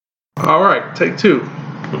All right, take two.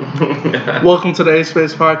 Welcome to the A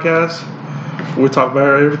Space Podcast. We talk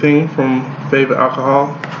about everything from favorite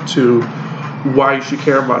alcohol to why you should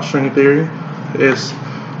care about string theory. It's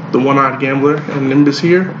the One-Eyed Gambler and Nimbus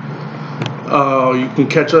here. You can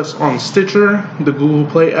catch us on Stitcher, the Google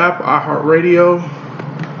Play app, iHeartRadio,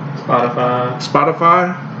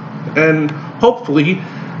 Spotify, and hopefully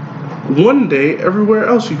one day everywhere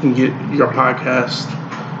else you can get your podcast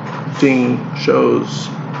shows.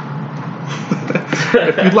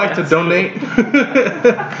 If you'd like to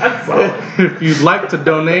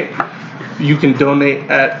donate, you can donate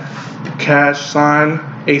at #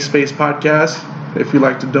 A Space Podcast. If you'd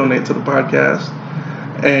like to donate to the podcast,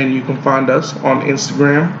 and you can find us on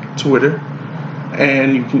Instagram, Twitter,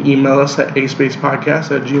 and you can email us at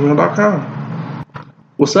aspacepodcast@gmail.com.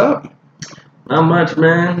 What's up? Not much,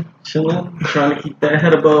 man. Chilling, trying to keep that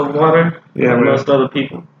head above water. Yeah, like man. most other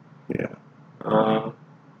people. Yeah.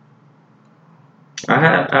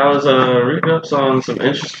 I was reading up on some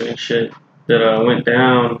interesting shit that went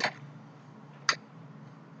down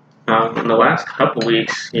in the last couple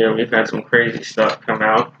weeks. We've had some crazy stuff come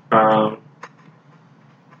out.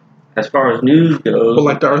 As far as news goes, But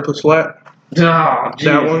like the Earth was flat. oh, geez,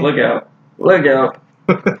 That one? look out!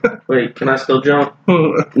 Wait, can I still jump?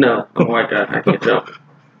 No, I'm a white guy. I can't jump.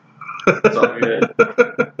 It's all good.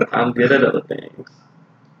 I'm good at other things.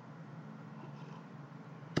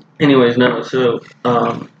 Anyways, no, so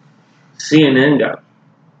CNN got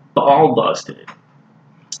ball busted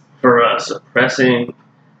for suppressing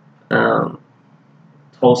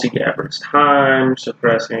Tulsi Gabbard's time,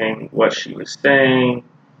 suppressing what she was saying.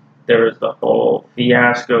 There was the whole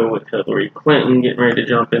fiasco with Hillary Clinton getting ready to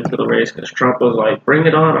jump into the race because Trump was like, bring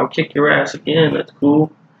it on, I'll kick your ass again, that's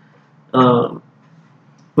cool.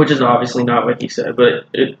 Which is obviously not what he said, but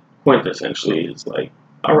it quintessentially is like,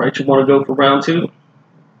 all right, you want to go for round two?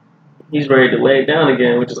 He's ready to lay it down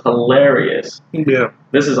again, which is hilarious. Yeah.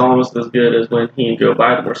 This is almost as good as when he and Joe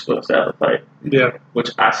Biden were supposed to have a fight. Yeah.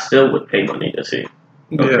 Which I still would pay money to see.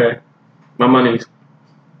 Okay? Yeah. My money's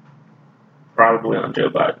probably on Joe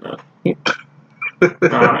Biden, though.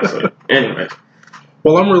 Honestly. Anyways.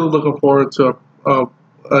 Well, I'm really looking forward to a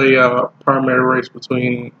primary race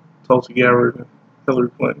between Tulsi Gabbard and Hillary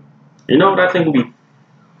Clinton. You know what I think would be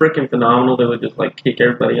freaking phenomenal? They would just like kick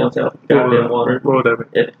everybody else out of the goddamn water. Whatever.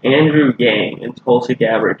 If Andrew Yang and Tulsi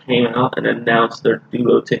Gabbard came out and announced their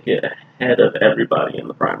duo ticket ahead of everybody in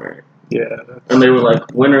the primary. Yeah. And they were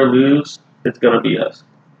like, win or lose, it's going to be us.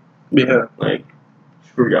 Yeah. Like,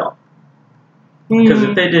 screw y'all. Because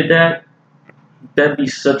if they did that, that'd be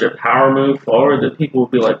such a power move forward that people would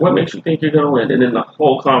be like, what makes you think you're going to win? And then the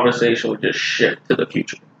whole conversation would just shift to the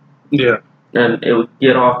future. Yeah. And it would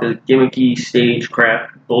get off this gimmicky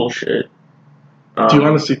stagecraft bullshit. Do you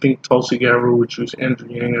honestly think Tulsi Gabbard would choose Andrew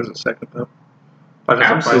Yang as a second, though? Like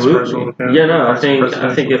as a vice Absolutely. presidential candidate? Yeah, no, I think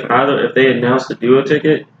Presidential if they announced a duo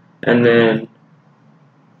ticket and then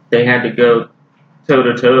they had to go toe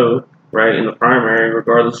to toe, right, in the primary,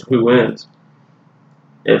 regardless of who wins.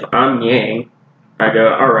 If I'm Yang, I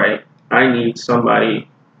go, all right, I need somebody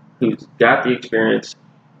who's got the experience,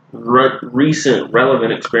 recent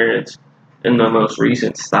relevant experience in the most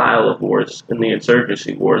recent style of wars, in the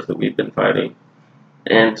insurgency wars that we've been fighting.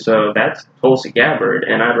 And so that's Tulsi Gabbard,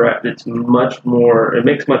 and it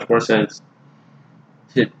makes much more sense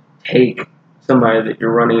to take somebody that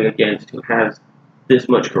you're running against who has this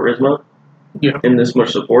much charisma and this much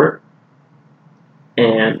support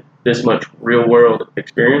and this much real world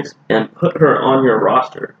experience and put her on your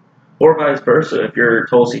roster. Or vice versa, if you're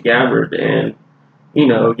Tulsi Gabbard and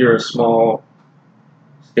you're a small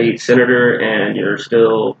state senator and you're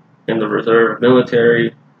still in the reserve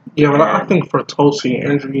military. Yeah, but I think for Tulsi,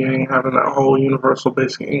 Andrew Yang having that whole universal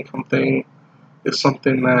basic income thing is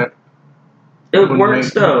something that it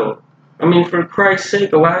works though. I mean, for Christ's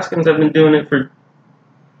sake, Alaskans have been doing it for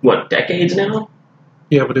decades now?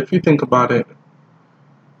 Yeah, but if you think about it,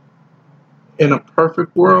 in a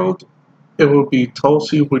perfect world, it would be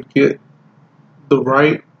Tulsi would get the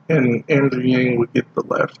right and Andrew Yang would get the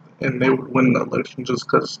left, and they would win the election just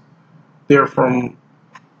because they're from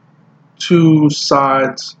two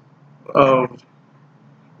sides of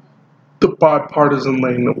the bipartisan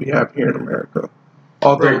lane that we have here in America.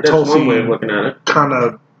 Although Right, that's Tulsi one way of looking at it. kind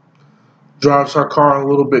of drives her car a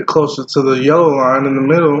little bit closer to the yellow line in the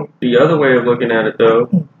middle. The other way of looking at it, though.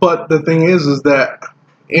 But the thing is that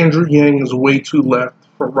Andrew Yang is way too left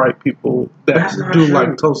for right people that do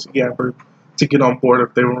like Tulsi Gabbard to get on board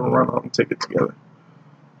if they were to run on a ticket together.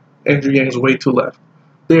 Andrew Yang is way too left.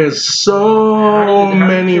 There's so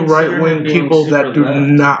many right-wing people that do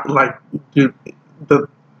not like the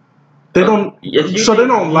They don't. So they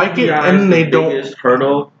don't like it, and they don't. Biggest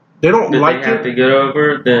hurdle they don't that like they have it. to get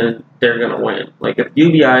over, then they're gonna win. Like if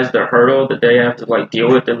UBI is the hurdle that they have to like deal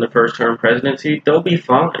with in the first term presidency, they'll be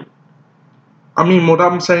fine. I mean, what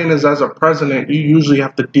I'm saying is, as a president, you usually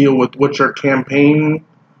have to deal with what your campaign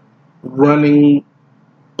running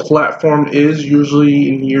platform is. Usually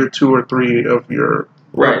in year 2 or 3 of your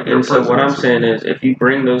Right. your And so what I'm presidency. saying is, if you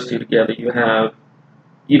bring those two together,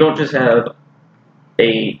 you don't just have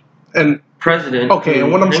a And president. okay,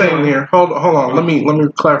 and what I'm saying here, hold on, let me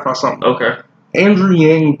clarify something. Okay. Andrew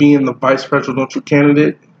Yang being the vice presidential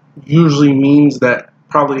candidate usually means that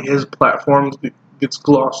probably his platform gets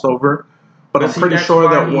glossed over. But I'm pretty sure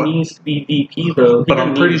that he needs to be VP though. But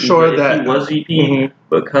I'm pretty sure that if he was VP,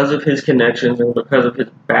 because of his connections and because of his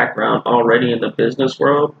background already in the business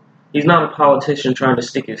world, he's not a politician trying to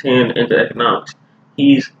stick his hand into economics.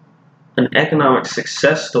 He's an economic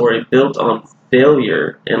success story built on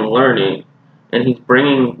failure and learning, and he's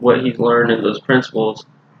bringing what he's learned in those principles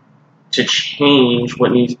to change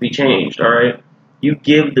what needs to be changed. All right, you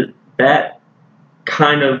give that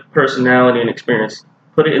kind of personality and experience.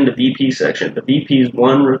 Put it in the VP section. The VP's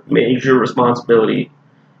one major responsibility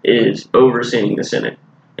is overseeing the Senate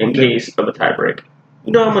in case of a tiebreak.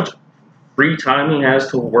 You know how much free time he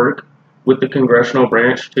has to work with the congressional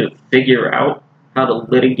branch to figure out how to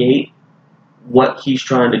litigate what he's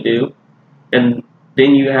trying to do? And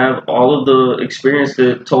then you have all of the experience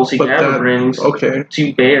that Tulsi Gabbard brings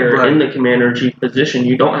to bear in the commander-in-chief position.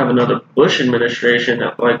 You don't have another Bush administration,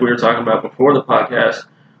 like we were talking about before the podcast,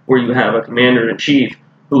 where you have a commander-in-chief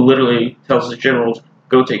who literally tells his generals,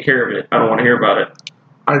 go take care of it. I don't want to hear about it.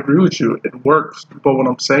 I agree with you. It works. But what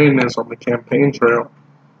I'm saying is, on the campaign trail,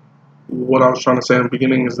 what I was trying to say in the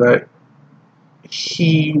beginning is that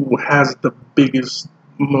he has the biggest,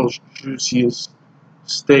 most juiciest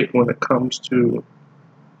stake when it comes to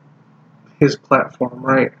his platform,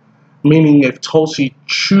 right? Meaning if Tulsi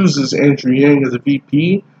chooses Andrew Yang as a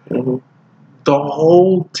VP, the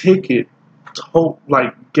whole ticket,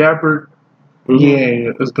 like Gabbard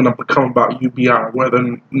Yang is going to become about UBI, whether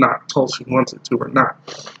or not Tulsi wants it to or not.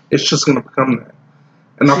 It's just going to become that.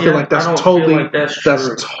 And I feel like that's totally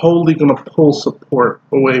going to pull support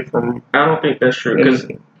away from. I don't think that's true,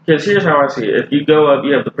 because here's how I see it. If you go up,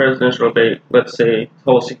 you have the presidential debate. Let's say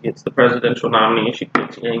Tulsi gets the presidential nominee, and she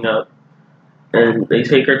picks Yang up, and they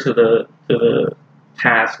take her to the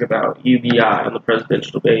task about UBI on the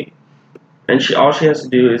presidential debate, and all she has to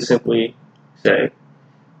do is simply say,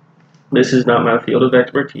 this is not my field of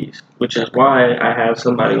expertise, which is why I have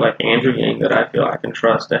somebody like Andrew Yang that I feel I can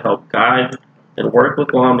trust to help guide and work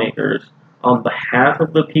with lawmakers on behalf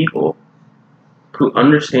of the people, who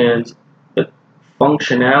understands the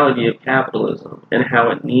functionality of capitalism and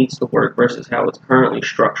how it needs to work versus how it's currently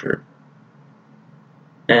structured.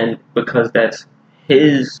 And because that's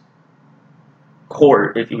his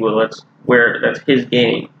court, if you will, that's his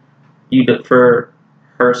game, you defer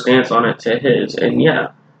her stance on it to his. And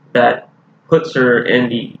yeah, that puts her in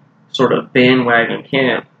the sort of bandwagon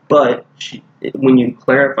camp, but when you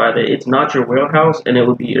clarify that it's not your wheelhouse and it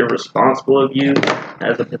would be irresponsible of you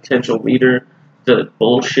as a potential leader to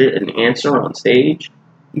bullshit an answer on stage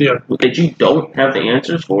that you don't have the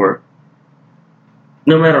answers for,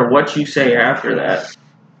 no matter what you say after that,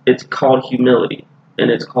 it's called humility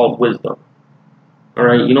and it's called wisdom.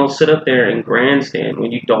 Alright, you don't sit up there and grandstand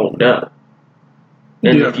when you don't know.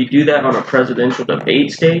 And if you do that on a presidential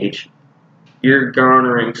debate stage, you're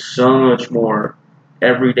garnering so much more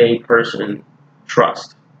everyday person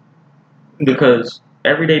trust. Because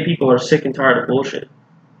everyday people are sick and tired of bullshit.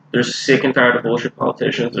 They're sick and tired of bullshit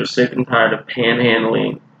politicians. They're sick and tired of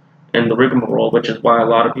panhandling and the rigmarole, which is why a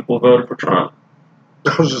lot of people voted for Trump.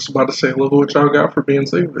 I was just about to say, look what y'all got for being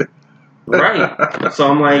stupid. Right. So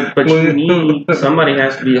I'm like, but you need, somebody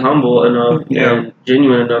has to be humble enough and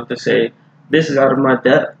genuine enough to say, this is out of my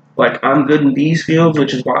depth. Like, I'm good in these fields,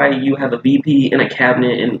 which is why you have a VP and a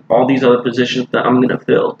cabinet and all these other positions that I'm going to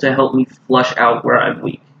fill to help me flush out where I'm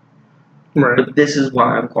weak. Right. But this is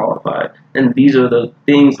why I'm qualified. And these are the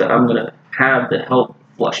things that I'm going to have to help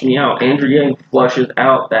flush me out. Andrew Yang flushes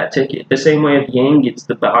out that ticket. The same way if Yang gets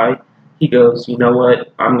the buy, he goes, you know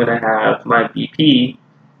what, I'm going to have my VP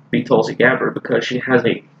be Tulsi Gabbard because she has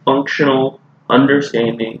a functional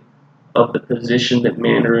understanding of the position that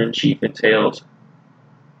Commander-in-Chief entails.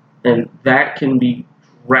 And that can be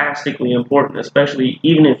drastically important, especially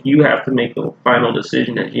even if you have to make the final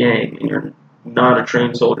decision as Yang and you're not a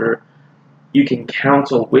trained soldier. You can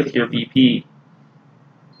counsel with your VP,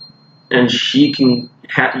 and you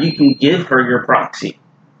can give her your proxy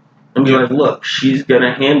and be like, look, she's going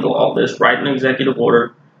to handle all this. Write an executive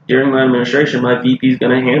order. During my administration, my VP is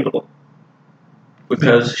going to handle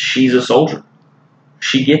because she's a soldier.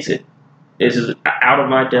 She gets it. This is out of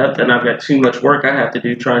my depth, and I've got too much work I have to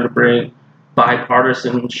do trying to bring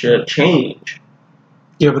bipartisanship change.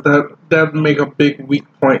 Yeah, but that'd make a big weak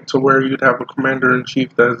point to where you'd have a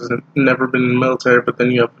commander-in-chief that has never been in the military, but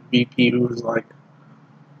then you have a VP who's like...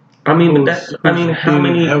 I mean, when was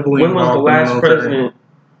the last president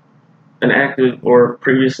an active or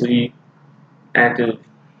previously active?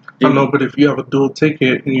 I know, but if you have a dual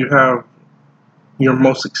ticket and you have your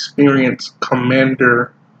most experienced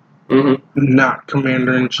commander, not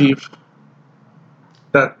commander-in-chief,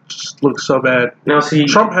 that just looks so bad. Now, see,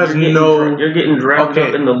 Trump has you're getting dragged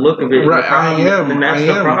up in the look of it. Right, I am. And that's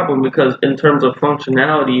the problem, because in terms of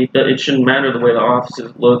functionality, it shouldn't matter the way the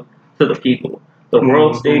offices look to the people. The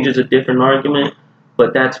world stage is a different argument,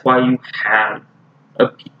 but that's why you have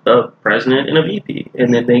a president and a VP,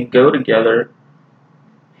 and then they go together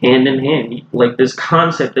hand in hand. Like this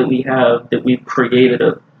concept that we have, that we've created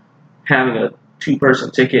of having a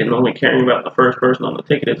two-person ticket and only caring about the first person on the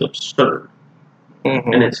ticket is absurd.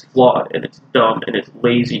 And it's flawed, and it's dumb, and it's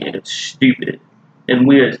lazy, and it's stupid. And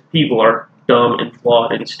we as people are dumb and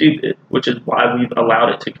flawed and stupid, which is why we've allowed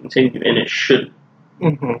it to continue, and it shouldn't.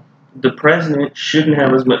 The president shouldn't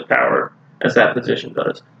have as much power as that position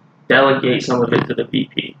does. Delegate some of it to the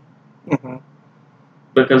VP.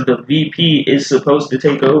 Because the VP is supposed to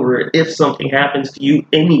take over if something happens to you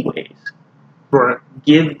anyways. Right.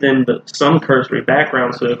 Give them some cursory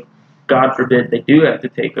background, so if, God forbid, they do have to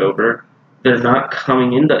take over, they're not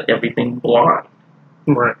coming into everything blind.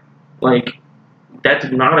 Right. Like, that's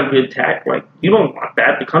not a good tack. Like, you don't want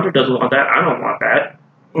that. The country doesn't want that. I don't want that.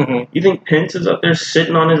 You think Pence is up there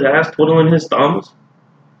sitting on his ass, twiddling his thumbs?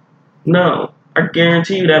 No. I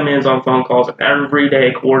guarantee you that man's on phone calls every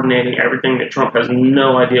day coordinating everything that Trump has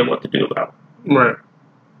no idea what to do about. Right.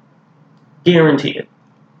 Guarantee it.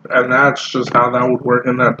 And that's just how that would work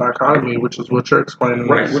in that dichotomy, which is what you're explaining.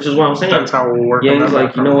 Right, which is what I'm saying. That's how it will work. Yang's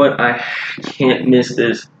like, you know what? I can't miss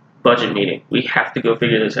this budget meeting. We have to go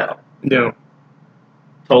figure this out. Yeah.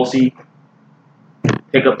 Tulsi,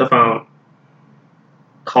 pick up the phone.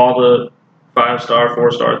 Call the 5-star,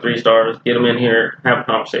 4-star, 3 stars. Get them in here. Have a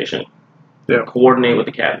conversation. Yeah. Coordinate with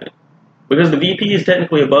the cabinet. Because the VP is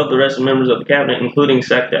technically above the rest of the members of the cabinet, including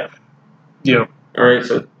SecDef. Yeah. Alright,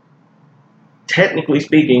 so technically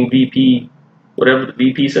speaking, VP, whatever the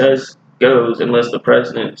VP says, goes unless the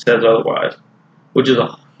president says otherwise, which is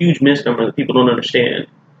a huge misnomer that people don't understand.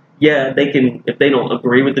 Yeah, they can, if they don't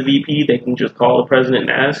agree with the VP, they can just call the president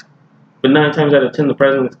and ask, but 9 times out of 10, the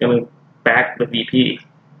president's going to back the VP.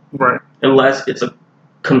 Right. Unless it's a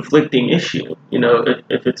conflicting issue. You know,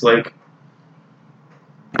 if it's like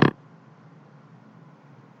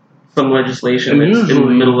some legislation that's in the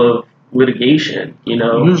middle of litigation, you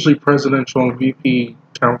know. Usually presidential and VP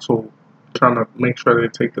counsel trying to make sure they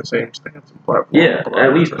take the same stance and platform. Yeah,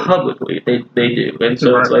 at least publicly they do. And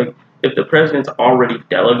so it's like, if the president's already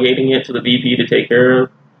delegating it to the VP to take care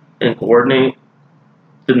of and coordinate,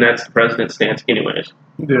 then that's the president's stance anyways.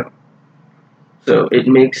 Yeah. So it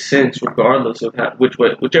makes sense regardless of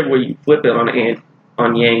whichever way you flip it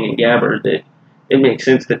on Yang and Gabbard, that it makes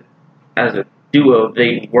sense that as a duo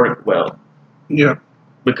they work well. Yeah.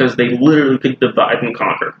 Because they literally could divide and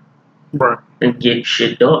conquer. Right. And get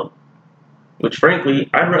shit done. Which frankly,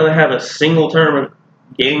 I'd rather have a single term of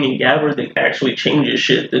Yang and Gabbard that actually changes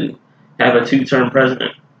shit than have a 2-term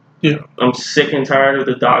president. Yeah. I'm sick and tired of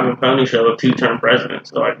the dog and pony show of 2-term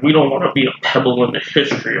presidents. Like, we don't want to be a pebble in the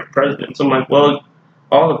history of presidents. I'm like, well,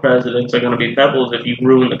 all the presidents are going to be pebbles if you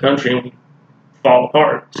ruin the country and we fall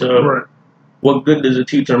apart. So, what good does a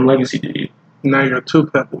 2-term legacy do you? Now you're 2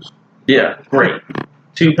 pebbles. Yeah, great.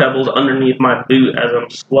 2 pebbles underneath my boot as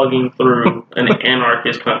I'm slugging through an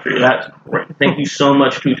anarchist country. That's great. Thank you so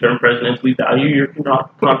much, 2-term presidents. We value your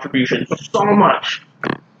contributions so much.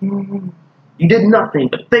 You did nothing,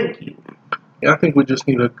 but thank you. Yeah, I think we just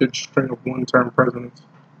need a good string of 1-term presidents.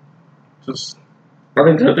 Just, I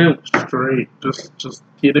think so too. Straight, just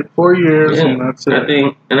get it 4 years, and that's it. I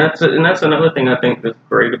think, and that's another thing I think that's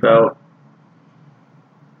great about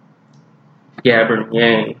Gabbard and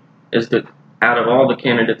Yang is that out of all the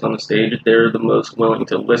candidates on the stage, they're the most willing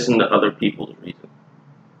to listen to other people's reasons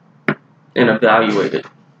and evaluate it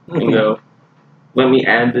and go, let me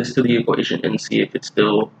add this to the equation and see if it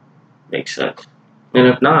still makes sense. And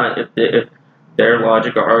if not, if their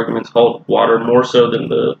logic or arguments hold water more so than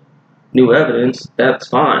the new evidence, that's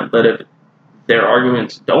fine. But if their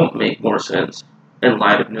arguments don't make more sense in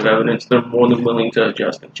light of new evidence, they're more than willing to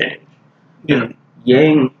adjust and change. Yeah. And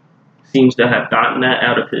Yang seems to have gotten that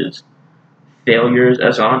out of his failures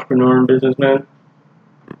as an entrepreneur and businessman.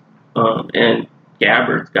 And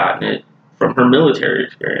Gabbard's gotten it from her military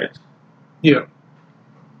experience. Yeah.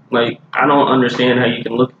 Like, I don't understand how you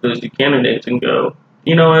can look at those two candidates and go,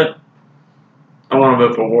 you know what? I want to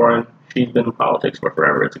vote for Warren. She's been in politics for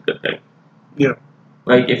forever. It's a good thing. Yeah.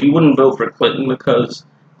 Like, if you wouldn't vote for Clinton because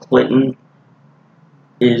Clinton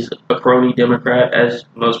is a crony Democrat, as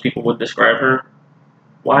most people would describe her,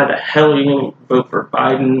 why the hell are you going to vote for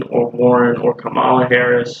Biden or Warren or Kamala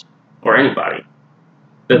Harris or anybody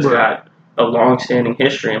that's got a long-standing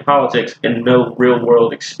history in politics and no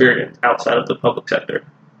real-world experience outside of the public sector?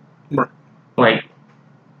 Right. Like,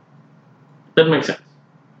 it doesn't make sense.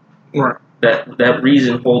 Right. That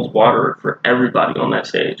reason holds water for everybody on that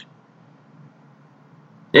stage.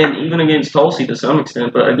 And even against Tulsi to some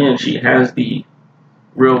extent, but again, she has the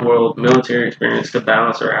real-world military experience to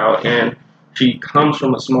balance her out, and she comes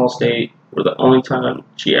from a small state where the only time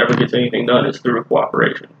she ever gets anything done is through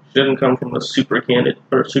cooperation. She doesn't come from a super candidate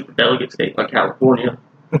or super delegate state like California,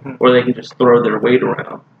 where they can just throw their weight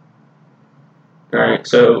around. All right,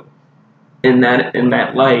 so in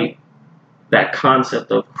that light, that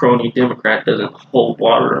concept of crony Democrat doesn't hold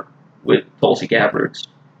water with Tulsi Gabbard's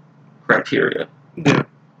criteria. Yeah.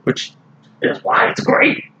 Which is why it's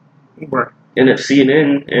great. Right. And if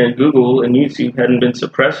CNN and Google and YouTube hadn't been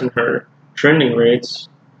suppressing her trending rates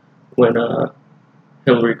when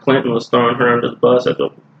Hillary Clinton was throwing her under the bus as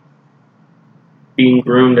being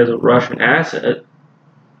groomed as a Russian asset,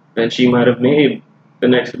 then she might have made the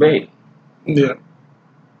next debate. Yeah.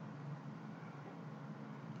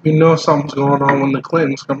 You know something's going on when the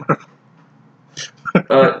Clintons come out.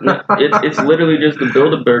 It's literally just the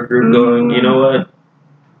Bilderberg group going, you know what?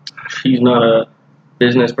 She's not a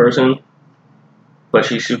business person, but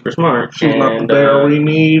she's super smart. She's not the bear we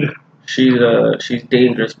need. She's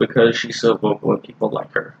dangerous because she's so vocal and people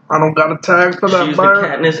like her. I don't got a tag for that She's bear. the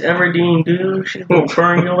Katniss Everdeen, dude. She's gonna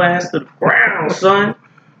burn your ass to the ground, son.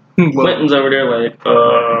 Clinton's over there like,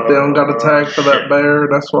 they don't got a tag for that bear.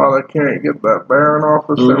 That's why they can't get that bear in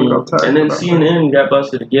office. They don't got a tag and then for that CNN got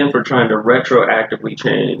busted again for trying to retroactively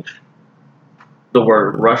change the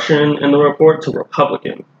word Russian in the report to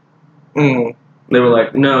Republican. They were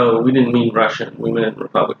like, no, we didn't mean Russian. We meant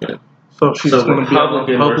Republican. So she's going to be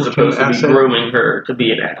a Republicans are supposed to be grooming her to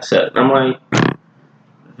be an asset. And I'm like,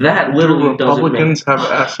 that literally doesn't make Republicans have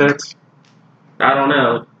assets? I don't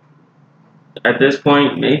know. At this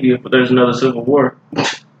point, maybe if there's another civil war.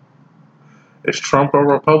 Is Trump a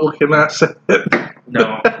Republican asset?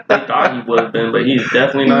 No, they thought he would have been, but he's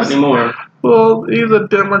definitely not anymore. Well, he's a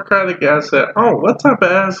Democratic asset. Oh, what type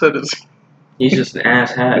of asset is he? He's just an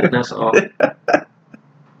ass hat, that's all.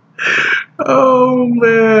 Oh,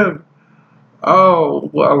 man.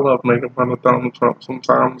 Oh, well, I love making fun of Donald Trump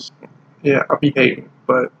sometimes. Yeah, I be hating,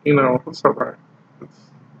 but, you know, it's alright.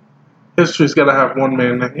 History's got to have one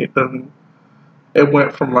man that it doesn't. It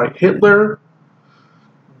went from like Hitler,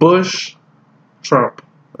 Bush, Trump.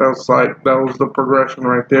 That was the progression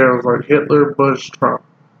right there. It was like Hitler, Bush, Trump.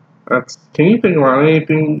 Can you think about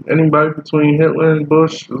anybody between Hitler and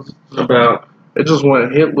Bush? It just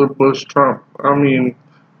went Hitler, Bush, Trump. I mean,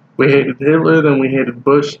 we hated Hitler, then we hated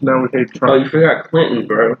Bush, now we hate Trump. Oh, you forgot Clinton,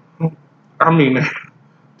 bro. I mean,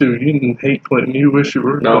 dude, you didn't hate Clinton. You wish you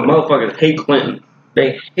were. No, motherfuckers hate Clinton.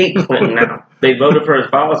 They hate Clinton now. They voted for his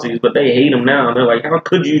policies, but they hate him now. They're like, how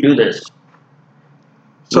could you do this?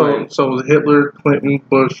 So it was Hitler, Clinton,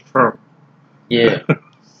 Bush, Trump. Yeah.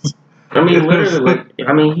 I mean, literally,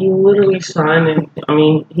 he literally signed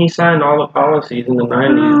he signed all the policies in the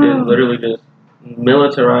 90s that literally just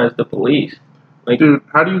militarized the police. Like, dude,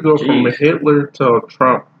 how do you go from Hitler to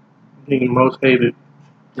Trump being most hated?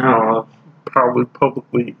 I don't know. Probably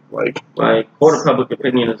publicly, like court of public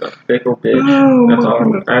opinion is a fickle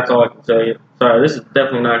bitch. That's all I can tell you. Sorry, this is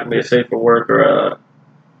definitely not gonna be a safe for work or a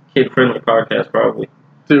kid friendly podcast, probably.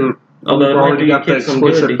 Dude, although it might do your kids some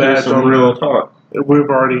good to hear some real talk. We've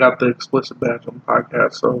already got the explicit badge on the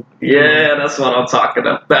podcast, so yeah, that's what I'm talking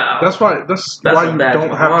about. That's why you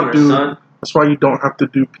don't have to do. Son. That's why you don't have to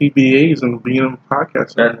do PBAs and being on the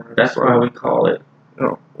podcast. That's why we call it. You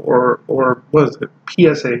know, or what is it?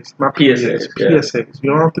 PSAs, not PSAs. Yeah. PSAs. You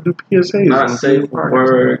don't have to do PSAs. Not safe for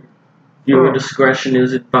work. Viewer discretion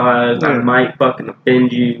is advised. I might fucking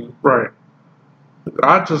offend you. Right.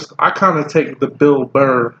 I kind of take the Bill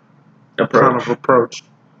Burr kind of approach.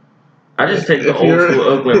 I just take the old school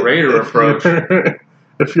Oakland Raider approach.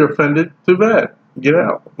 If you're offended, too bad. Get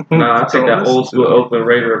out. Nah, I take that old school Oakland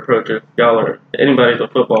Raider approach. If anybody's a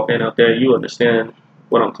football fan out there, you understand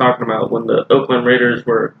what I'm talking about. When the Oakland Raiders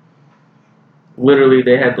were literally,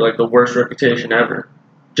 they had like the worst reputation ever,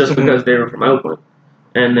 just because they were from Oakland,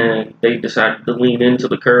 and then they decided to lean into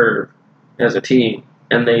the curve as a team,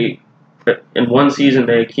 and they But in one season,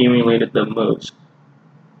 they accumulated the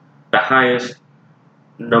highest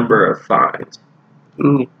number of fines.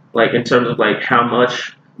 Ooh. Like in terms of like how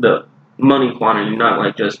much the money quantity, not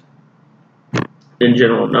like just in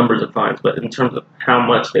general numbers of fines, but in terms of how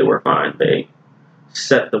much they were fined, they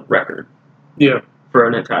set the record. Yeah. For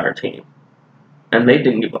an entire team. And they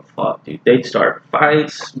didn't give a fuck, dude. They'd start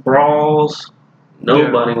fights, brawls.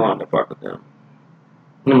 Nobody wanted to fuck with them.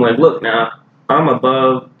 And I'm like, look now, I'm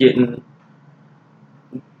above getting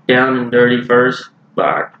down and dirty first,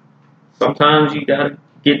 but sometimes you gotta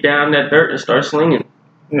get down that dirt and start slinging.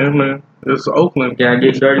 Yeah, man. It's Oakland. You gotta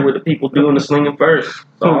get dirty with the people doing the slinging first.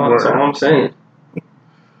 That's all I'm saying.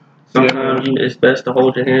 Sometimes it's best to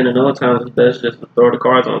hold your hand, and other times it's best just to throw the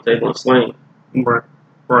cards on the table and sling. Right.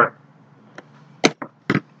 Right.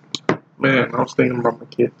 Man, I was thinking about my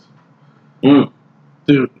kids.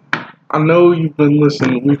 Dude, I know you've been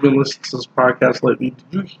listening. We've been listening to this podcast lately. Did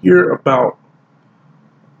you hear about?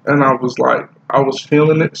 And I was like, I was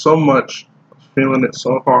feeling it so much, feeling it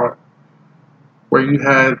so hard. Where you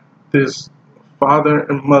had this father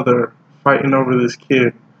and mother fighting over this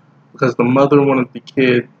kid because the mother wanted the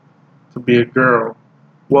kid to be a girl.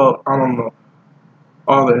 Well, I don't know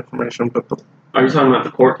all the information, but are you talking about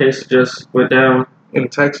the court case that just went down in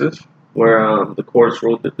Texas, where the courts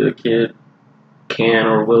ruled that the kid can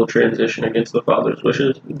or will transition against the father's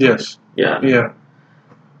wishes? Yes. Yeah. Yeah.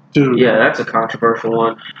 Dude. Yeah, that's a controversial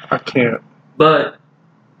one. I can't. But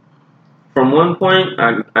from one point,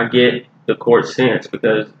 I get the court's stance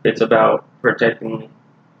because it's about protecting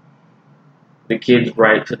the kid's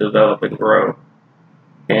right to develop and grow.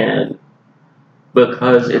 And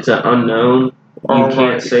because it's an unknown, you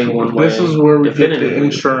can't say one way. This is where we get the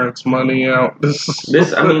insurance money out. But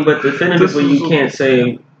definitively, you can't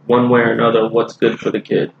say one way or another what's good for the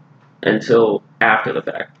kid until after the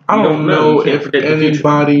fact. I don't know if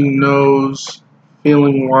anybody knows,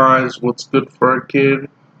 feeling-wise, what's good for a kid,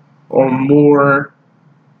 or more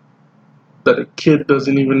that a kid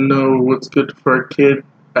doesn't even know what's good for a kid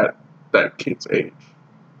at that kid's age.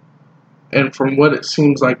 And from what it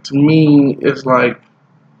seems like to me, it's like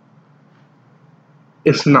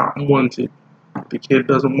it's not wanted. The kid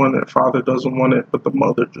doesn't want it, father doesn't want it, but the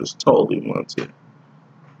mother just totally wants it.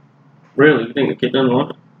 Really? You think the kid doesn't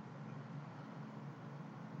want it?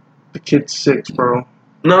 The kid's 6, bro.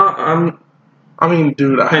 No, I mean,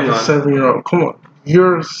 dude, I have a 7-year-old. Come on.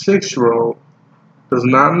 Your 6-year-old does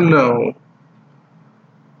not know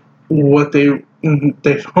what they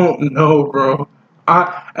don't know, bro.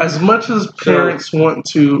 As much as parents want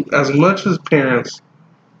to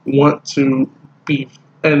be,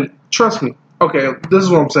 and trust me, okay, this is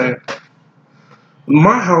what I'm saying.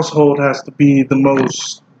 My household has to be the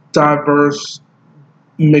most diverse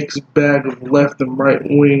mixed bag of left and right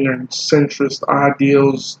wing and centrist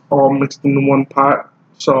ideals all mixed into one pot.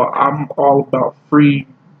 So I'm all about free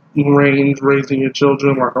range raising your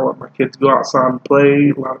children. Like, I let my kids go outside and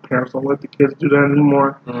play. A lot of parents don't let the kids do that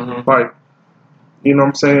anymore. Mm-hmm. Like, you know what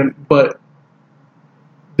I'm saying? But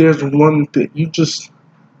there's one that you just,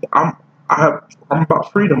 I'm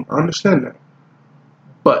about freedom. I understand that.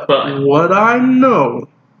 But what I know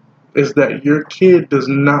is that your kid does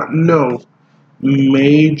not know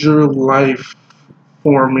major life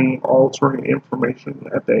forming, altering information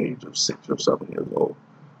at the age of 6 or 7 years old.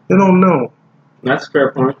 They don't know. That's a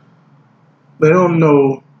fair point. They don't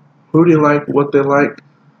know who they like, what they like.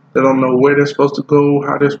 They don't know where they're supposed to go,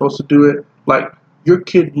 how they're supposed to do it. Like, your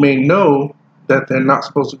kid may know that they're not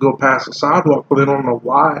supposed to go past the sidewalk, but they don't know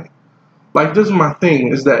why. Like, this is my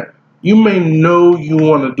thing, is that you may know you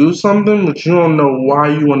want to do something, but you don't know why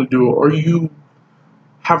you want to do it. Or you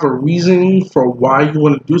have a reason for why you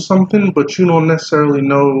want to do something, but you don't necessarily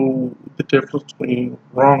know the difference between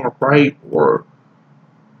wrong or right, or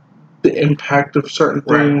the impact of certain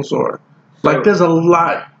things, or like there's a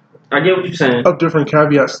lot. I get what you're saying. Of different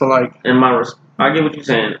caveats to like. I get what you're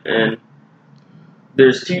saying, and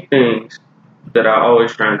there's two things that I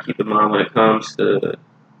always try and keep in mind when it comes to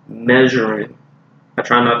measuring. I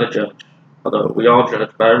try not to judge, although we all judge,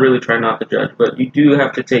 but I really try not to judge. But you do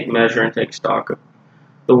have to take measure and take stock of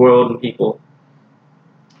the world and people.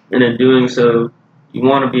 And in doing so, you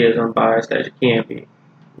want to be as unbiased as you can be.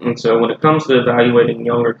 And so when it comes to evaluating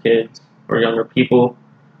younger kids or younger people,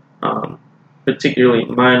 particularly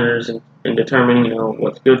minors, and determining,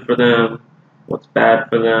 what's good for them, what's bad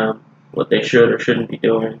for them, what they should or shouldn't be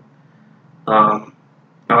doing, I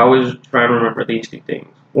always try to remember these two things.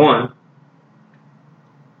 One,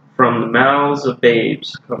 from the mouths of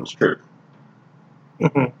babes comes truth.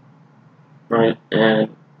 Mm-hmm. Right?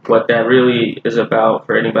 And what that really is about,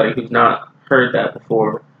 for anybody who's not heard that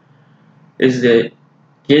before, is that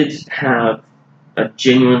kids have a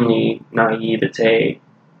genuinely naivete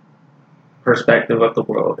perspective of the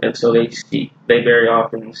world, and so they very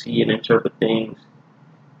often see and interpret things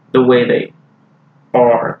the way they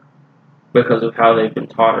are because of how they've been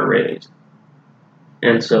taught or raised.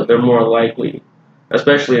 And so they're more likely,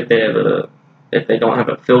 especially if they don't have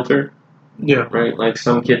a filter, Yeah. right? Like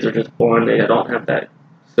some kids are just born, they don't have that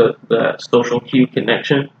social cue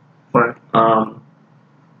connection. Right.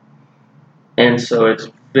 And so it's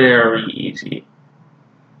very easy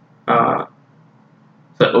to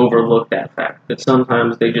overlook that fact that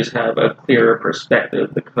sometimes they just have a clearer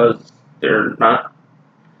perspective because they're not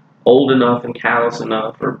old enough and callous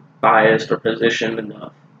enough or biased or positioned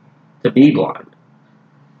enough to be blind.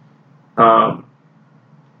 And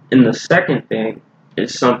the second thing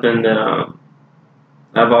is something that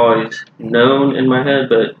I've always known in my head,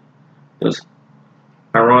 but it was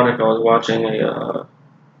ironic. I was watching a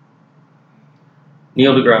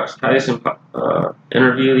Neil deGrasse Tyson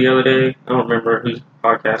interview the other day. I don't remember whose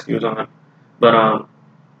podcast he was on, but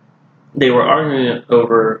they were arguing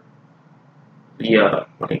over the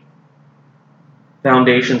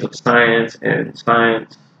foundations of science and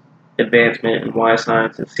science advancement and why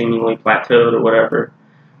science has seemingly plateaued or whatever.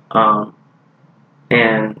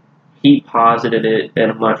 And he posited it in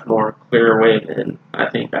a much more clear way than I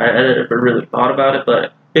think I had ever really thought about it,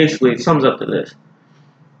 but basically it sums up to this.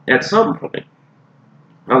 At some point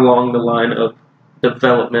along the line of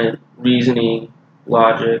development, reasoning,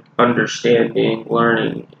 logic, understanding,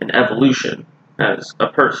 learning, and evolution as a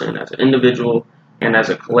person, as an individual, and as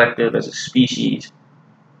a collective, as a species,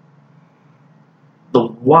 the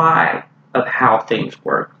why of how things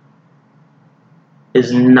work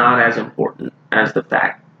is not as important as the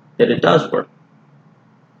fact that it does work.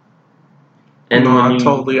 And no, I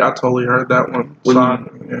totally heard that one.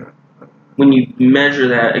 When you measure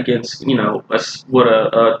that against, what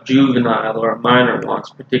a juvenile or a minor wants,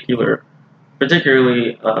 particularly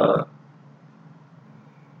a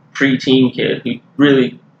preteen kid who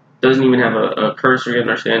really doesn't even have a cursory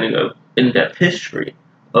understanding of in-depth history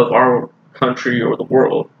of our country or the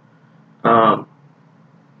world,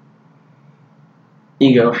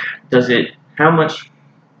 you go, how much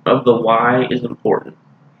of the why is important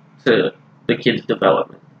to the kid's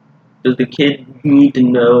development? Does the kid need to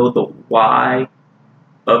know the why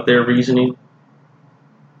of their reasoning?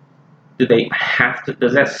 Does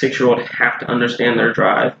that 6-year-old have to understand their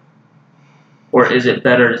drive? Or is it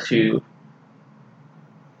better to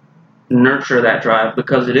nurture that drive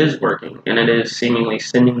because it is working and it is seemingly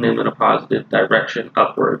sending them in a positive direction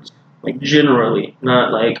upwards? Like generally,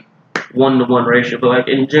 not like 1-to-1 ratio, but like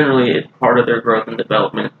generally it's part of their growth and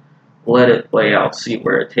development. Let it play out, see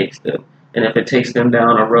where it takes them. And if it takes them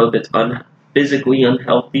down a road that's physically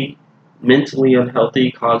unhealthy, mentally unhealthy,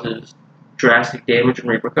 causes drastic damage and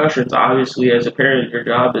repercussions, obviously as a parent, your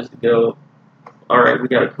job is to go, all right, we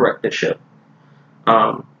got to correct this ship.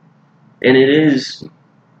 And it is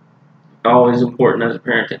always important as a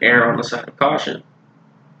parent to err on the side of caution,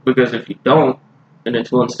 because if you don't, and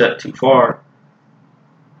it's one step too far,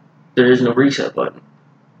 there is no reset button.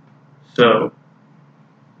 So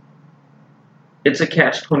it's a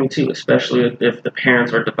catch-22, especially if the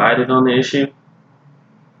parents are divided on the issue.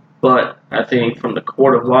 But I think from the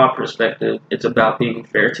court of law perspective, it's about being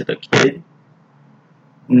fair to the kid,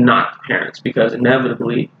 not the parents, because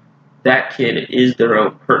inevitably that kid is their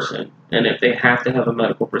own person. And if they have to have a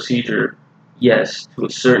medical procedure, yes, to a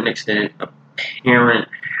certain extent, a parent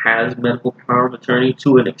has medical power of attorney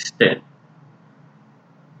to an extent.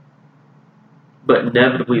 But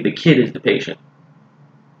inevitably the kid is the patient.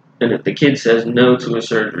 And if the kid says no to a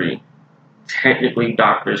surgery, technically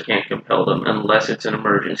doctors can't compel them unless it's an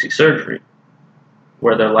emergency surgery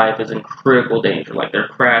where their life is in critical danger, like they're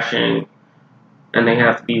crashing and they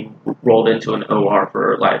have to be rolled into an OR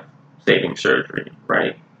for life-saving surgery,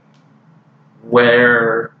 right?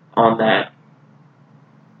 Where on that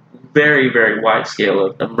very, very wide scale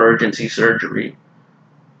of emergency surgery,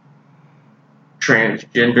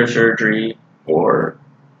 transgender surgery, or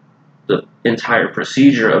the entire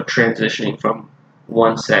procedure of transitioning from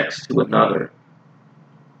one sex to another,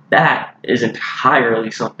 that is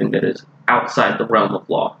entirely something that is outside the realm of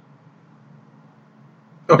law.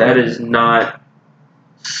 Okay. That is not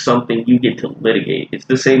something you get to litigate. It's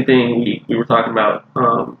the same thing we were talking about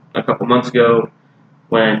a couple months ago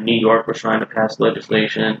when New York was trying to pass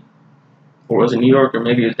legislation, or was it New York, or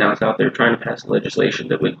maybe it was down south, they were trying to pass legislation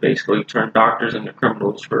that would basically turn doctors into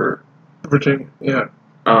criminals for Virginia, yeah.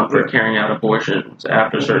 For carrying out abortions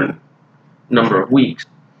after a certain number of weeks.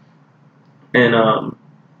 And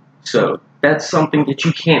so that's something that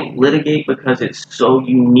you can't litigate because it's so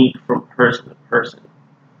unique from person to person.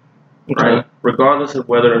 right? Regardless of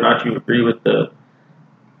whether or not you agree with the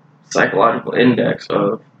psychological index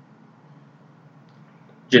of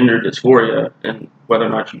gender dysphoria and whether or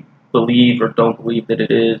not you believe or don't believe that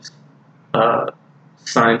it is a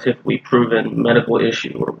scientifically proven medical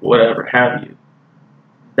issue or whatever have you.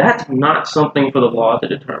 That's not something for the law to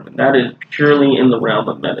determine. That is purely in the realm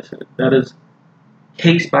of medicine. That is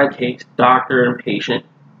case by case, doctor and patient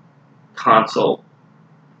consult.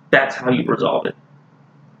 That's how you resolve it.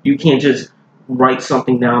 You can't just write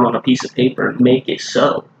something down on a piece of paper and make it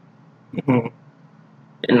so. Mm-hmm.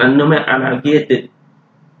 And I get that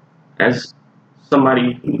as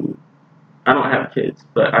somebody who, I don't have kids,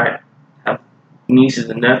 but I have nieces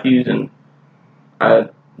and nephews, and I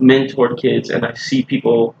mentor kids, and I see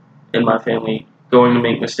people in my family going to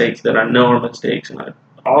make mistakes that I know are mistakes, and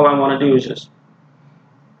all I want to do is just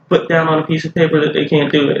put down on a piece of paper that they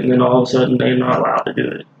can't do it, and then all of a sudden they're not allowed to do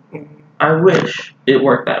it. I wish it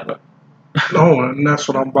worked that way. No, and that's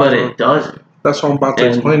what I'm about But it doesn't. That's what I'm about to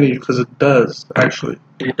explain to you, because it does, actually.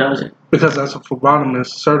 It doesn't. Because as a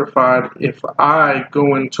phlebotomist certified, if I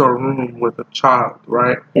go into a room with a child,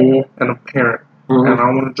 right, and a parent, and I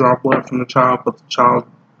want to draw blood from the child, but the child's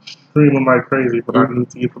screaming like crazy, but I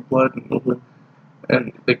need to get the blood,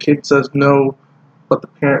 and the kid says no, but the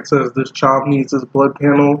parent says this child needs this blood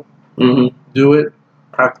panel, do it,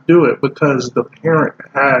 I have to do it, because the parent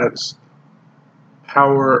has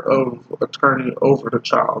power of attorney over the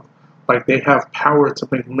child. Like, they have power to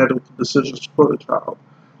make medical decisions for the child.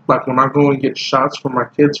 Like, when I go and get shots for my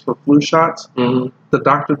kids for flu shots, the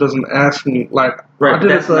doctor doesn't ask me, like... Right,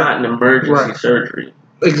 that's not an emergency surgery.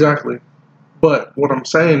 Exactly. But what I'm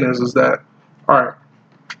saying is that, alright,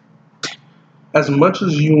 as much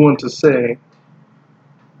as you want to say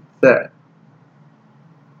that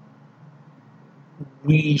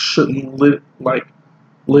we shouldn't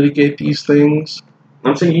litigate these things...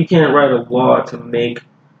 I'm saying you can't write a law to make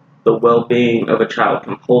the well-being of a child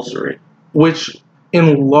compulsory. Which,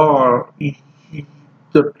 in law,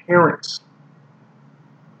 the parents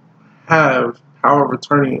have power of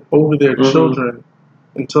attorney over their children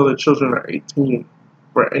until their children are 18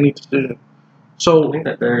 for any decision. So, I think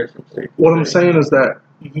that varies from state to what I'm state. saying is that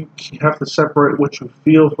you have to separate what you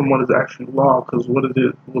feel from what is actually law, because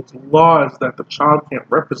what's law is that the child can't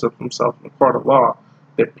represent himself in the court of law.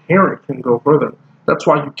 The parent can go further. That's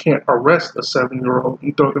why you can't arrest a 7-year-old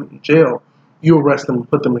and throw them in jail. You arrest them and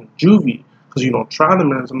put them in juvie, because you don't try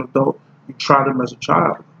them as an adult, you try them as a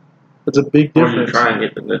child. It's a big difference. Or you try and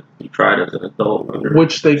get them to be tried as an adult under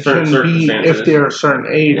which they can be if they're a certain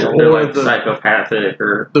age, or like psychopathic,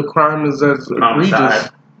 or the crime is as egregious.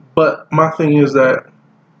 Homicide. But my thing is that,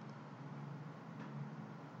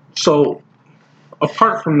 so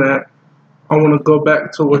apart from that, I want to go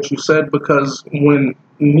back to what you said, because when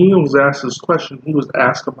Neil was asked this question, he was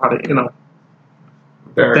asked about it in a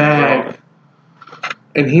bag,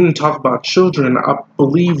 and he didn't talk about children. I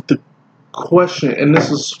believe the question, and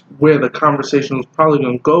this is where the conversation is probably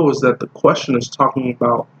going to go, is that the question is talking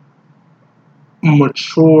about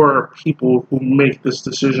mature people who make this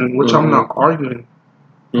decision, which I'm not arguing.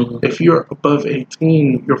 If you're above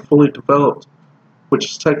 18, you're fully developed, which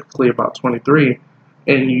is technically about 23,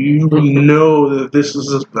 and you know that this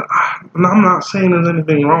is and I'm not saying there's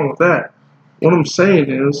anything wrong with that. What I'm saying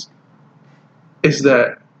is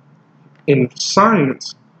that in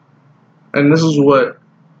science, and this is what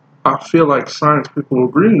I feel like science people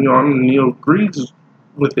agree with me on, and Neil agrees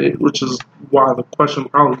with it, which is why the question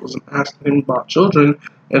probably wasn't asked to him about children,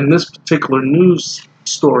 and this particular news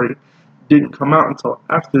story didn't come out until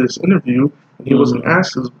after this interview, and he wasn't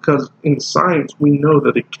asked this, because in science we know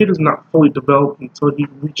that a kid is not fully developed until he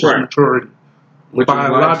reaches maturity,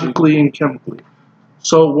 biologically and chemically.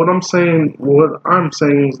 So what I'm saying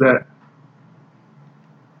is that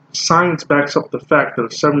science backs up the fact that a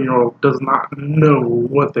 7-year-old does not know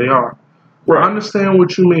what they are. I understand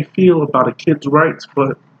what you may feel about a kid's rights,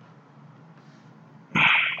 but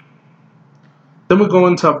then we go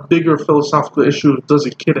into a bigger philosophical issue of, does a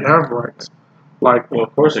kid have rights? Like, well,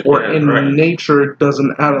 of course it or can, in nature, does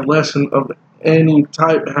an adolescent of any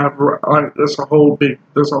type have rights? Like, that's a whole big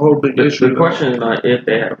issue. The question is not if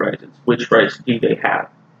they have rights; it's which rights do they have?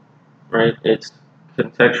 Right? It's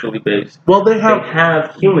contextually based. Well, they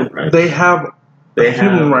have human rights. They have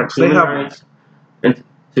human rights. Human rights, and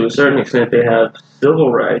to a certain extent, they have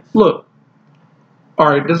civil rights. Look.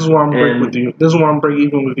 Alright, this is why I'm breaking with you. This is why I'm breaking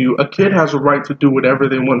even with you. A kid has a right to do whatever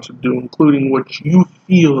they want to do, including what you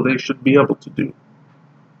feel they should be able to do.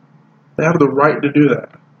 They have the right to do that.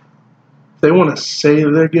 If they want to say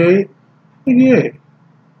they're gay, they're gay.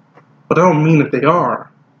 But I don't mean that they are.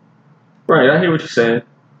 Right, I hear what you're saying.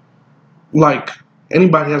 Like,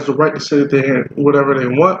 anybody has the right to say whatever they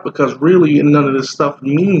want, because really none of this stuff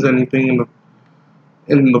means anything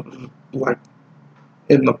in the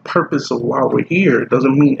purpose of why we're here. It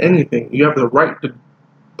doesn't mean anything. You have the right to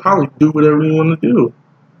probably do whatever you want to do,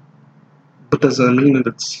 but does that mean that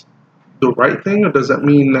it's the right thing, or does that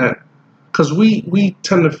mean that, because we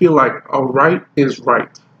tend to feel like a right is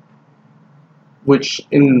right, which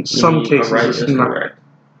in some cases right is is not correct.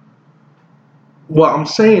 Well, I'm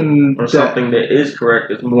saying Or something that is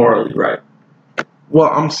correct is morally right. Well,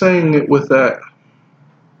 I'm saying it with that.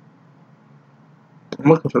 I'm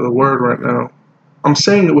looking for the word right now. I'm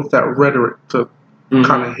saying it with that rhetoric to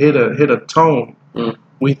kind of hit a tone.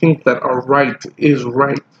 We think that a right is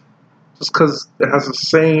right. Just because it has the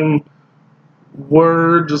same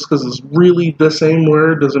word, just because it's really the same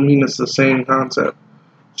word, doesn't mean it's the same concept.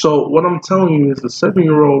 So what I'm telling you is the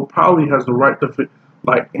 7-year-old probably has the right to feel,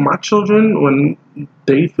 like my children, when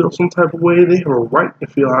they feel some type of way, they have a right to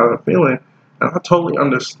feel how they're feeling. And I totally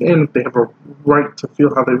understand that they have a right to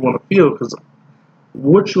feel how they want to feel, because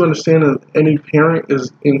what you understand as any parent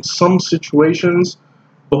is, in some situations,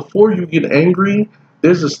 before you get angry,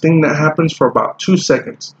 there's this thing that happens for about 2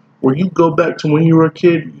 seconds where you go back to when you were a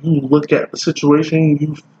kid, you look at the situation,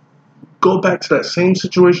 you go back to that same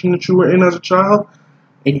situation that you were in as a child,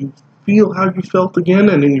 and you feel how you felt again,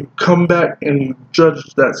 and then you come back and you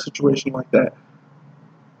judge that situation like that.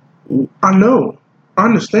 I know. I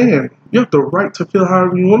understand. You have the right to feel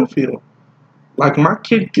however you want to feel. Like, my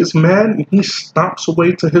kid gets mad and he stomps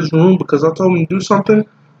away to his room because I told him to do something.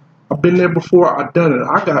 I've been there before. I've done it.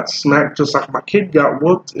 I got smacked just like my kid got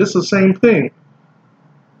whooped. It's the same thing.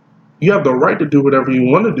 You have the right to do whatever you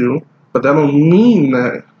want to do, but that don't mean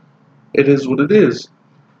that it is what it is.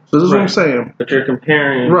 So this is what I'm saying. But you're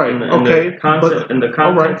comparing, in the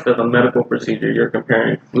context of a medical procedure, you're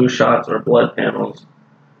comparing flu shots or blood panels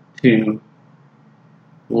to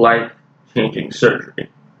life-changing surgery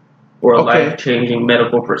or a life-changing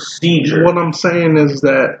medical procedure. What I'm saying is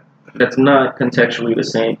that that's not contextually the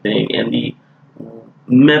same thing, and the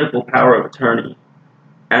medical power of attorney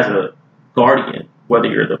as a guardian, whether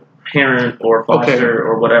you're the parent or foster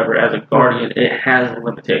or whatever, as a guardian, it has a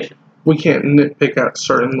limitation. We can't nitpick at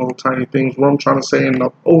certain little tiny things. What I'm trying to say, in the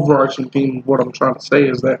overarching theme of what I'm trying to say,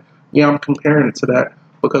 is that, I'm comparing it to that,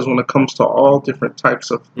 because when it comes to all different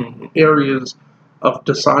types of areas of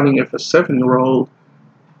deciding if a 7-year-old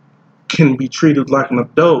can be treated like an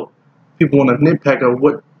adult, people want to nitpick at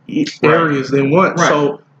what areas they want.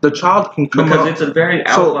 So the child can come because it's a very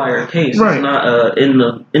outlier case. Right. It's not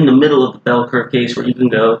in the middle of the bell curve case where you can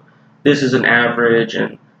go, this is an average,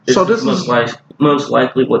 and this is most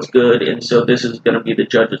likely what's good, and so this is going to be the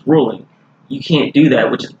judge's ruling. You can't do that,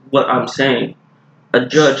 which is what I'm saying. A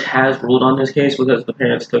judge has ruled on this case because the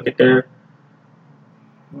parents took it there.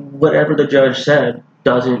 Whatever the judge said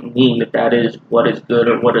doesn't mean that is what is good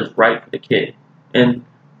or what is right for the kid. And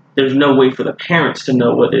there's no way for the parents to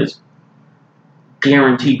know what is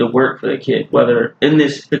guaranteed to work for the kid. Whether in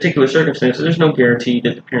this particular circumstance, there's no guarantee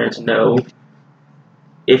that the parents know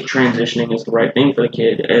if transitioning is the right thing for the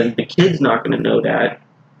kid, and the kid's not going to know that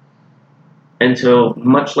until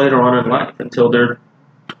much later on in life, until they're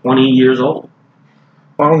 20 years old.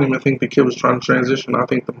 I don't even think the kid was trying to transition. I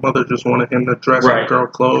think the mother just wanted him to dress in girl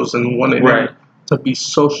clothes and wanted him to be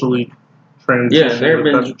socially transitioned. Yeah,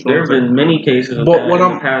 there have been many cases of that in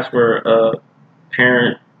the past where a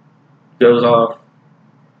parent goes off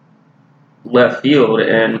left field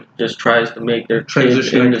and just tries to make their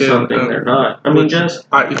transition into something they're not. I mean,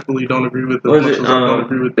 I equally don't agree with as much as I don't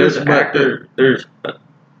agree with this. There's an actor.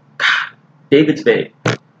 David Spade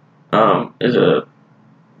is a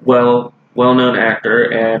well-known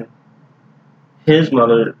actor, and his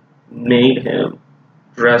mother made him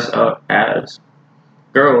dress up as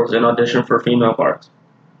girls and audition for female parts.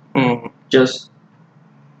 Just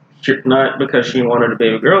not because she wanted a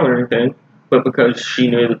baby girl or anything, but because she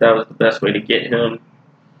knew that was the best way to get him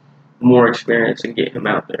more experience and get him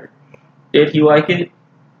out there. Did he like it?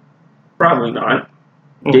 Probably not.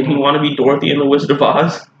 Did he want to be Dorothy in The Wizard of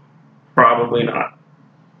Oz? Probably not.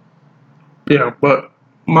 Yeah, but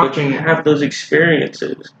you have those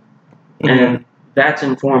experiences, and that's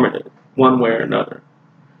informative, one way or another.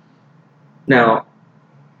 Now,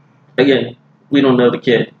 again, we don't know the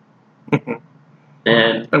kid.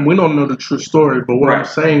 And we don't know the true story, but what I'm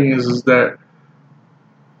saying is that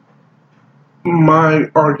my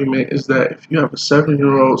argument is that if you have a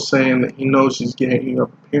 7-year-old saying that he knows he's gay, and you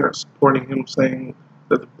have a parent supporting him saying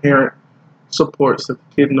that the parent supports that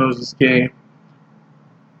the kid knows he's gay,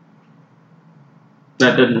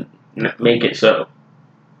 that doesn't make it so.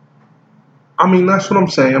 I mean, that's what I'm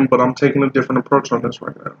saying, but I'm taking a different approach on this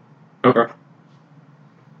right now. Okay.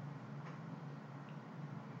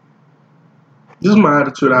 this is my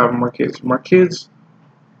attitude I have with my kids.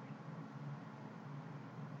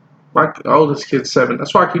 My oldest kid's 7.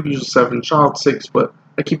 That's why I keep using 7. Child 6, but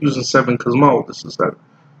I keep using 7 because my oldest is 7.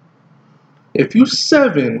 If you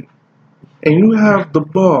 7 and you have the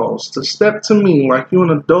balls to step to me like you're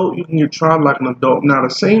an adult, you can get tried like an adult. Now, the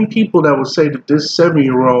same people that would say that this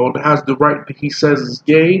 7-year-old has the right that he says is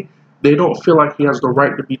gay, they don't feel like he has the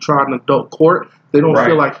right to be tried in adult court. They don't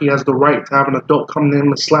feel like he has the right to have an adult come to him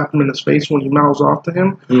and slap him in his face when he mouths off to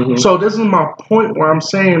him. Mm-hmm. So this is my point where I'm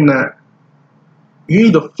saying that you're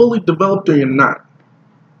either fully developed or you're not.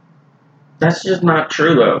 That's just not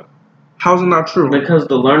true, though. How's it not true? Because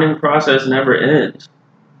the learning process never ends.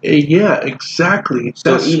 Yeah, exactly.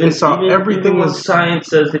 So even everything when science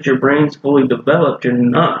says that your brain's fully developed, you're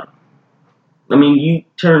not. I mean, you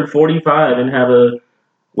turn 45 and have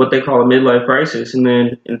what they call a midlife crisis, and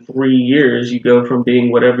then in 3 years you go from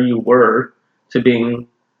being whatever you were to being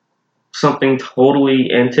something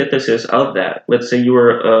totally antithesis of that. Let's say you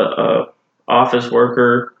were a office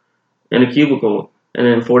worker in a cubicle, and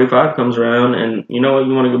then 45 comes around, and you know what,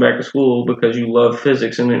 you want to go back to school because you love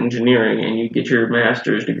physics and engineering, and you get your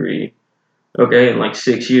master's degree, okay, in like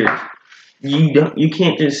 6 years. You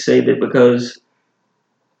can't just say that because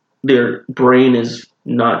their brain is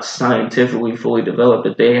not scientifically fully developed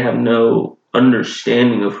that they have no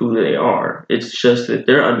understanding of who they are. It's just that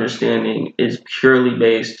their understanding is purely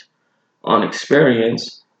based on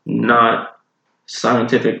experience, not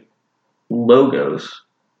scientific logos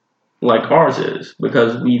like ours is,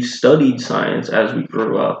 because we've studied science as we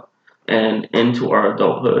grew up and into our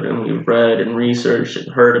adulthood, and we've read and researched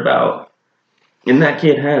and heard about, and that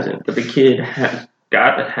kid hasn't, but the kid has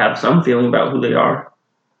got to have some feeling about who they are.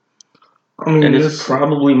 I mean, and it's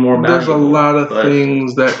probably more valuable. There's a lot of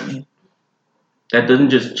things that doesn't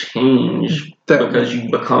just change because you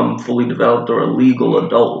become fully developed or a legal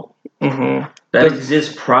adult. Mm-hmm. That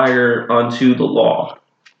exists prior onto the law.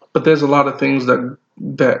 But there's a lot of things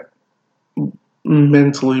that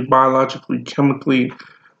mentally, biologically, chemically,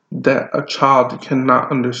 that a child cannot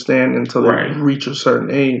understand until they reach a certain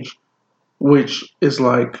age, which is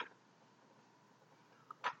like...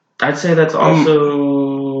 I'd say that's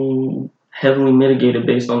also heavily mitigated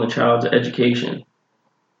based on the child's education.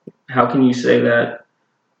 How can you say that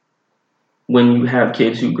when you have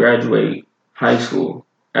kids who graduate high school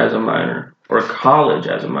as a minor or college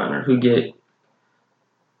as a minor who get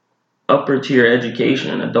upper tier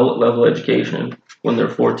education, adult level education, when they're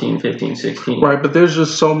 14, 15, 16? Right, but there's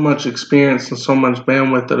just so much experience and so much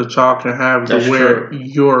bandwidth that a child can have where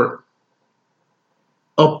your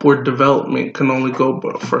upward development can only go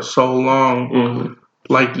for so long. Mm-hmm.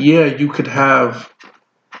 Like, yeah, you could have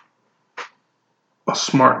a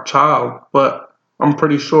smart child, but I'm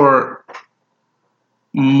pretty sure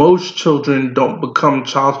most children don't become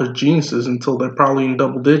childhood geniuses until they're probably in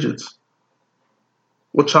double digits.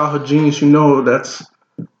 With childhood genius, that's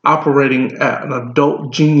operating at an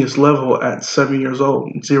adult genius level at 7 years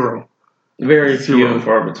old. Zero. Very few and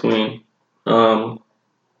far between. But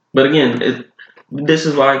again, this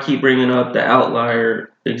is why I keep bringing up the outlier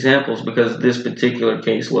examples, because this particular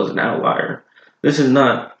case was an outlier. This is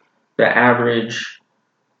not the average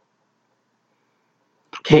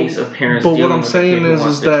case of parents. But what I'm saying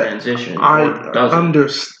is that I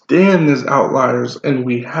understand there's outliers, and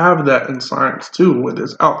we have that in science too, where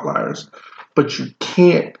there's outliers. But you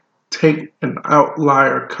can't take an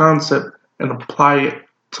outlier concept and apply it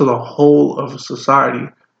to the whole of society,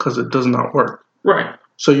 because it does not work. Right.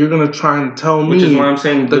 So you're going to try and tell me... Which is why I'm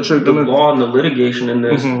saying that the law and the litigation in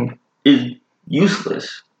this is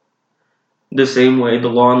useless. The same way the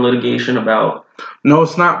law and litigation about... No,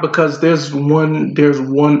 it's not, because there's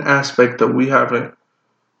one aspect that we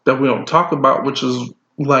don't talk about, which is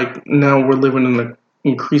like, now we're living in an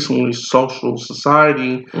increasingly social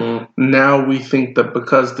society. Now we think that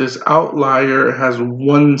because this outlier has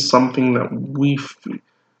won something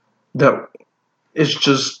that it's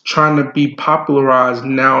just trying to be popularized,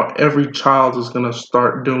 now every child is going to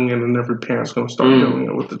start doing it, and every parent's going to start doing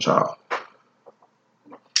it with the child.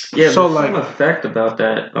 Yeah, so there's some effect about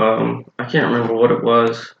that. I can't remember what it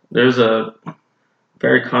was. There's a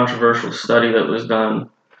very controversial study that was done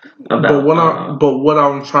about... But what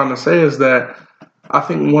I'm trying to say is that I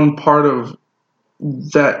think one part of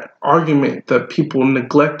that argument that people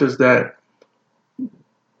neglect is that,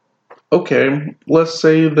 okay, let's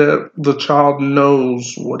say that the child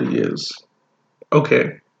knows what he is.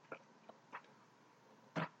 Okay.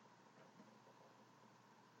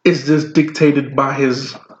 Is this dictated by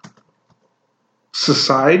his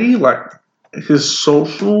society, like his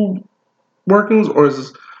social workings, or is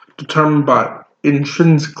this determined by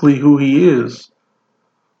intrinsically who he is?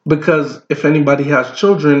 Because if anybody has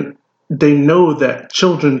children, they know that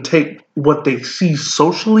children take what they see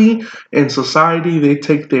socially in society, they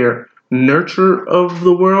take their nurture of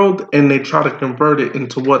the world and they try to convert it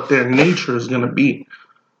into what their nature is going to be.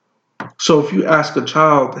 So if you ask a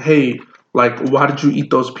child, hey, like, why did you eat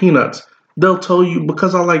those peanuts? They'll tell you,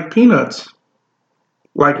 because I like peanuts.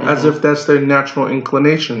 Like, as if that's their natural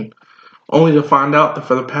inclination. Only to find out that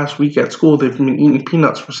for the past week at school, they've been eating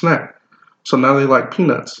peanuts for snack. So now they like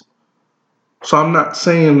peanuts. So I'm not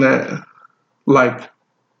saying that, like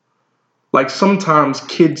sometimes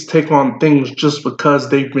kids take on things just because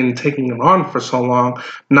they've been taking it on for so long,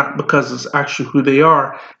 not because it's actually who they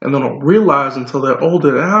are, and they don't realize until they're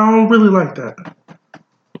older that I don't really like that.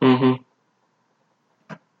 Mm-hmm.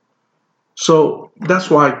 So that's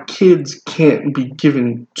why kids can't be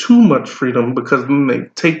given too much freedom, because then they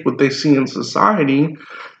take what they see in society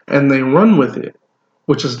and they run with it,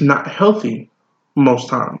 which is not healthy most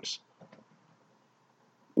times.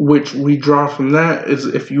 Which we draw from that is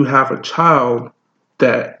if you have a child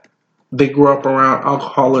that they grew up around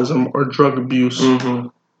alcoholism or drug abuse,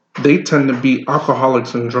 they tend to be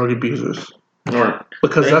alcoholics and drug abusers. Right.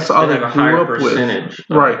 Because that's all they grew up with.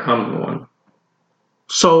 Right. Becoming one.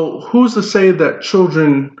 So who's to say that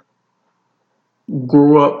children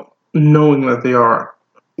grew up knowing that they are,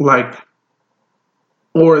 like,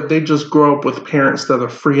 or they just grow up with parents that are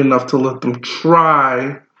free enough to let them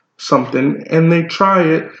try something, and they try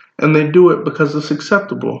it and they do it because it's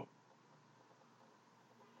acceptable.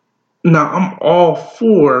 Now, I'm all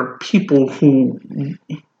for people who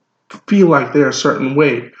feel like they're a certain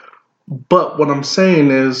way, but what I'm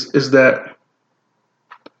saying is that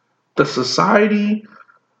the society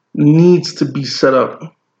needs to be set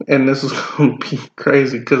up, and this is going to be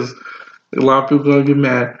crazy because a lot of people are going to get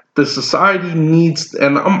mad. The society needs,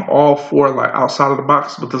 and I'm all for like outside of the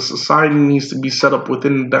box, but the society needs to be set up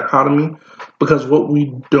within the dichotomy, because what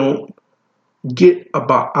we don't get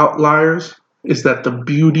about outliers is that the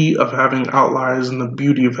beauty of having outliers and the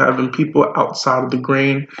beauty of having people outside of the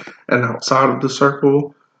grain and outside of the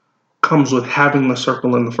circle comes with having the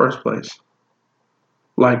circle in the first place.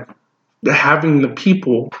 Like, having the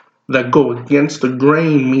people that go against the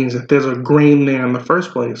grain means that there's a grain there in the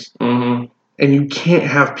first place. Mm-hmm. And you can't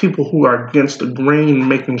have people who are against the grain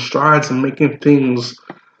making strides and making things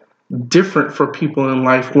different for people in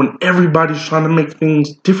life when everybody's trying to make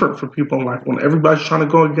things different for people in life. When everybody's trying to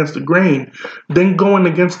go against the grain, then going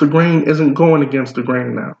against the grain isn't going against the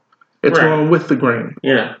grain now. It's going with the grain.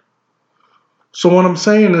 Yeah. So what I'm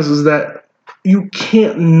saying is that you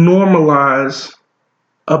can't normalize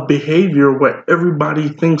a behavior where everybody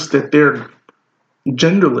thinks that they're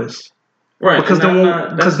genderless. Right. Because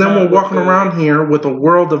then we're walking around here with a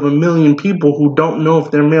world of a million people who don't know if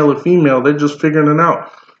they're male or female. They're just figuring it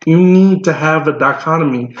out. You need to have a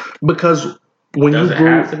dichotomy, because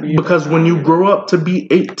when you grow up to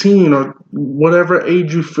be 18 or whatever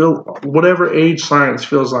age you feel, whatever age science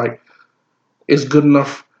feels like is good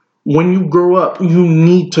enough, when you grow up, you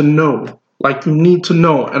need to know. Like, you need to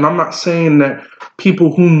know. And I'm not saying that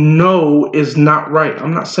people who know is not right.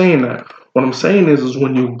 I'm not saying that. What I'm saying is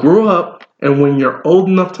when you grow up and when you're old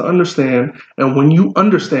enough to understand, and when you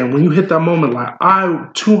understand, when you hit that moment, like, I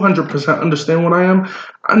 200% understand what I am,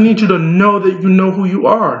 I need you to know that you know who you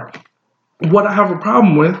are. What I have a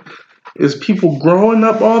problem with is people growing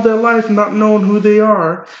up all their life not knowing who they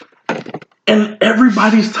are, and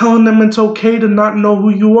everybody's telling them it's okay to not know who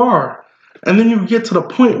you are. And then you get to the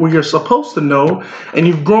point where you're supposed to know, and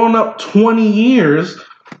you've grown up 20 years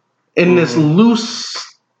in this loose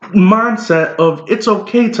mindset of it's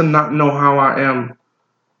okay to not know how I am.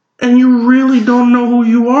 And you really don't know who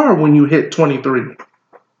you are when you hit 23.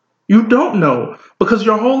 You don't know, because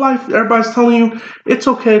your whole life everybody's telling you it's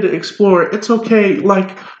okay to explore. It's okay,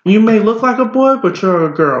 like, you may look like a boy, but you're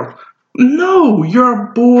a girl. No, you're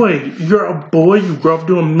a boy. You're a boy. You grow up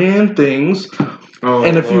doing man things.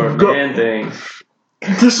 And if you go, man things.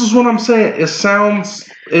 This is what I'm saying. Okay,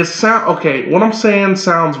 what I'm saying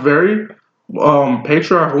sounds very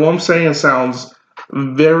patriarchal. What I'm saying sounds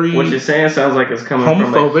very... What you're saying sounds like it's coming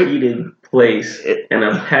homophobic. From a heated place and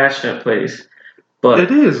a passionate place. But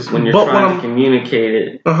it is. When you're trying to communicate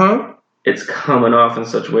it, it's coming off in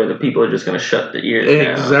such a way that people are just going to shut their ears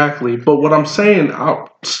down. Exactly. But what I'm saying,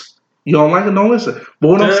 you don't like it, don't listen. But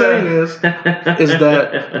what I'm saying is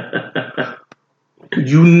that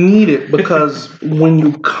you need it, because when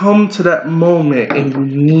you come to that moment and you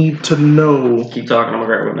need to know. Keep talking, I'm going to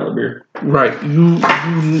grab another beer. Right. You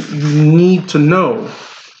need to know.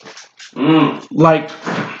 Like,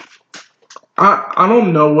 I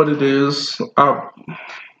don't know what it is. I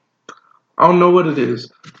don't know what it is.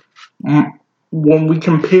 when we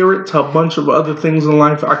compare it to a bunch of other things in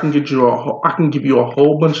life, I can give you a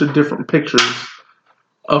whole bunch of different pictures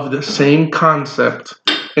of the same concept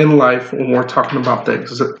in life when we're talking about the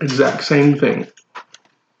exact same thing.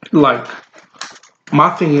 Like, my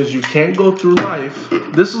thing is, you can't go through life.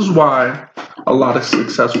 This is why a lot of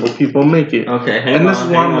successful people make it. Okay, hang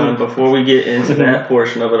on. Before we get into that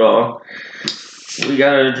portion of it all, we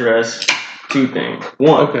gotta address two things.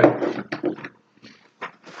 One, okay.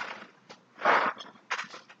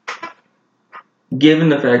 Given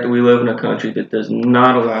the fact that we live in a country that does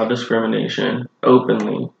not allow discrimination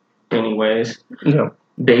openly, anyways,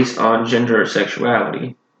 based on gender or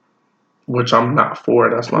sexuality. Which I'm not for.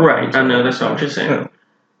 That's not right. I know that's not what you're saying. Yeah.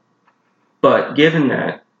 But given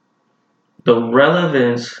that, the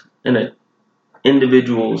relevance in an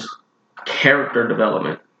individual's character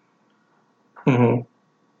development, the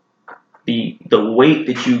weight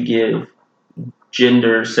that you give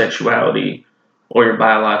gender, sexuality, or your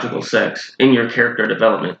biological sex in your character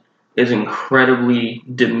development is incredibly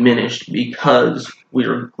diminished because we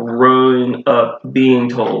are growing up being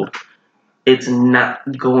told it's not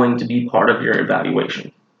going to be part of your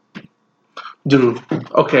evaluation. Dude,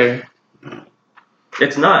 okay.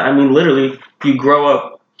 It's not. I mean, literally, you grow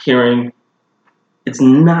up hearing it's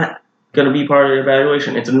not going to be part of your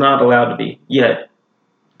evaluation. It's not allowed to be. Yet,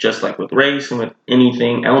 just like with race and with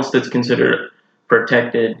anything else that's considered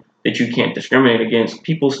protected that you can't discriminate against,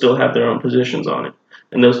 people still have their own positions on it.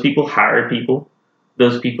 And those people hire people.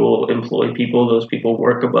 Those people employ people. Those people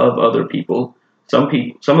work above other people. Some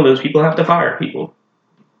of those people have to fire people.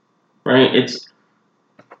 Right?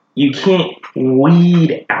 You can't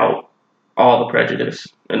weed out all the prejudice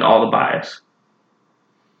and all the bias.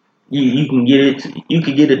 You can get it. You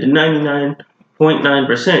could get it to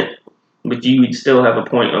 99.9%, but you would still have a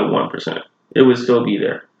 0.01%. It would still be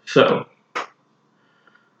there. So,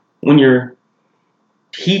 when you're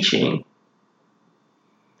teaching,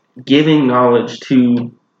 giving knowledge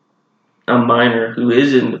to a minor who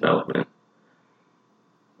is in development,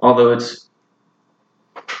 although it's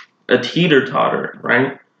a teeter-totter,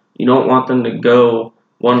 right? You don't want them to go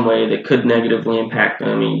one way that could negatively impact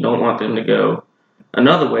them, and you don't want them to go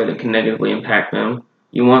another way that can negatively impact them.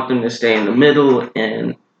 You want them to stay in the middle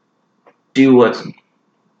and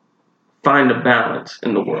find a balance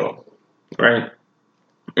in the world, right?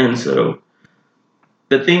 And so,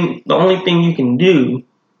 the only thing you can do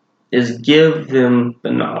is give them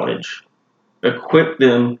the knowledge, equip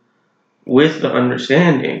them with the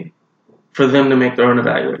understanding for them to make their own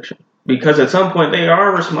evaluation. Because at some point, they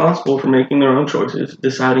are responsible for making their own choices,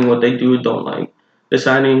 deciding what they do and don't like,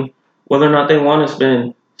 deciding whether or not they want to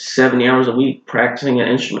spend 70 hours a week practicing an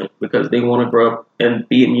instrument because they want to grow up and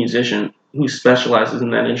be a musician who specializes in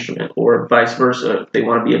that instrument, or vice versa. If they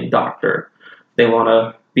want to be a doctor, they want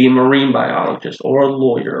to be a marine biologist or a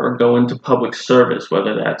lawyer or go into public service,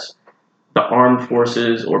 whether that's the armed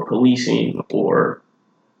forces or policing or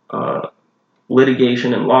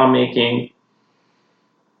litigation and lawmaking.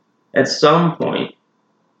 At some point,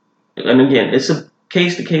 and again, it's a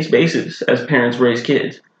case-to-case basis as parents raise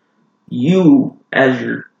kids. You, as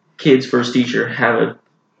your kid's first teacher, have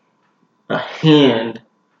a hand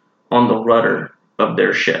on the rudder of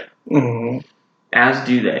their ship. As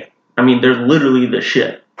do they. I mean, they're literally the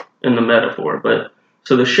ship in the metaphor, but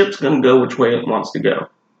so the ship's going to go which way it wants to go,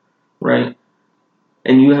 right?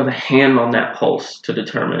 And you have a hand on that pulse to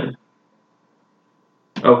determine,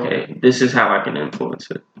 okay, this is how I can influence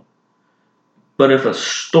it. But if a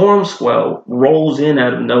storm swell rolls in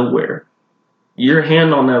out of nowhere, your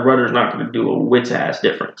hand on that rudder is not going to do a wit's ass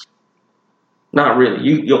difference. Not really.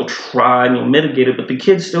 You'll try and you'll mitigate it, but the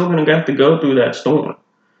kid's still going to have to go through that storm.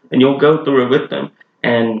 And you'll go through it with them.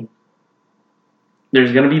 And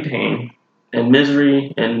there's going to be pain and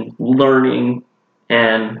misery and learning.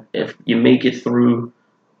 And if you make it through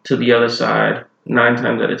to the other side, 9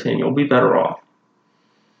 times out of 10, you'll be better off.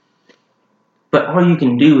 But all you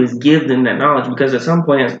can do is give them that knowledge, because at some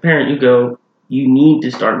point as a parent, you need to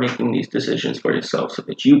start making these decisions for yourself so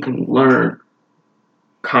that you can learn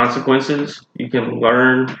consequences. You can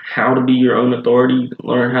learn how to be your own authority. You can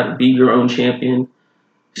learn how to be your own champion.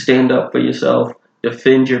 Stand up for yourself.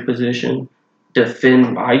 Defend your position.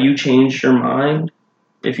 Defend why you changed your mind,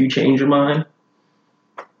 if you change your mind.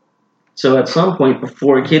 So at some point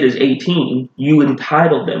before a kid is 18, you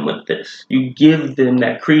entitle them with this. You give them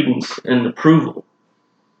that credence and approval.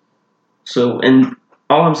 So, and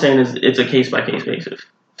all I'm saying is it's a case-by-case basis.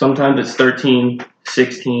 Sometimes it's 13,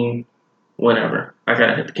 16, whenever. I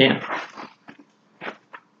gotta hit the can.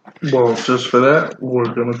 Well, just for that,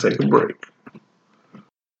 we're gonna take a break.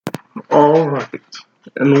 All right.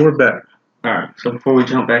 And we're back. Alright, so before we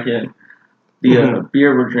jump back in, The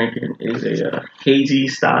beer we're drinking is a hazy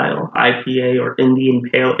style IPA or Indian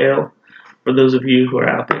Pale Ale. For those of you who are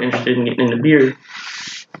out there interested in getting into beer,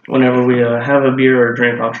 whenever we have a beer or a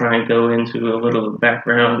drink, I'll try and go into a little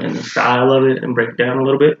background and the style of it and break it down a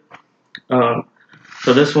little bit.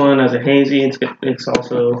 So this one, as a hazy, it's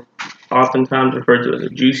also oftentimes referred to as a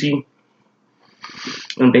juicy.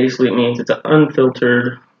 And basically it means it's an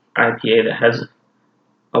unfiltered IPA that has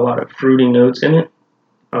a lot of fruity notes in it.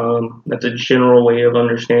 That's a general way of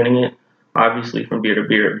understanding it. Obviously, from beer to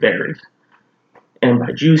beer, it varies. And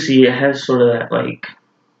by juicy, it has sort of that like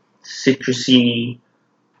citrusy,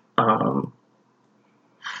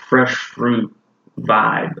 fresh fruit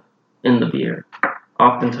vibe in the beer.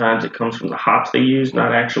 Oftentimes, it comes from the hops they use,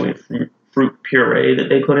 not actually a fruit puree that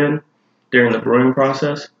they put in during the brewing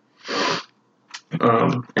process.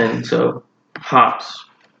 And so, hops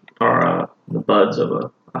are the buds of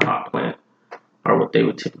a hop plant, are what they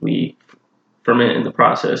would typically ferment in the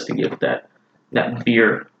process to give that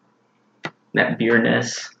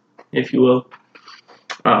beerness, if you will.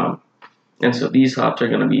 And so these hops are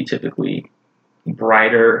going to be typically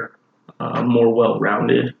brighter, more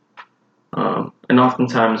well-rounded, and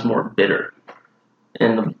oftentimes more bitter.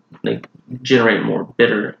 And they generate more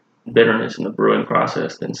bitterness in the brewing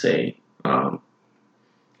process than, say,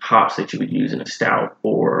 hops that you would use in a stout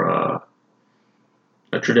or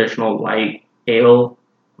a traditional light ale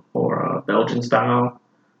or a Belgian style,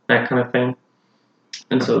 that kind of thing.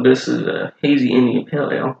 And so this is a hazy Indian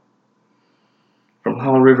Pale Ale from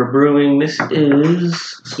Hall River Brewing. This is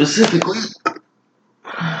specifically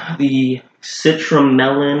the Citra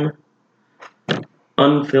Melon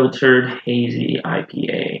Unfiltered Hazy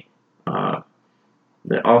IPA.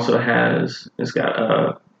 That also it's got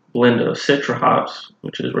a blend of Citra hops,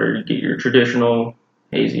 which is where you get your traditional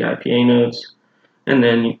hazy IPA notes, and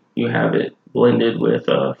then you have it blended with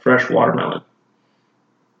fresh watermelon.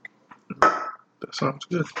 That sounds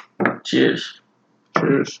good. Cheers.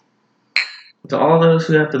 Cheers. To all those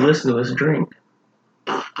who have to listen to us drink.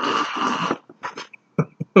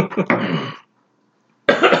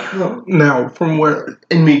 Now, from where...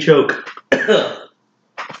 And me choke.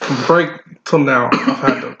 From break till now, I've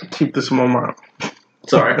had to keep this in my mind.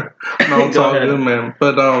 Sorry. No, it's all good, man.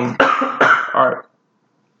 But, alright.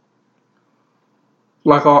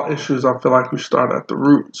 Like all issues, I feel like we start at the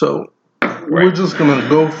root. So, we're just going to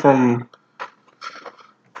go from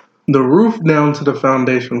the roof down to the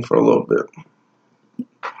foundation for a little bit.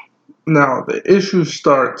 Now, the issue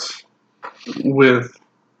starts with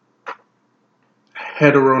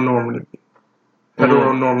heteronormativity.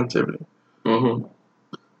 Mm-hmm.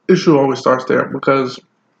 Issue always starts there because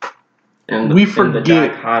we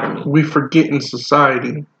forget in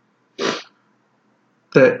society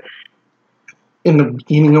that in the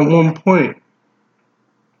beginning, at one point,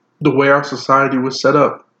 the way our society was set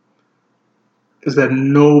up is that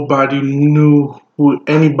nobody knew who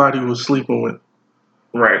anybody was sleeping with.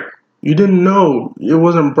 Right. You didn't know. It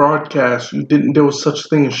wasn't broadcast. There was such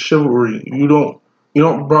thing as chivalry. You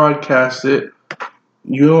don't broadcast it.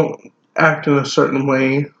 You don't act in a certain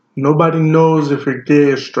way. Nobody knows if you're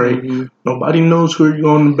gay or straight. Mm-hmm. Nobody knows who you're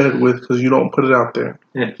going to bed with because you don't put it out there.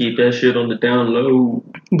 You have to keep that shit on the down low.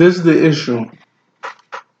 This is the issue.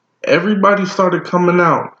 Everybody started coming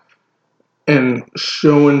out and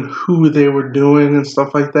showing who they were doing and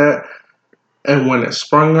stuff like that. And when it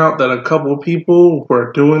sprung out that a couple of people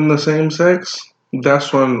were doing the same sex,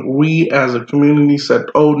 that's when we as a community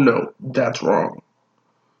said, oh no, that's wrong.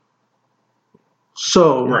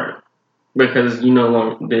 So... Right. Because,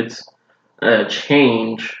 it's a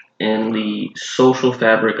change in the social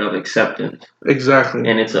fabric of acceptance. Exactly.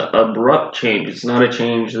 And it's an abrupt change. It's not a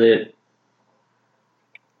change that...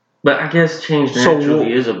 But I guess change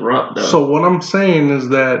naturally is abrupt, though. So what I'm saying is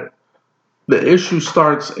that the issue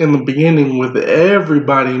starts in the beginning with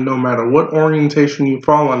everybody, no matter what orientation you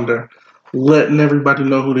fall under, letting everybody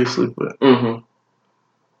know who they sleep with. Mm-hmm.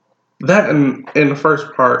 That in the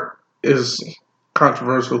first part is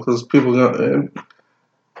controversial because people the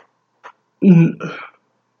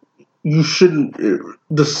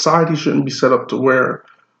society shouldn't be set up to where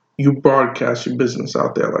you broadcast your business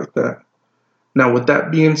out there like that. Now, with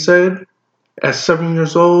that being said, at 7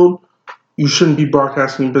 years old, you shouldn't be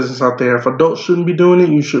broadcasting your business out there. If adults shouldn't be doing it,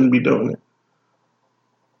 you shouldn't be doing it.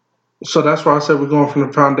 So that's why I said we're going from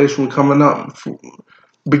the foundation, we're coming up.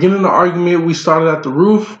 Beginning the argument, we started at the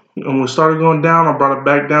roof, and we started going down. I brought it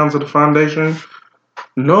back down to the foundation.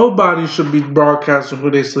 Nobody should be broadcasting who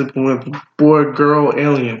they sleeping with, boy, girl,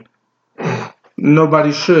 alien.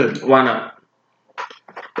 Nobody should. Why not?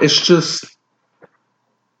 It's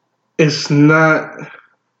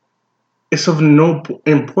of no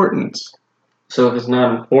importance. So if it's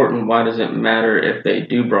not important, why does it matter if they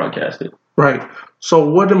do broadcast it? Right. So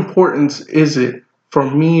what importance is it for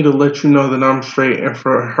me to let you know that I'm straight and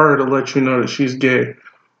for her to let you know that she's gay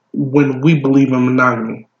when we believe in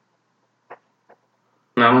monogamy?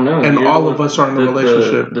 I don't know. And all of us are in a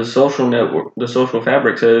relationship. The social network, the social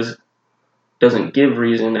fabric doesn't give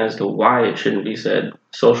reason as to why it shouldn't be said.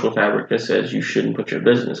 Social fabric just says you shouldn't put your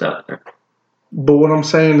business out there. But what I'm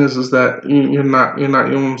saying is that you're not, you know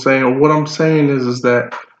what I'm saying? What I'm saying is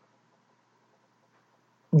that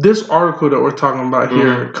this article that we're talking about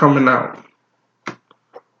here coming out,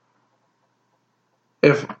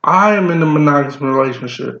 if I am in a monogamous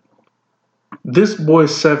relationship, this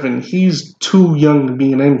boy's 7, he's too young to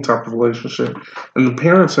be in any type of relationship, and the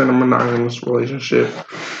parents are in a monogamous relationship.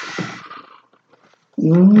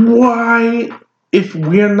 Why, if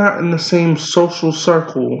we're not in the same social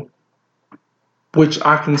circle, which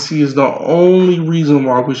I can see is the only reason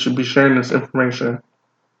why we should be sharing this information,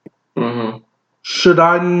 should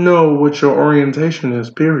I know what your orientation is,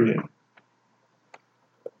 period?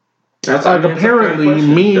 That's like, apparently,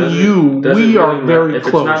 me and you, we are very close.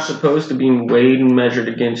 If it's not supposed to be weighed and measured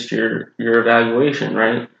against your evaluation,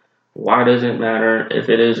 right? Why does it matter if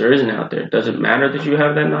it is or isn't out there? Does it matter that you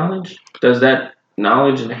have that knowledge? Does that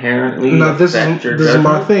knowledge inherently affect your judgment? This is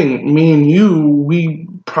my thing. Me and you, we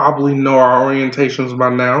probably know our orientations by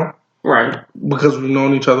now. Right. Because we've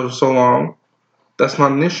known each other for so long. That's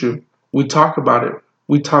not an issue. We talk about it.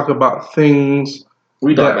 We talk about things...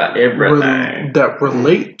 We talk about everything that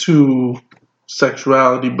relate to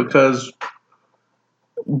sexuality, because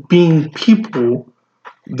being people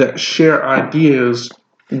that share ideas,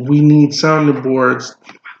 we need sounding boards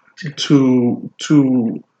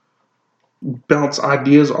to bounce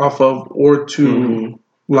ideas off of, or to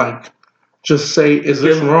like just say, is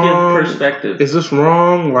this wrong? Give perspective. Is this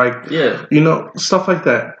wrong? Like, yeah, you know, stuff like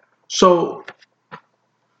that. So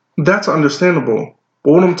that's understandable.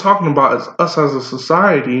 But what I'm talking about is us as a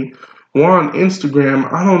society. We're on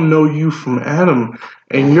Instagram. I don't know you from Adam,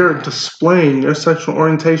 and you're displaying your sexual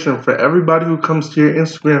orientation for everybody who comes to your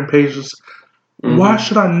Instagram pages. Why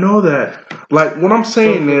should I know that? Like, what I'm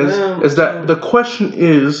saying is that the question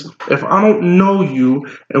is, if I don't know you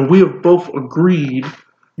and we have both agreed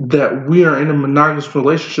that we are in a monogamous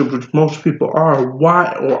relationship, which most people are,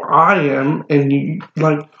 why, or I am, and you,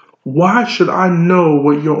 like, why should I know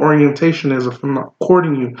what your orientation is if I'm not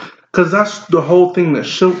courting you? Because that's the whole thing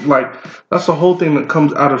that's the whole thing that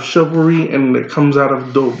comes out of chivalry, and that comes out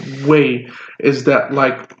of the way, is that,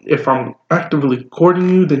 like, if I'm actively courting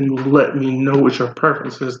you, then you let me know what your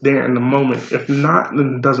preference is there in the moment. If not,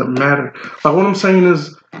 then it doesn't matter. Like, what I'm saying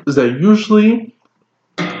is that usually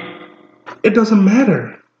it doesn't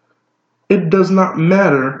matter. It does not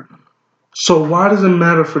matter. So why does it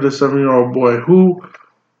matter for the 7-year-old boy who,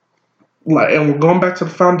 like, and we're going back to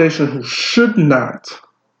the foundation, who should not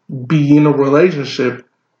be in a relationship,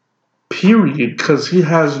 period, because he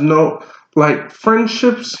has no, like,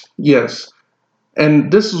 friendships, yes.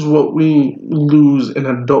 And this is what we lose in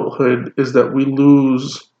adulthood, is that we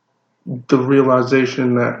lose the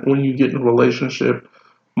realization that when you get in a relationship,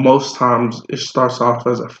 most times it starts off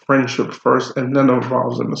as a friendship first and then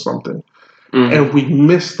evolves into something. And we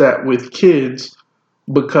miss that with kids,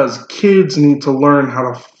 because kids need to learn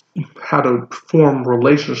how to form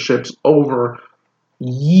relationships over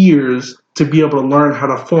years to be able to learn how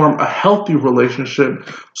to form a healthy relationship,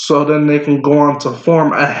 so then they can go on to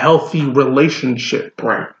form a healthy relationship.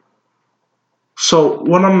 Right. So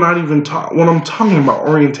when I'm talking about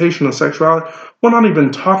orientation and sexuality, we're not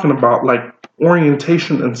even talking about, like,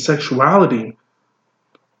 orientation and sexuality.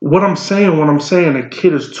 What I'm saying, a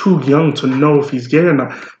kid is too young to know if he's gay or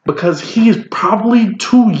not, because he's probably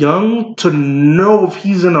too young to know if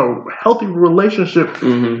he's in a healthy relationship.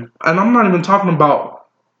 And I'm not even talking about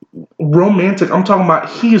romantic. I'm talking about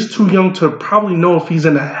he is too young to probably know if he's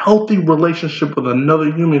in a healthy relationship with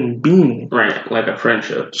another human being. Right, like a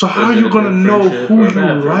friendship. So how are you going to know who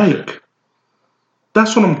you like?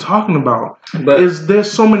 That's what I'm talking about. But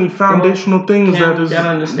there's so many foundational things that is... You gotta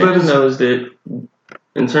understand, though, is that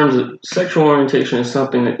in terms of sexual orientation is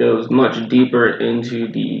something that goes much deeper into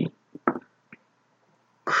the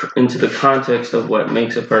context of what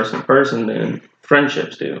makes a person than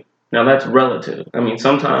friendships do. Now, that's relative. I mean,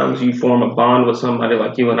 sometimes you form a bond with somebody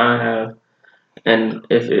like you and I have, and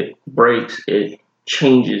if it breaks, it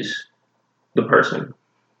changes the person.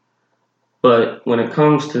 But when it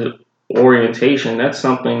comes to orientation, that's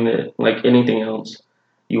something that, like anything else,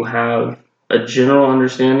 you have a general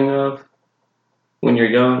understanding of when you're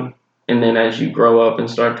young, and then as you grow up and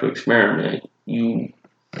start to experiment, you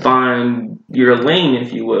find your lane,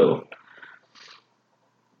 if you will.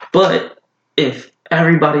 But if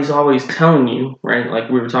everybody's always telling you, right, like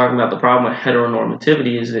we were talking about, the problem with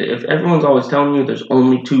heteronormativity is that if everyone's always telling you there's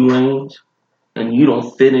only 2 lanes and you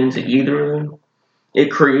don't fit into either of them, it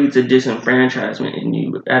creates a disenfranchisement in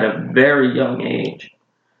you at a very young age.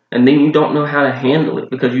 And then you don't know how to handle it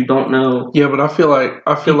because you don't know. Yeah, but I feel like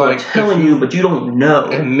Are telling you, but you don't know.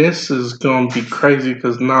 And this is going to be crazy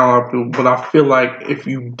because now but I feel like if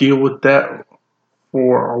you deal with that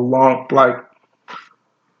for a long, like,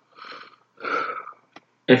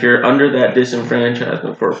 if you're under that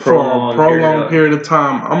disenfranchisement for a prolonged period of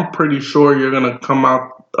time, I'm pretty sure you're going to come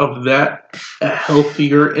out of that a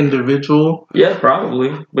healthier individual. Yeah,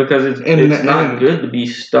 probably, because it's not good to be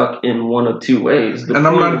stuck in one of 2 ways. And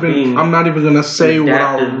I'm not even going to say what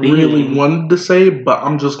I really wanted to say, but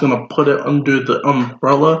I'm just going to put it under the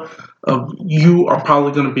umbrella of you are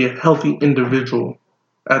probably going to be a healthy individual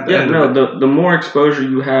at the end of it. The more exposure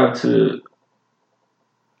you have to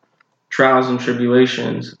trials and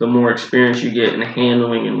tribulations, the more experience you get in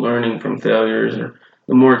handling and learning from failures, or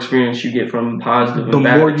the more experience you get from positive and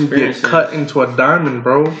bad experiences. The more you get cut into a diamond,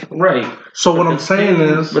 bro. Right. So what I'm saying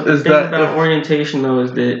is the thing about orientation, though,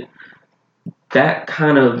 is that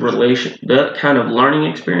kind of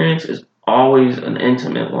learning experience is always an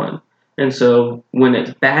intimate one. And so when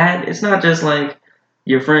it's bad, it's not just like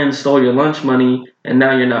your friend stole your lunch money and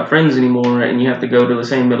now you're not friends anymore and you have to go to the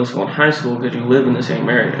same middle school and high school because you live in the same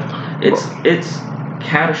area. It's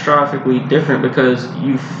catastrophically different because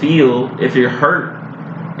you feel, if you're hurt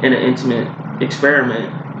in an intimate experiment,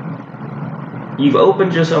 you've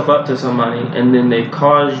opened yourself up to somebody and then they've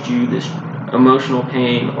caused you this emotional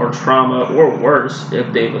pain or trauma, or worse,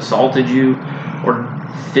 if they've assaulted you or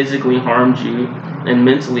physically harmed you and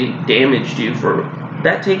mentally damaged you.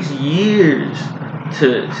 That takes years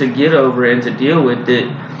to get over and to deal with it.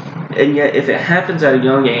 And yet if it happens at a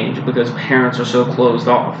young age because parents are so closed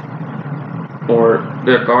off or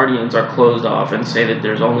their guardians are closed off and say that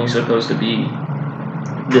there's only supposed to be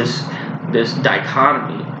this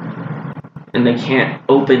dichotomy and they can't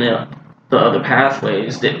open up the other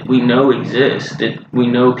pathways that we know exist, that we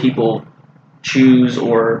know people choose,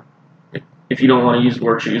 or if you don't want to use the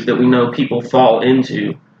word choose, that we know people fall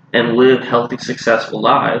into and live healthy, successful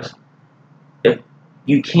lives. If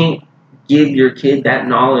you can't give your kid that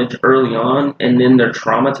knowledge early on and then they're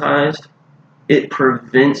traumatized, it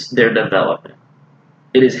prevents their development.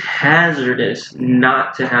 It is hazardous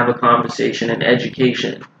not to have a conversation in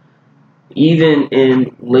education, even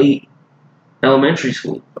in late elementary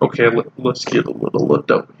school. Okay, let's get a little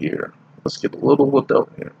adult here.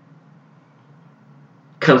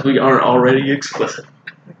 Because we aren't already explicit.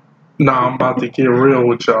 Nah, I'm about to get real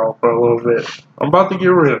with y'all for a little bit. I'm about to get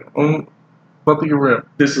real.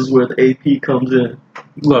 This is where the AP comes in.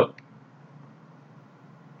 Look.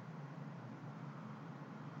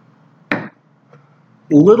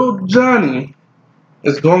 Little Johnny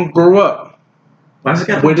is going to grow up with his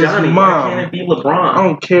mom. Why can't it be LeBron? I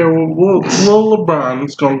don't care. Little LeBron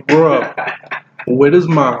is going to grow up with his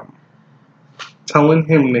mom, telling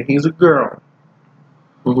him that he's a girl.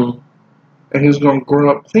 Mm-hmm. And he's going to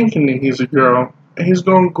grow up thinking that he's a girl. And he's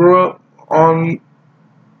going to grow up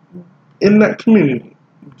in that community,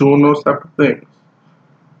 doing those type of things.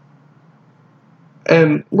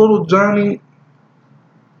 And little Johnny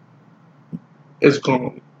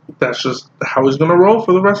that's just how he's going to roll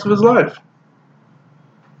for the rest of his life.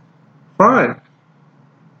 Fine.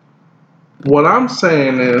 What I'm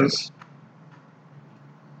saying is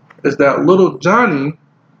that little Johnny,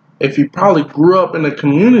 if he probably grew up in a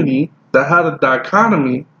community that had a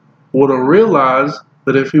dichotomy, would have realized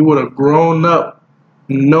that if he would have grown up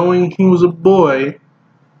knowing he was a boy,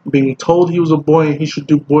 being told he was a boy and he should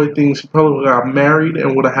do boy things, he probably would have got married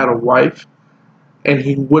and would have had a wife, and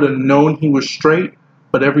he would have known he was straight,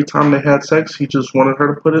 but every time they had sex, he just wanted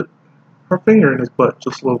her to put her finger in his butt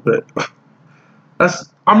just a little bit. Such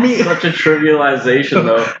a trivialization,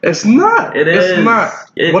 though. It's not. It's not.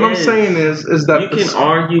 What I'm saying is that you can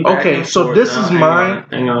argue. Okay, so this is mine.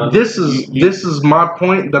 Hang on. This is my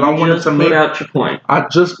point that I wanted to make. Put out your point. I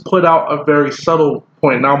just put out a very subtle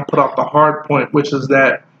point. Now I'm put out the hard point, which is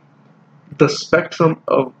that the spectrum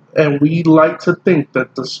of, and we like to think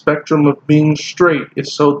that the spectrum of being straight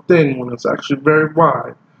is so thin when it's actually very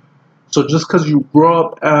wide. So just because you grow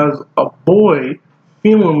up as a boy,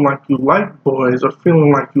 feeling like you like boys or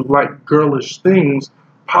feeling like you like girlish things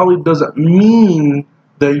probably doesn't mean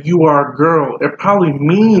that you are a girl. It probably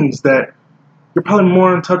means that you're probably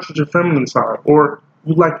more in touch with your feminine side or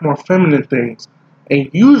you like more feminine things. And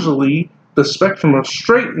usually the spectrum of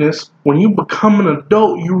straightness, when you become an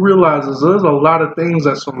adult, you realize there's a lot of things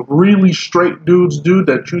that some really straight dudes do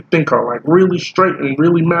that you think are like really straight and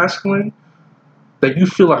really masculine. that you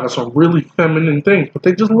feel like it's a really feminine thing, but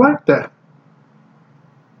they just like that.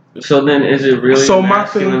 So then, is it really So a my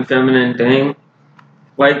masculine, feminine thing?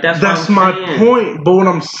 Like that's my saying. point. But what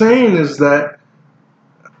I'm saying is that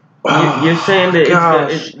You're saying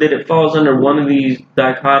that that it falls under one of these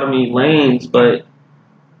dichotomy lanes, but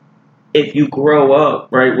if you grow up,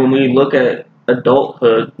 right, when we look at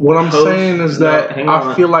adulthood, what I'm saying is that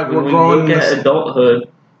I feel like when we're growing. When we look at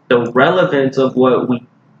adulthood, the relevance of what we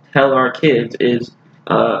tell our kids is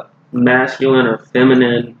masculine or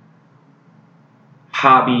feminine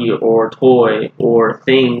hobby or toy or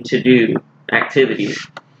thing to do, activity,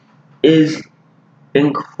 is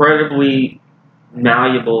incredibly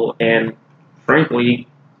malleable and, frankly,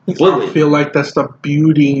 fluid. I feel like that's the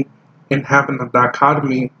beauty in having a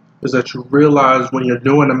dichotomy, is that you realize when you're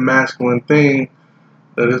doing a masculine thing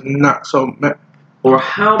that it's not so. Or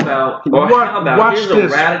how about watch here's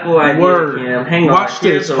this a radical idea, word. Cam. Hang on. Watch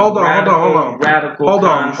this. Hold on. Radical hold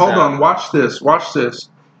concept. on. Watch this.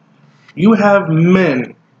 You have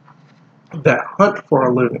men that hunt for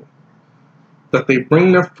a living, that they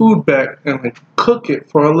bring their food back and they cook it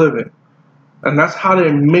for a living. And that's how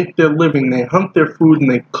they make their living. They hunt their food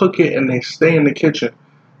and they cook it and they stay in the kitchen.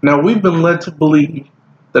 Now, we've been led to believe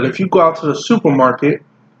that if you go out to the supermarket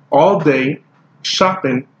all day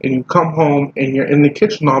shopping and you come home and you're in the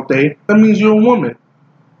kitchen all day, that means you're a woman.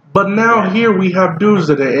 But now here we have dudes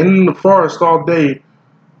that are in the forest all day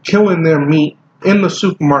killing their meat, in the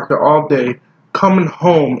supermarket all day, coming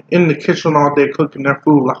home in the kitchen all day cooking their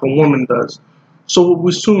food like a woman does. So what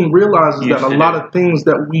we soon realize is that a lot of things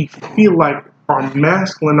that we feel like are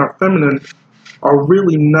masculine or feminine are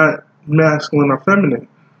really not masculine or feminine.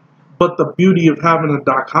 But the beauty of having a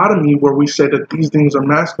dichotomy where we say that these things are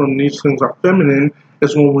masculine and these things are feminine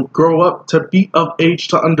is when we grow up to be of age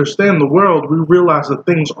to understand the world, we realize that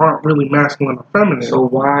things aren't really masculine or feminine. So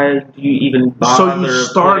why do you even bother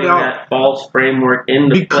putting that false framework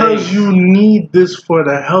into because place? You need this for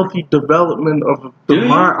the healthy development of the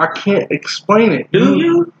mind. I can't explain it. Do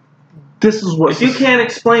you? This is what. If you can't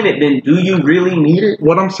explain it, then do you really need it?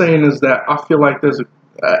 What I'm saying is that I feel like there's an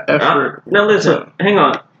effort. Now listen, hang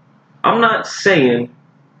on. I'm not saying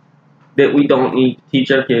that we don't need to teach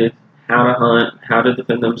our kids how to hunt, how to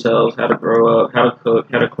defend themselves, how to grow up, how to cook,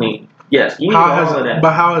 how to clean. Yes, you need all of that.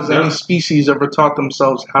 But how has any species ever taught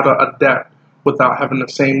themselves how to adapt without having the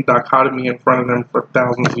same dichotomy in front of them for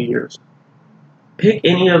thousands of years? Pick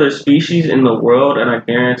any other species in the world, and I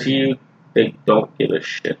guarantee you, they don't give a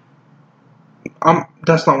shit.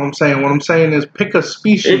 That's not what I'm saying. What I'm saying is pick a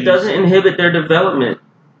species. It doesn't inhibit their development.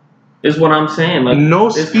 Is what I'm saying. Like no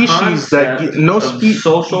species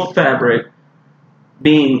social fabric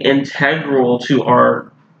being integral to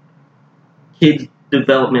our kids'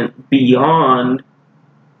 development beyond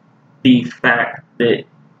the fact that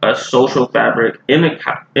a social fabric in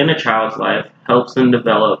a child's life helps them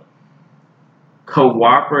develop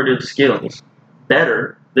cooperative skills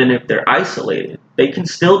better than if they're isolated. They can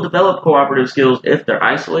still develop cooperative skills if they're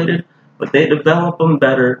isolated, but they develop them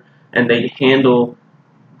better and they handle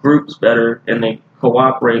groups better and they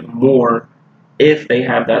cooperate more if they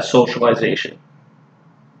have that socialization.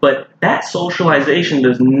 But that socialization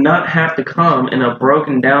does not have to come in a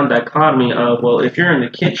broken down dichotomy of, well, if you're in the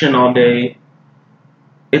kitchen all day,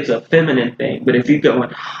 it's a feminine thing. But if you go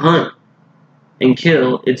and hunt and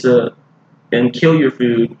kill, and kill your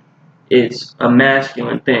food, it's a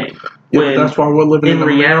masculine thing. Yeah, that's why we're living in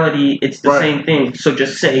reality, it's the same thing. So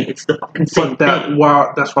just say it's the fucking same thing.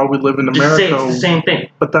 That's why we live in America. Just say it's the same thing.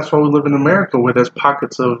 But that's why we live in America, where there's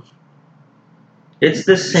pockets of it's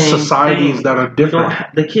the same societies thing. that are different.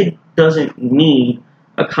 The kid doesn't need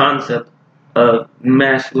a concept of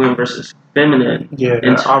masculine versus feminine. Yeah,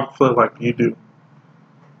 I feel like you do.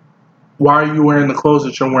 Why are you wearing the clothes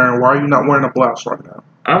that you're wearing? Why are you not wearing a blouse right now?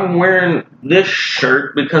 I'm wearing this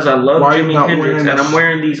shirt because I love Jimi Hendrix, and I'm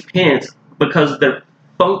wearing these pants because they're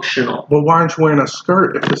functional. But why aren't you wearing a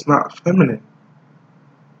skirt if it's not feminine?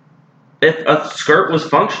 If a skirt was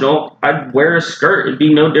functional, I'd wear a skirt. It'd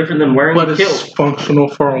be no different than wearing a kilt. But it's functional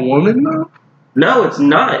for a woman, though? No, it's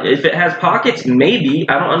not. If it has pockets, maybe.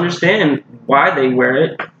 I don't understand why they wear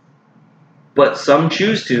it, but some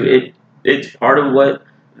choose to. It's part of what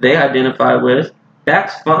they identify with.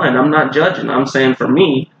 That's fine. I'm not judging. I'm saying for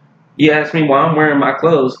me, you ask me why I'm wearing my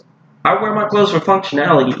clothes. I wear my clothes for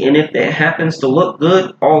functionality, and if it happens to look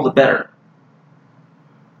good, all the better.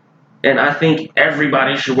 And I think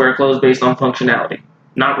everybody should wear clothes based on functionality,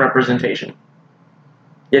 not representation.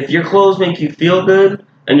 If your clothes make you feel good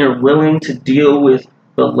and you're willing to deal with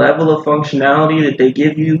the level of functionality that they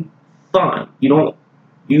give you, fine. You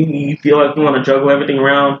feel like you want to juggle everything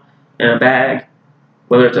around in a bag,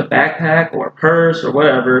 whether it's a backpack or a purse or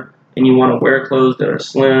whatever, and you want to wear clothes that are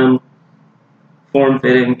slim,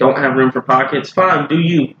 form-fitting, don't have room for pockets, fine, do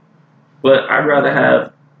you. But I'd rather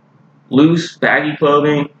have loose, baggy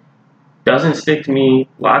clothing, doesn't stick to me,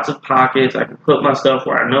 lots of pockets, I can put my stuff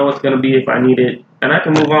where I know it's going to be if I need it, and I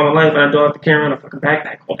can move on with life, and I don't have to carry around a fucking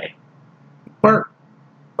backpack all day. Work.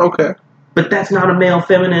 Okay. But that's not a male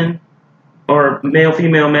feminine or male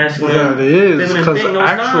female masculine. Yeah, it is. Feminine Because thing. No,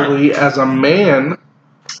 actually, as a man,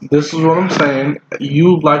 this is what I'm saying.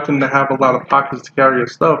 You liking to have a lot of pockets to carry your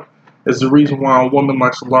stuff is the reason why a woman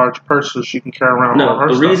likes a large purse so she can carry around all her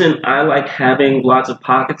the stuff. reason I like having lots of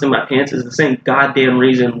pockets in my pants is the same goddamn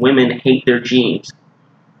reason women hate their jeans.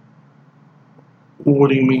 What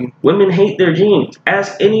do you mean? Women hate their jeans.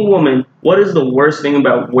 Ask any woman, what is the worst thing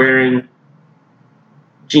about wearing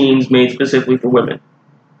jeans made specifically for women?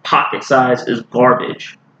 Pocket size is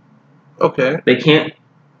garbage. Okay. They can't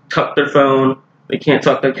tuck their phone, they can't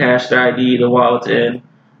tuck their cash, their ID, their wallets in,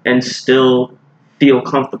 and still feel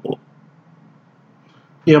comfortable.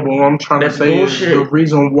 Yeah, but what I'm trying That's to say bullshit. is the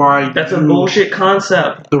reason why That's a bullshit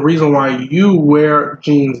concept. The reason why you wear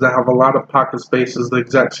jeans that have a lot of pocket space is the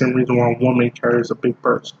exact same reason why a woman carries a big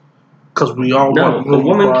purse. Because we all No, want a room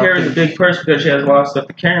woman for our carries a things. big purse because she has a lot of stuff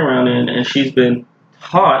to carry around in, and she's been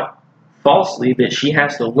taught falsely that she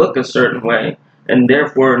has to look a certain way, and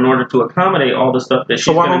therefore, in order to accommodate all the stuff that she's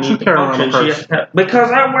So why going don't to you need to carry around function, a she purse? has to have,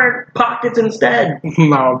 because I wear pockets instead.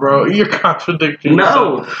 No, bro, you're contradicting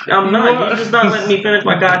No, yourself. I'm not. You You're are- just not letting me finish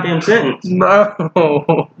my goddamn sentence.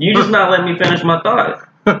 No. You just not letting me finish my thought.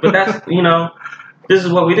 But that's, this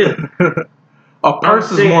is what we do. A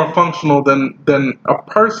purse is saying- more functional than a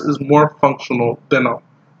purse is more functional than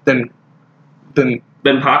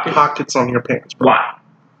Then pockets. pockets on your pants, bro. Why?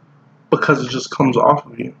 Because it just comes off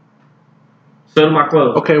of you. So do my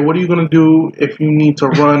clothes. Okay, what are you gonna do if you need to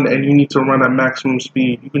run and you need to run at maximum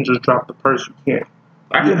speed? You can just drop the purse. You can't.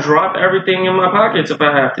 I can drop everything in my pockets if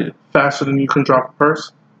I have to. Faster than you can drop a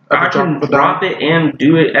purse? I can drop it and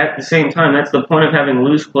do it at the same time. That's the point of having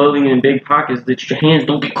loose clothing and big pockets, that your hands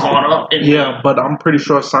don't get caught up in Yeah, but I'm pretty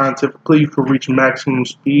sure scientifically you could reach maximum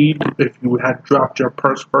speed if you had dropped your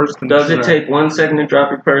purse first. And Does it take 1 second to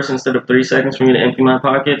drop your purse instead of 3 seconds for me to empty my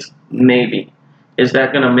pockets? Maybe. Is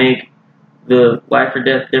that going to make the life or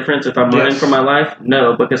death difference if I'm running Yes. for my life?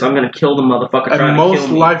 No, because I'm going to kill the motherfucker trying In to most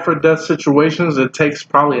kill me. life or death situations, it takes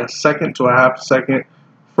probably a second to a half second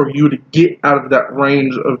for you to get out of that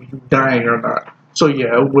range of you dying or not. So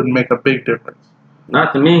yeah, it wouldn't make a big difference.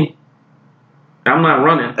 Not to me. I'm not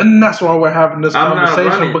running. And that's why we're having this I'm not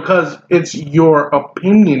conversation, running. because it's your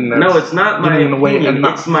opinion that's No, it's not my getting in the way opinion. and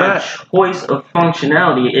not It's my fact. choice of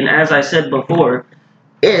functionality. And as I said before,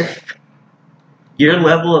 if your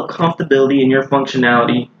level of comfortability and your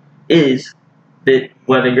functionality is that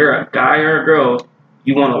whether you're a guy or a girl,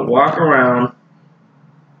 you want to walk around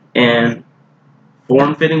and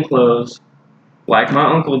form-fitting clothes like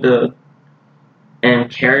my uncle did and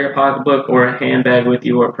carry a pocketbook or a handbag with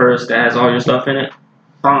you or a purse that has all your stuff in it,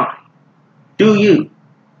 fine. Do you.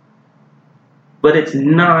 But it's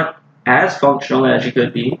not as functional as you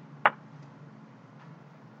could be.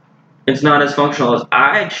 It's not as functional as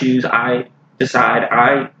I decide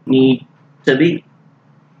I need to be.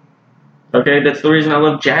 Okay, that's the reason I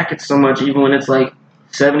love jackets so much, even when it's like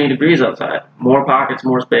 70 degrees outside. More pockets,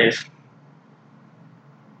 more space.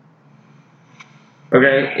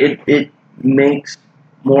 Okay, it makes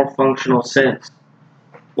more functional sense.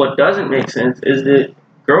 What doesn't make sense is that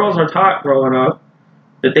girls are taught growing up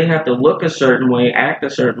that they have to look a certain way, act a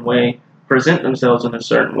certain way, present themselves in a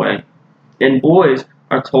certain way. And boys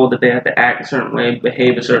are told that they have to act a certain way,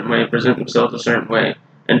 behave a certain way, present themselves a certain way,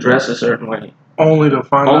 and dress a certain way. Only to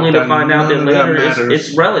find out Only that to find out that none of later matters,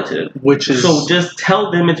 it's relative. which is So just tell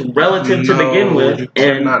them it's relative to begin with. You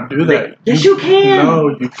cannot do that. Yes, you can. No,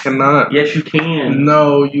 you cannot. Yes, you can.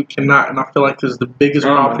 No, you cannot. And I feel like this is the biggest Oh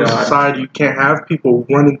my problem in God. society. You can't have people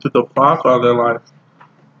running through the park all their life,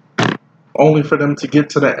 only for them to get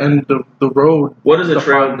to the end of the road. What does a to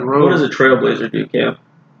trail? find the road. What does a trailblazer do, Cam?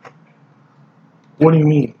 What do you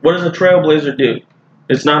mean? What does a trailblazer do?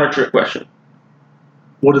 It's not a trick question.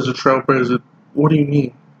 What is a trailblazer? What do you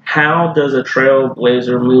mean? How does a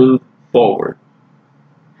trailblazer move forward?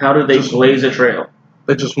 How do they Just- blaze a trail?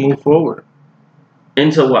 They just move forward.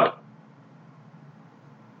 Into what?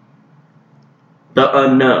 The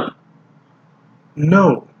unknown.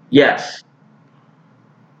 No. Yes.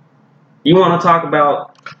 You want to talk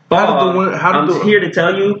about fog? I'm here to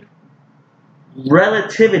tell you,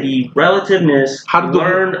 relativeness,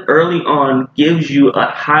 learned early on gives you a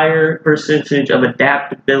higher percentage of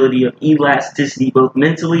adaptability, of elasticity, both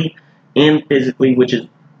mentally and physically, which is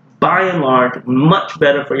by and large, much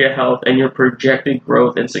better for your health and your projected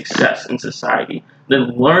growth and success in society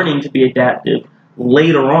than learning to be adaptive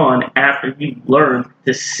later on after you learn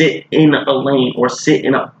to sit in a lane or sit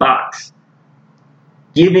in a box.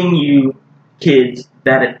 Giving you kids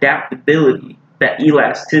that adaptability, that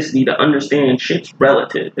elasticity to understand shit's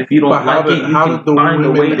relative. If you don't like it, you can find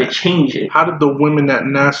a way to change it. How did the women at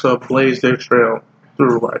NASA blaze their trail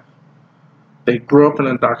through life? They grew up in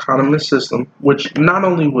a dichotomous system, which not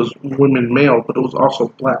only was women male, but it was also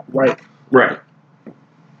black-white. Right.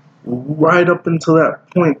 Right up until that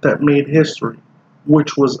point that made history,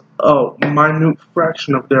 which was a minute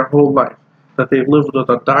fraction of their whole life, that they lived with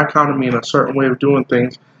a dichotomy and a certain way of doing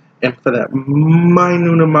things, and for that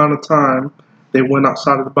minute amount of time, they went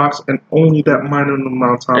outside of the box, and only that minute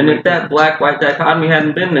amount of time. And if that black-white dichotomy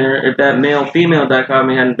hadn't been there, if that male-female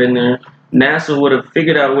dichotomy hadn't been there, NASA would have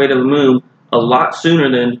figured out a way to the moon a lot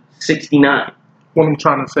sooner than 69. What I'm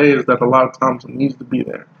trying to say is that a lot of times it needs to be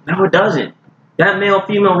there. No, it doesn't. That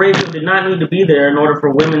male-female ratio did not need to be there in order for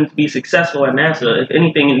women to be successful at NASA. If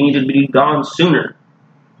anything, it needed to be gone sooner.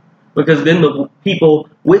 Because then the people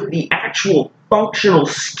with the actual functional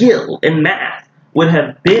skill in math would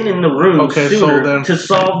have been in the room sooner to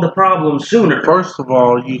solve the problem sooner. First of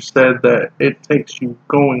all, you said that it takes you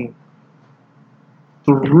going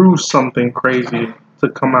through something crazy to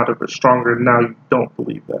come out of it stronger. Now you don't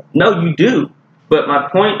believe that. No, you do. But my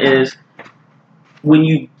point is, when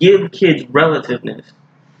you give kids relativeness,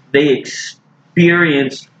 they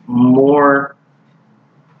experience more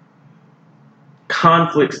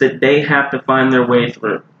conflicts that they have to find their way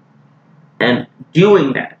through. And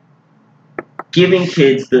doing that, giving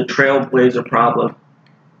kids the trailblazer problem,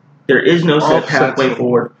 there is no set pathway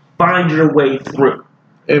forward. Find your way through.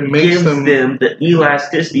 It makes them the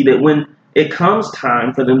elasticity that when it comes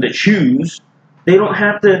time for them to choose, they don't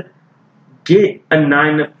have to get a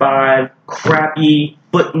 9-to-5 crappy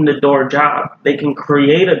foot in the door job. They can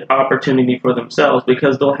create an opportunity for themselves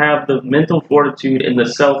because they'll have the mental fortitude and the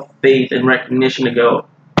self-faith and recognition to go,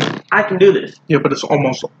 I can do this. Yeah, but it's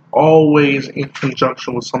almost always in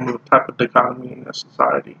conjunction with some type of dichotomy in their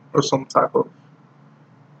society or some type of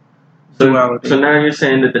duality. So now you're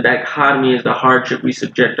saying that the dichotomy is the hardship we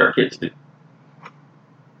subject our kids to.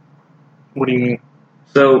 What do you mean?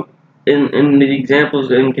 So in the examples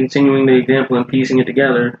and continuing the example and piecing it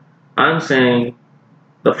together, I'm saying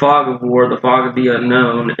the fog of war, the fog of the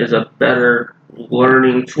unknown is a better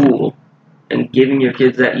learning tool, and giving your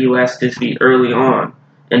kids that elasticity early on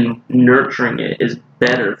and nurturing it is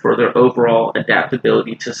better for their overall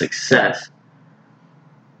adaptability to success.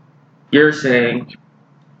 You're saying,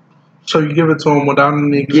 so you give it to them without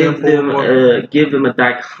an example. Give them a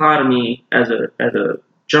dichotomy as a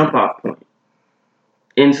jump off point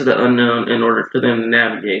into the unknown in order for them to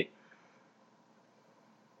navigate,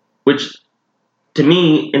 which to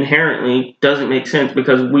me inherently doesn't make sense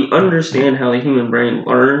because we understand how the human brain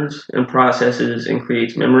learns and processes and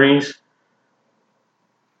creates memories.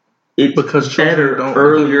 It's because better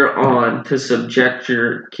earlier on to subject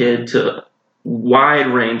your kid to wide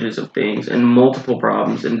ranges of things and multiple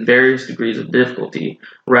problems and various degrees of difficulty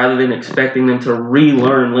rather than expecting them to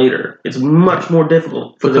relearn later. It's much more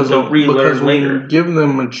difficult for them to relearn later. When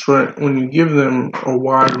you give them a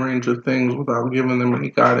wide range of things without giving them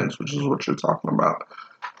any guidance, which is what you're talking about.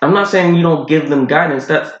 I'm not saying you don't give them guidance.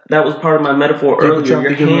 That was part of my metaphor earlier.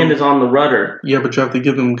 Your hand is on the rudder. Yeah, but you have to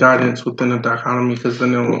give them guidance within a dichotomy because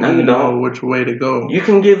then they'll know which way to go. You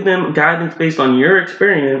can give them guidance based on your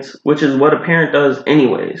experience, which is what a parent does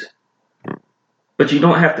anyways. But you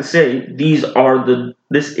don't have to say, this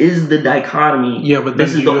is the dichotomy. Yeah, but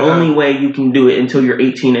this is the only way you can do it until you're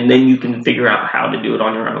 18 and then you can figure out how to do it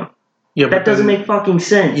on your own. Yeah, that doesn't make fucking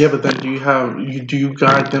sense. Yeah, but then do you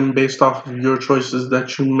guide them based off of your choices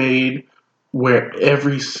that you made, where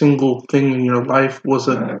every single thing in your life was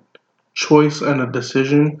a choice and a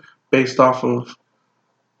decision based off of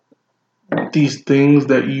these things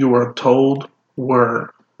that you were told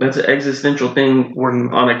were... That's an existential thing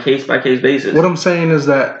on a case-by-case basis. What I'm saying is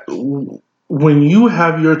that when you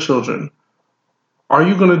have your children, are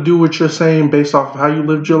you going to do what you're saying based off of how you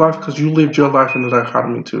lived your life? Because you lived your life in the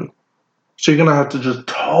dichotomy too. So you're going to have to just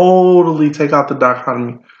totally take out the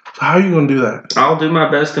dichotomy. So how are you going to do that? I'll do my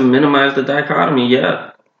best to minimize the dichotomy,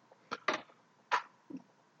 yeah.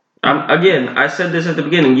 Again, I said this at the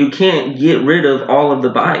beginning. You can't get rid of all of the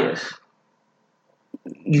bias.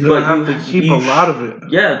 You're going to have to keep a lot of it.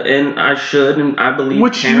 Yeah, and I should, and I believe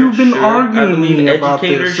which you've been arguing about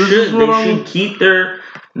this. They should keep their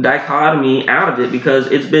dichotomy out of it because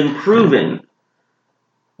it's been proven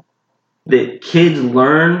that kids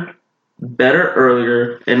learn better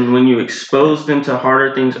earlier, and when you expose them to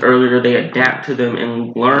harder things earlier, they adapt to them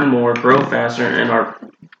and learn more, grow faster, and are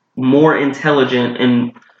more intelligent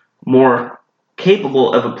and more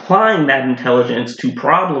capable of applying that intelligence to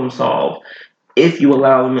problem solve if you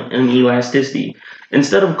allow them an elasticity.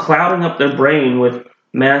 Instead of clouding up their brain with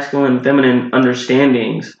masculine and feminine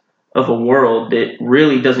understandings of a world that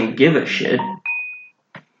really doesn't give a shit,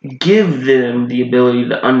 give them the ability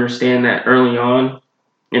to understand that early on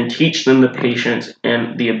and teach them the patience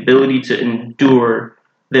and the ability to endure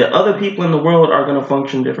that other people in the world are going to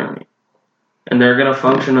function differently. And they're going to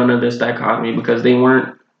function under this dichotomy because they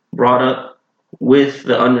weren't brought up with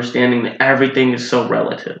the understanding that everything is so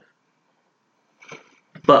relative.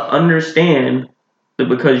 But understand that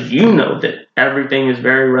because you know that everything is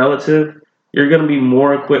very relative, you're going to be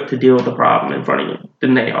more equipped to deal with the problem in front of you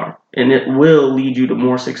than they are. And it will lead you to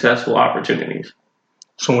more successful opportunities.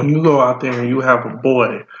 So when you go out there and you have a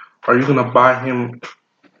boy, are you going to buy him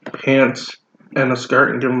pants and a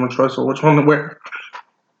skirt and give him a choice of which one to wear?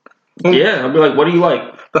 Yeah, I'll be like, what do you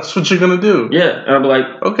like? That's what you're going to do. Yeah, and I'll be like,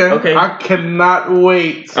 okay. I cannot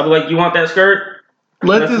wait. I'll be like, you want that skirt?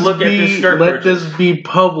 Let this be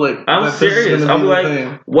public. I'm serious. I'll be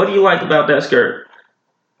like, what do you like about that skirt?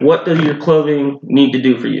 What does your clothing need to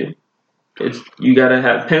do for you? You got to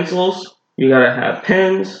have pencils. You got to have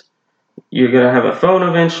pens. You're going to have a phone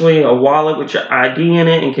eventually, a wallet with your ID in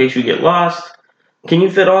it in case you get lost. Can you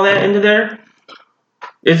fit all that into there?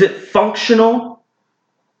 Is it functional?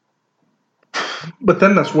 But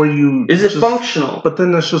then that's where you... Is it functional? But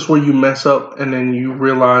then that's just where you mess up and then you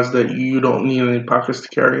realize that you don't need any pockets to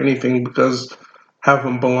carry anything because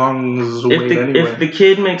having belongings is weight anyway. If the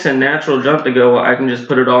kid makes a natural jump to go, well, I can just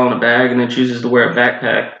put it all in a bag and then chooses to wear a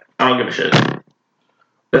backpack, I don't give a shit.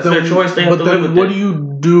 That's their choice. They have to live with it. What do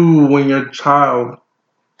you do when your child...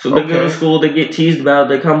 So they go to school, they get teased about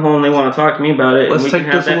it, they come home, they want to talk to me about it, Let's and we take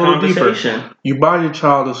can have this that a little conversation. Deeper. You buy your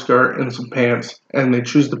child a skirt and some pants, and they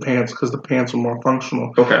choose the pants because the pants are more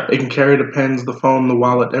functional. Okay. They can carry the pens, the phone, the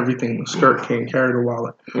wallet, everything. The skirt can't carry the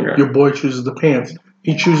wallet. Okay. Your boy chooses the pants.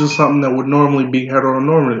 He chooses something that would normally be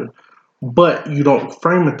heteronormative. But you don't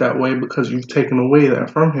frame it that way because you've taken away that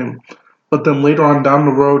from him. But then later on down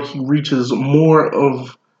the road, he reaches more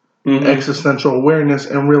of existential awareness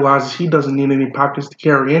and realizes he doesn't need any pockets to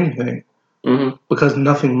carry anything. Because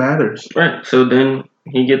nothing matters. Right. So then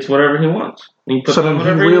he gets whatever he wants. So then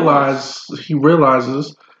he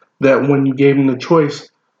realizes that when you gave him the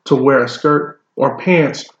choice to wear a skirt or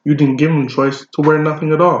pants, you didn't give him the choice to wear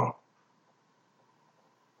nothing at all.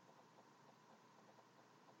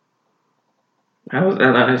 How was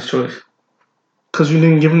that not his choice? Because you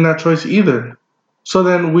didn't give him that choice either. So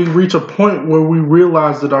then we reach a point where we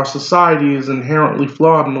realize that our society is inherently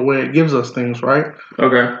flawed in the way it gives us things, right?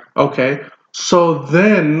 Okay. So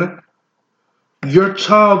then your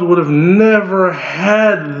child would have never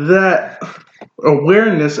had that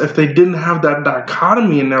awareness if they didn't have that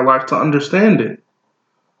dichotomy in their life to understand it.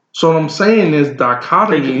 So what I'm saying is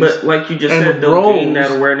dichotomies. But like you just said, they'll gain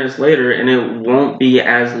that awareness later and it won't be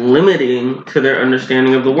as limiting to their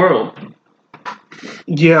understanding of the world.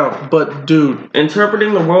 Yeah, but dude,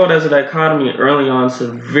 interpreting the world as a dichotomy early on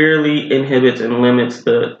severely inhibits and limits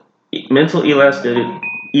the mental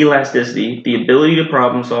elasticity, the ability to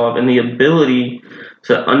problem solve, and the ability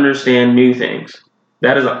to understand new things.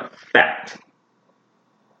 That is a fact.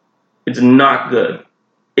 It's not good.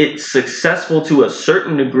 It's successful to a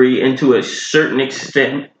certain degree and to a certain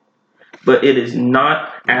extent, but it is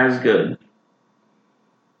not as good.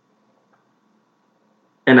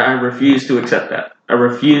 And I refuse to accept that. I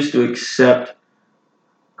refuse to accept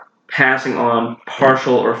passing on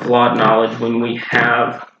partial or flawed knowledge when we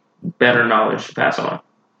have better knowledge to pass on.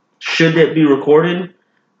 Should it be recorded?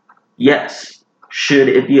 Yes. Should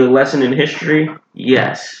it be a lesson in history?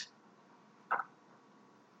 Yes.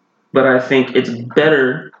 But I think it's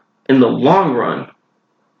better in the long run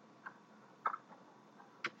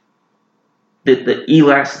that the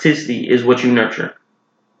elasticity is what you nurture.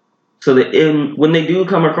 So that when they do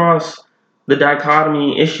come across the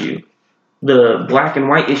dichotomy issue, the black and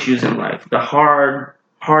white issues in life, the hard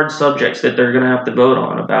subjects that they're going to have to vote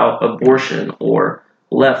on about abortion or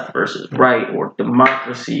left versus right or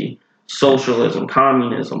democracy, socialism,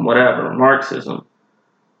 communism, whatever, Marxism,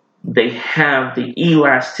 they have the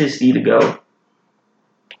elasticity to go,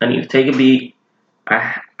 I need to take a beat.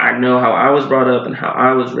 I know how I was brought up and how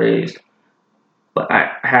I was raised, but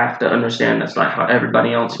I have to understand that's not how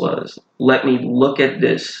everybody else was. Let me look at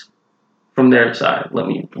this from their side. Let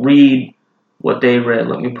me read what they read.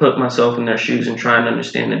 Let me put myself in their shoes and try and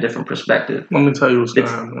understand a different perspective. Let me tell you what's going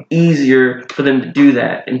on. It's easier for them to do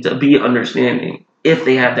that and to be understanding if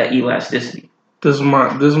they have that elasticity. This is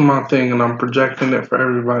my thing, and I'm projecting it for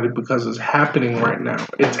everybody because it's happening right now.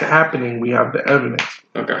 It's happening. We have the evidence.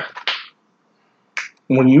 Okay.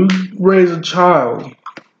 When you raise a child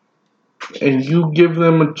and you give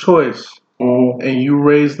them a choice, and you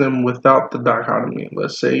raise them without the dichotomy,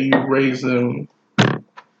 let's say you raise them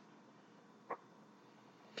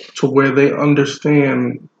to where they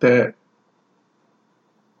understand that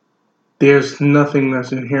there's nothing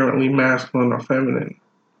that's inherently masculine or feminine.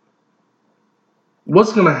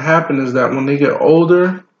 What's going to happen is that when they get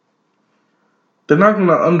older, they're not going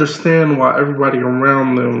to understand why everybody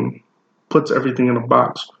around them puts everything in a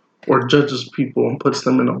box or judges people and puts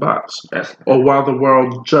them in a box, or why the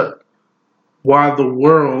world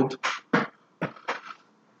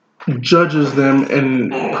judges them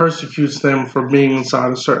and persecutes them for being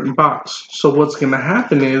inside a certain box. So what's going to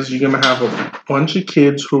happen is you're going to have a bunch of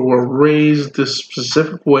kids who were raised this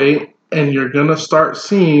specific way, and you're going to start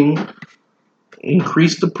seeing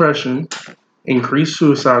increased depression, increased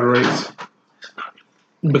suicide rates,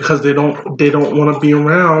 because they don't want to be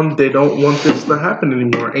around. They don't want this to happen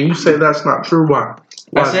anymore. And you say that's not true. Why?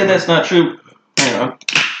 I say that's not true. Hang on.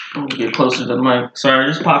 Let me get closer to the mic. Sorry,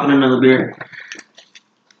 just popping another beer.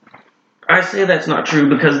 I say that's not true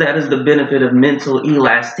because that is the benefit of mental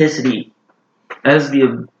elasticity. That is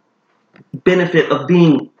the benefit of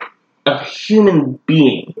being a human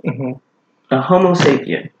being, a Homo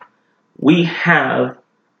sapien. We have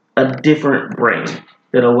a different brain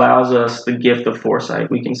that allows us the gift of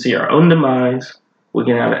foresight. We can see our own demise, we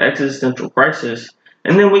can have an existential crisis,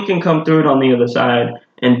 and then we can come through it on the other side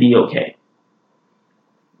and be okay.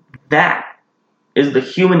 That is the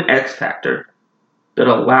human X factor that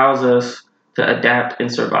allows us to adapt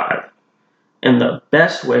and survive. And the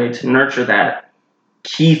best way to nurture that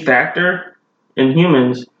key factor in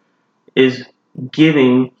humans is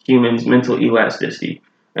giving humans mental elasticity.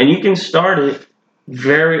 And you can start it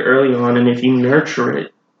very early on, and if you nurture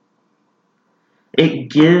it, it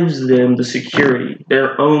gives them the security,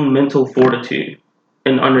 their own mental fortitude,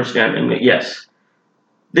 and understanding that, yes,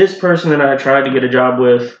 this person that I tried to get a job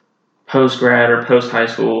with post-grad or post-high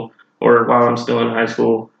school, or while I'm still in high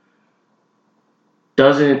school,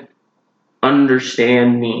 doesn't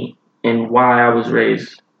understand me and why I was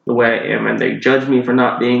raised the way I am, and they judge me for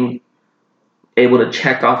not being able to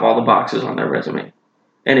check off all the boxes on their resume.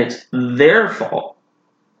 And it's their fault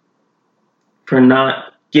for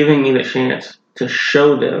not giving me the chance to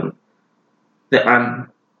show them that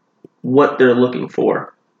I'm what they're looking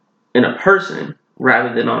for in a person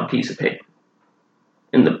rather than on a piece of paper.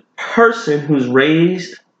 And the person who's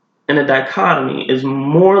raised in a dichotomy is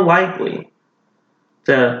more likely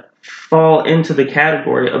to fall into the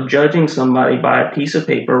category of judging somebody by a piece of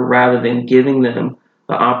paper rather than giving them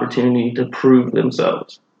the opportunity to prove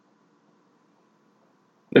themselves.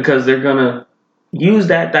 Because they're going to use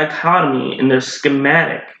that dichotomy in their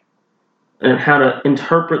schematic and how to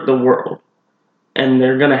interpret the world. And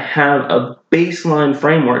they're going to have a baseline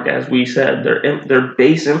framework, as we said. Their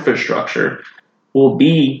base infrastructure will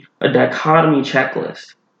be a dichotomy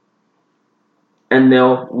checklist. And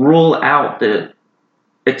they'll rule out the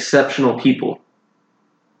exceptional people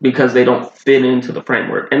because they don't fit into the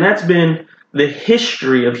framework. And that's been the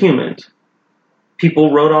history of humans.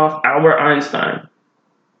 People wrote off Albert Einstein.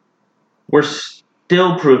 We're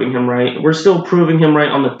still proving him right. We're still proving him right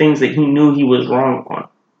on the things that he knew he was wrong on.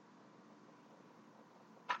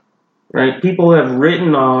 Right? People have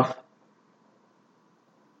written off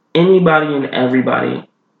anybody and everybody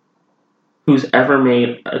who's ever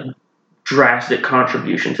made a drastic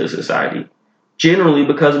contribution to society, generally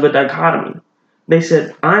because of a dichotomy. They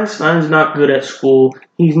said, Einstein's not good at school.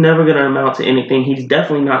 He's never going to amount to anything. He's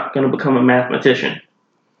definitely not going to become a mathematician.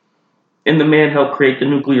 And the man helped create the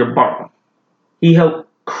nuclear bomb. He helped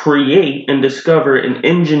create and discover and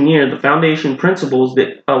engineer the foundation principles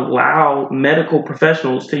that allow medical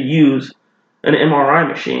professionals to use an MRI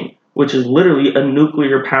machine, which is literally a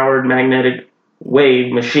nuclear-powered magnetic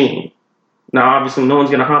wave machine. Now, obviously, no one's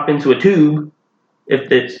going to hop into a tube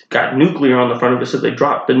if it's got nuclear on the front of it, so they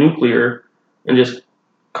drop the nuclear and just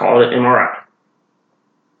call it MRI.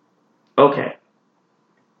 Okay.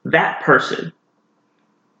 That person,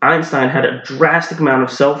 Einstein, had a drastic amount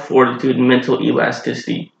of self-fortitude and mental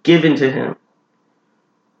elasticity given to him.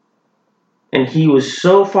 And he was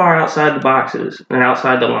so far outside the boxes and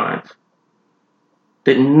outside the lines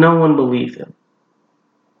that no one believed him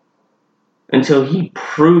until he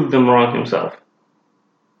proved them wrong himself.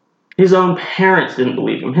 His own parents didn't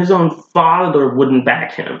believe him. His own father wouldn't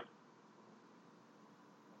back him.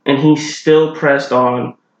 And he still pressed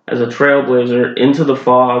on as a trailblazer into the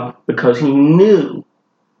fog because he knew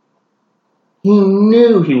He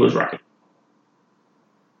knew he was right.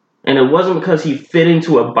 And it wasn't because he fit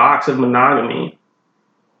into a box of monogamy,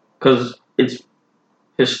 because it's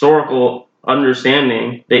historical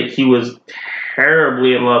understanding that he was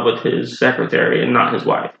terribly in love with his secretary and not his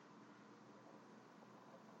wife.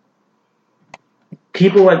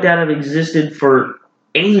 People like that have existed for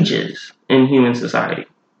ages in human society.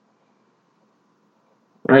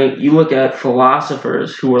 Right? You look at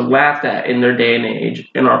philosophers who were laughed at in their day and age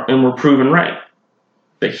and were proven right.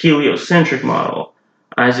 The heliocentric model,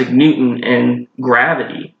 Isaac Newton, and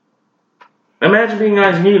gravity. Imagine being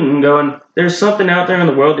Isaac Newton and going, there's something out there in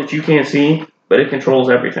the world that you can't see, but it controls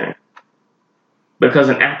everything. Because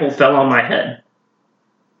an apple fell on my head.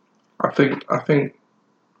 I think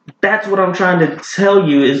That's what I'm trying to tell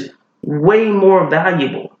you is way more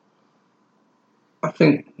valuable.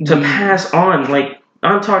 To pass on, like,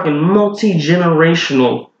 I'm talking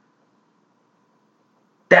multi-generational.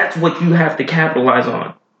 That's what you have to capitalize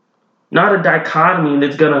on. Not a dichotomy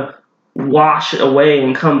that's going to wash away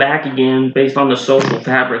and come back again based on the social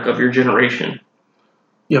fabric of your generation.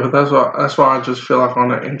 Yeah, but that's why I just feel like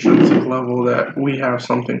on an intrinsic level that we have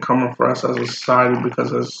something coming for us as a society,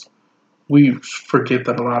 because we forget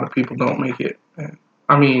that a lot of people don't make it.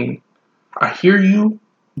 I mean, I hear you,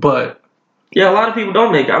 but yeah, a lot of people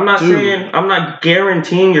don't make it. I'm not saying, I'm not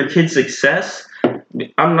guaranteeing your kid's success.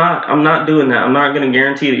 I'm not doing that. I'm not going to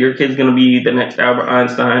guarantee that your kid's going to be the next Albert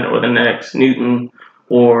Einstein or the next Newton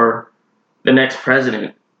or the next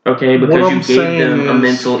president. Okay, because you gave them a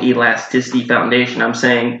mental elasticity foundation. I'm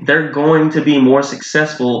saying they're going to be more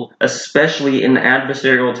successful, especially in the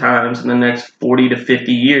adversarial times in the next 40 to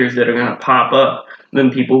 50 years that are going to pop up, than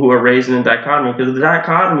people who are raised in a dichotomy. Because the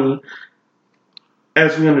dichotomy,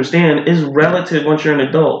 as we understand, is relative once you're an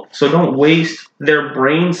adult. So don't waste their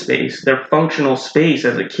brain space, their functional space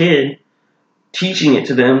as a kid, teaching it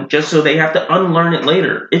to them just so they have to unlearn it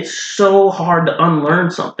later. It's so hard to unlearn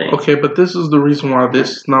something. Okay, but this is the reason why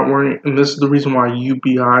this is not working, and this is the reason why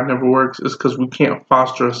UBI never works, is because we can't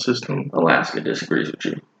foster a system. Alaska disagrees with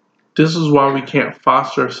you. This is why we can't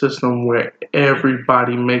foster a system where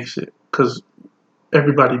everybody makes it, because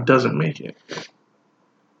everybody doesn't make it.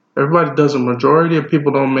 Everybody doesn't. Majority of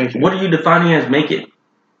people don't make it. What are you defining as make it?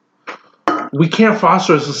 We can't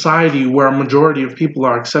foster a society where a majority of people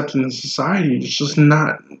are accepted in society. It's just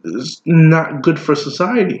not good for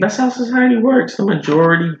society. That's how society works. The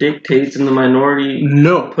majority dictates and the minority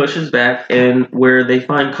pushes back, and where they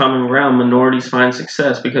find common ground, minorities find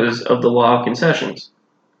success because of the law of concessions.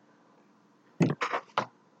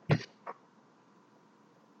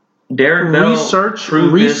 Derek Bell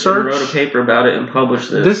proved this and wrote a paper about it and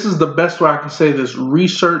published this. This is the best way I can say this.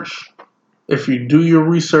 Research, if you do your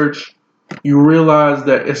research, you realize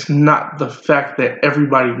that it's not the fact that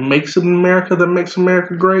everybody makes it in America that makes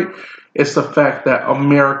America great. It's the fact that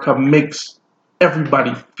America makes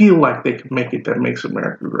everybody feel like they can make it that makes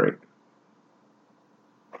America great.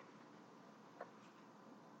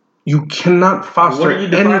 You cannot foster What are you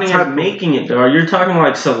defining as making it, though? You're talking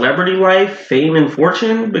like celebrity life, fame, and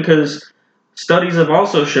fortune? Because studies have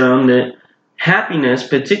also shown that happiness,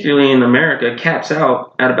 particularly in America, caps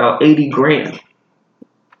out at about 80 grand.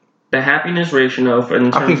 The happiness ratio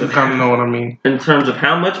in terms of kind of know what I mean. In terms of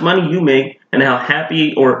how much money you make and how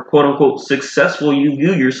happy or quote unquote successful you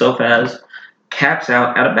view yourself as caps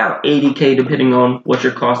out at about 80K, depending on what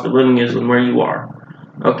your cost of living is and where you are.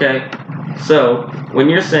 Okay? So when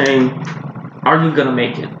you're saying, are you gonna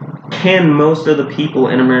make it? Can most of the people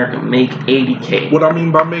in America make 80K? What I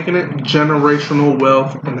mean by making it, generational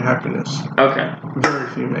wealth and happiness. Okay. Very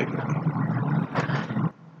few make it.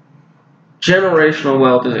 Generational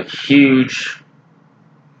wealth is a huge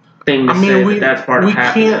thing to say that's part of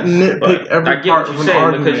happiness. We can't nitpick every part of an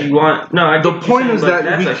argument. Because you want, no, I get the point is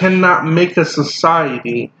that we cannot make a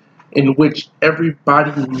society in which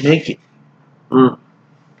everybody make it.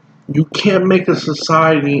 You can't make a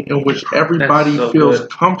society in which everybody feels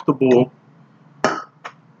comfortable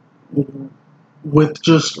with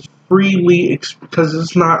just freely, because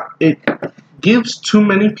it's not, it gives too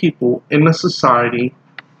many people in a society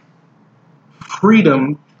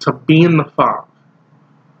freedom to be in the fog.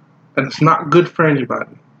 And it's not good for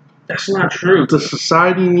anybody. That's not true. The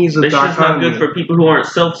society needs a dichotomy. It's just not good for people who aren't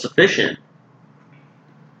self-sufficient.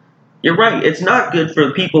 You're right. It's not good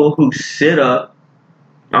for people who sit up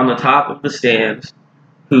on the top of the stands,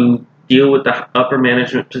 who deal with the upper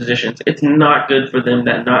management positions. It's not good for them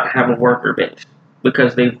that not have a worker base,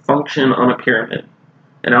 because they function on a pyramid.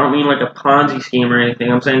 And I don't mean like a Ponzi scheme or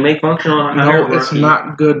anything. I'm saying they function on a hierarchy. No, it's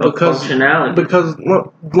not good because functionality. Because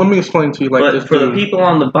let me explain to you like but this. For the people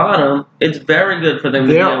on the bottom, it's very good for them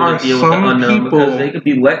to be able to deal with the unknown because they could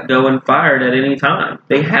be let go and fired at any time.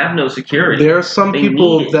 They have no security. There are some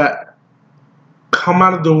people that come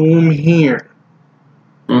out of the womb here.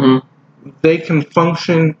 Mm-hmm. They can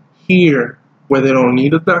function here where they don't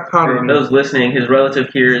need a dichotomy. For those listening, his relative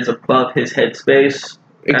here is above his headspace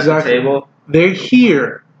at the table. They're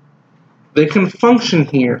here. They can function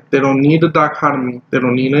here. They don't need a dichotomy. They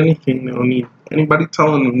don't need anything. They don't need anybody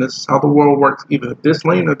telling them this is how the world works, either this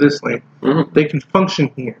lane or this lane. Mm-hmm. They can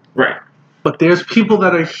function here. Right. But there's people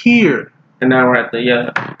that are here. And now we're at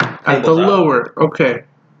the at the lower. Okay.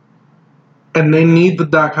 And they need the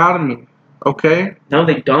dichotomy. Okay? No,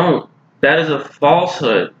 they don't. That is a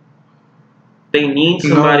falsehood. They need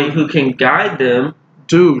somebody who can guide them.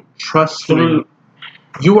 Dude, trust me.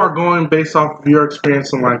 You are going based off of your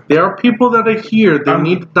experience in life. There are people that are here. They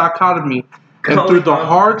need the dichotomy. And through the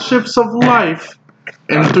hardships of life,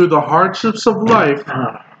 they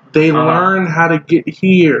learn how to get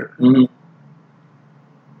here. Mm-hmm.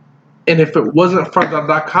 And if it wasn't for the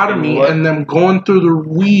dichotomy and them going through the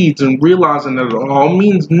weeds and realizing that it all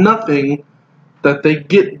means nothing, that they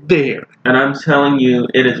get there. And I'm telling you,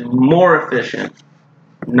 it is more efficient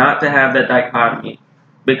not to have that dichotomy.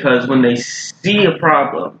 Because when they see a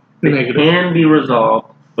problem, it can be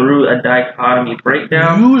resolved through a dichotomy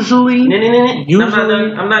breakdown. Usually, I'm not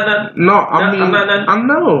done. No, I'm not done. I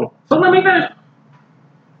know. So let me finish.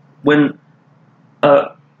 When a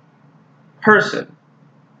person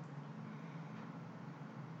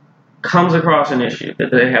comes across an issue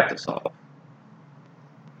that they have to solve,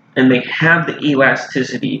 and they have the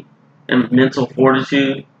elasticity and mental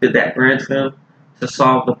fortitude that grants them to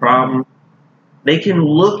solve the problem, they can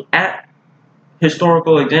look at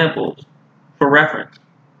historical examples for reference.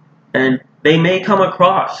 And they may come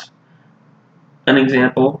across an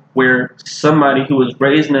example where somebody who was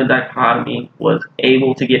raised in a dichotomy was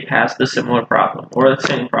able to get past the similar problem or the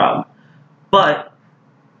same problem. But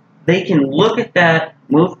they can look at that,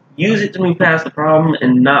 use it to move past the problem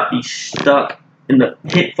and not be stuck in the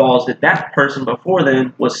pitfalls that person before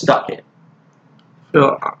them was stuck in.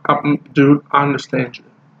 Phil, dude, I understand you.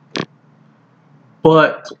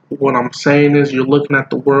 But what I'm saying is you're looking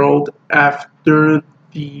at the world after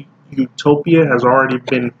the utopia has already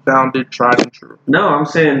been founded, tried and true. No, I'm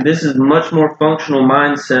saying this is much more functional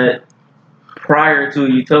mindset prior to a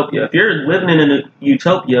utopia. If you're living in a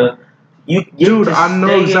utopia, you get Dude, to I know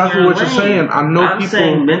stay exactly in your what you're lane. saying. I'm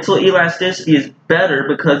saying mental elasticity is better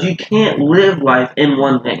because you can't live life in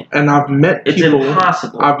one lane. And I've met it's people. It's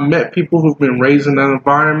impossible. I've met people who've been raised in that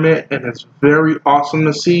environment, and it's very awesome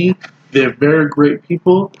to see. They're very great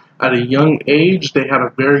people. At a young age, they had a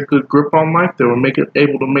very good grip on life. They were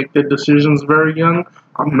able to make their decisions very young.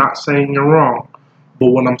 I'm not saying you're wrong. But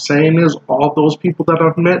what I'm saying is all those people that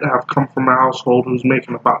I've met have come from a household who's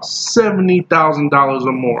making about $70,000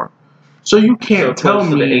 or more. So you can't tell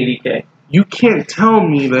me the 80K. You can't tell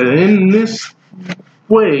me that in this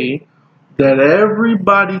way that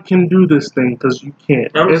everybody can do this thing, because you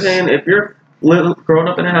can't. I'm saying if you're growing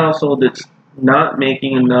up in a household that's not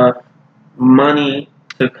making enough money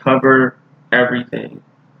to cover everything,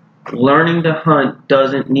 learning to hunt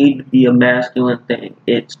doesn't need to be a masculine thing.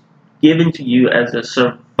 It's given to you as a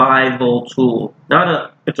survival tool,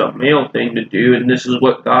 not it's a male thing to do and this is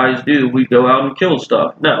what guys do, we go out and kill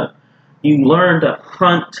stuff. No, you learn to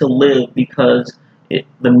hunt to live because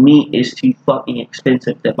the meat is too fucking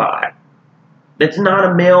expensive to buy. That's not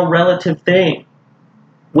a male relative thing.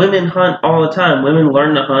 Women hunt all the time. Women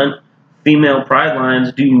learn to hunt. Female pride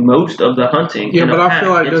lions do most of the hunting. Yeah, but I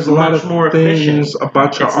feel like there's a lot of things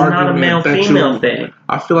about your argument that you.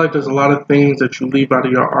 I feel like there's a lot of things that you leave out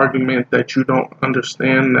of your argument that you don't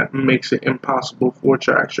understand that makes it impossible for what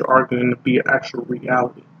you're actually arguing to be an actual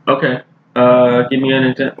reality. Okay, give me an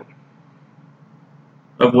example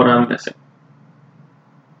of what I'm missing.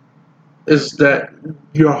 Is that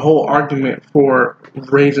your whole argument for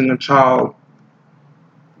raising a child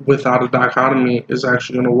without a dichotomy is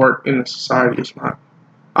actually going to work in this society? It's not.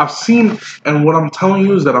 I've seen, and what I'm telling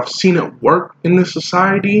you is that I've seen it work in this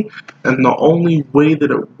society, and the only way that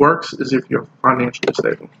it works is if you're financially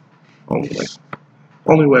stable.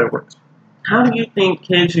 Only way it works. How do you think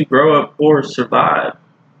kids who grow up poor survive?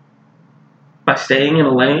 By staying in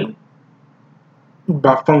a lane?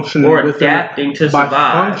 By functioning or adapting to survive.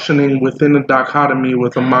 By functioning within a dichotomy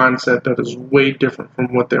with a mindset that is way different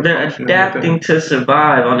from what they're functioning adapting within. To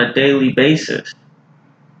survive on a daily basis.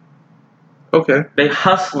 Okay. They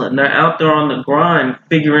hustling. They're out there on the grind,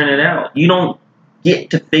 figuring it out. You don't get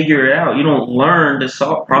to figure it out. You don't learn to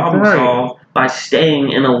problem solve by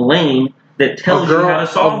staying in a lane that tells you how to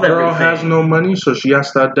solve everything. A girl has no money, so she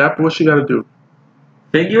has to adapt. What's she got to do?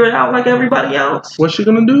 Figure it out like everybody else. What's she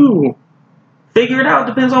going to do? Figure it out.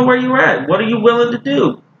 Depends on where you're at. What are you willing to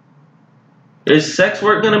do? Is sex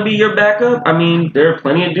work going to be your backup? I mean, there are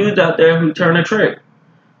plenty of dudes out there who turn a trick.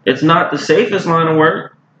 It's not the safest line of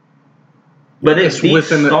work, but it's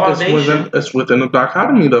within a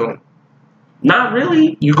dichotomy, though. Not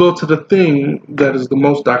really. You go to the thing that is the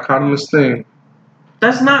most dichotomous thing.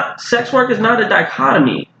 Sex work is not a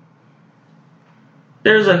dichotomy.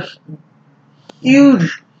 There's a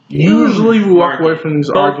huge Usually we walk away from these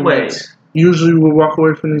arguments. Ways. Usually we walk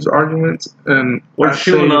away from these arguments and we're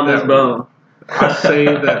chewing on this bone. I say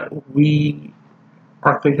that we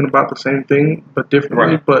are thinking about the same thing but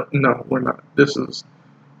differently, right. But no, we're not. I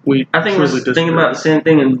think we're thinking about the same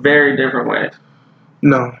thing in very different ways.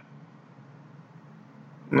 No.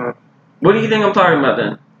 What do you think I'm talking about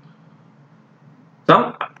then?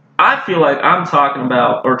 I feel like I'm talking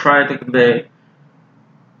about or trying to convey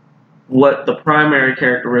what the primary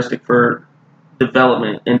characteristic for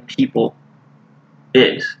development in people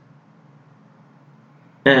is.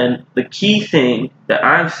 And the key thing that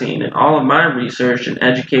I've seen in all of my research and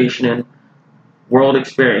education and world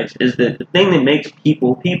experience is that the thing that makes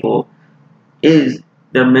people is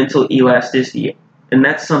their mental elasticity. And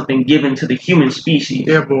that's something given to the human species.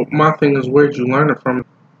 Yeah, but my thing is, where'd you learn it from?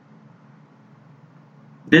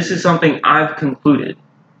 This is something I've concluded.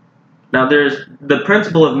 Now, there's the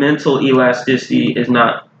principle of mental elasticity is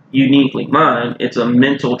not uniquely mine. It's a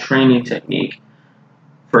mental training technique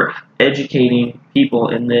for educating people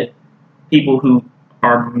in that people who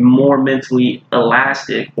are more mentally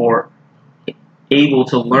elastic or able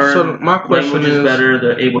to learn so my question languages better,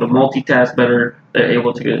 they're able to multitask better, they're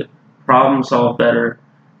able to problem solve better,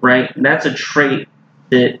 right? And that's a trait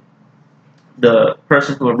that the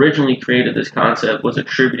person who originally created this concept was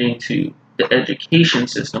attributing to the education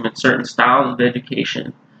system, and certain styles of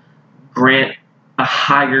education grant a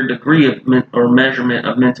higher degree of measurement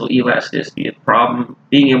of mental elasticity, of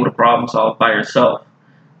being able to problem solve by yourself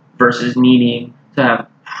versus needing to have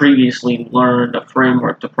previously learned a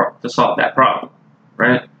framework to solve that problem,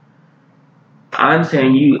 right? I'm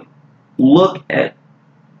saying you look at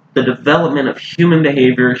the development of human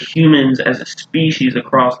behavior, humans as a species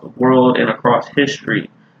across the world and across history,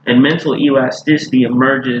 and mental elasticity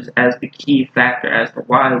emerges as the key factor as to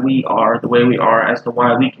why we are the way we are, as to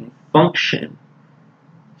why we can function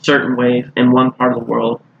certain ways in one part of the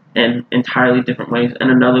world and entirely different ways in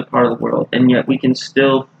another part of the world, and yet we can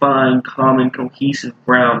still find common cohesive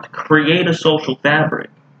ground to create a social fabric.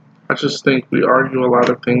 I just think we argue a lot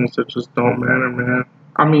of things that just don't matter, man.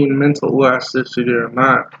 I mean, mental elasticity or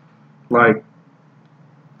not, like,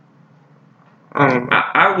 I'm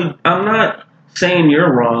not saying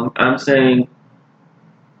you're wrong. I'm saying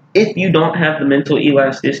if you don't have the mental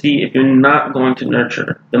elasticity, if you're not going to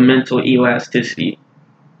nurture the mental elasticity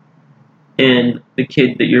in the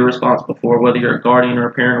kid that you're responsible for, whether you're a guardian or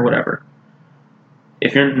a parent or whatever,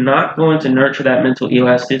 if you're not going to nurture that mental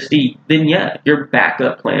elasticity, then yeah, your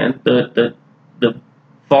backup plan, the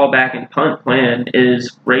fallback and punt plan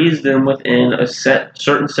is raise them within a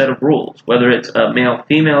certain set of rules, whether it's a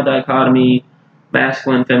male-female dichotomy,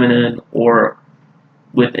 masculine-feminine, or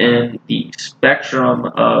within the spectrum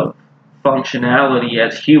of functionality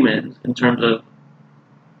as humans in terms of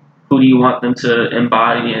who do you want them to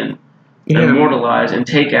embody and immortalize and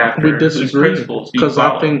take after. We disagree because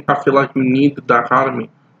I feel like you need the dichotomy.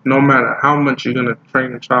 No matter how much you're going to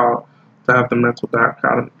train a child to have the mental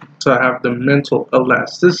dichotomy, to have the mental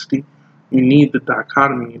elasticity, you need the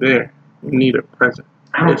dichotomy there. You need it present.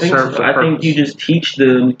 I don't think so. I think you just teach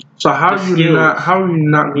them. So how are you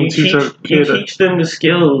not going to teach a kid? You teach them the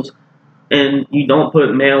skills, and you don't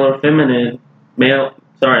put masculine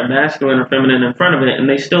or feminine in front of it, and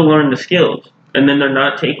they still learn the skills. And then they're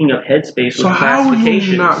not taking up headspace with classifications. So how are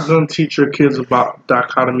you not going to teach your kids about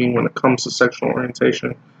dichotomy when it comes to sexual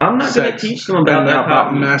orientation? I'm not going to teach them about dichotomy.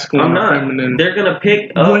 About masculine and feminine. They're going to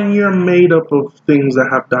pick up... When you're made up of things that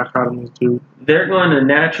have dichotomies, dude. They're going to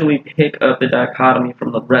naturally pick up the dichotomy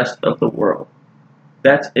from the rest of the world.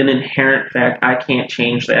 That's an inherent fact. I can't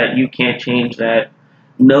change that. You can't change that.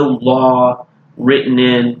 No law written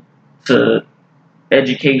in to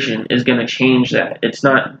education is going to change that. It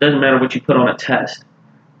doesn't matter what you put on a test.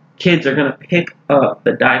 Kids are going to pick up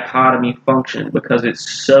the dichotomy function because it's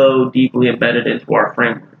so deeply embedded into our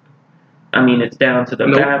framework. I mean, it's down to the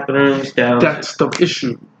bathrooms, That's the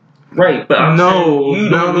issue. Right, but I'm saying you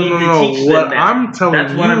don't need to teach them that.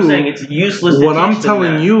 That's what I'm saying. It's useless to teach them What I'm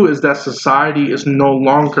telling you is that society is no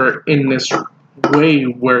longer in this way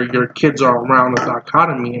where your kids are around a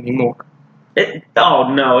dichotomy anymore.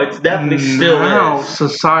 Oh no, it's definitely still now is.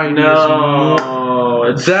 Society is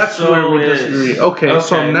more. That's so where we disagree. Okay,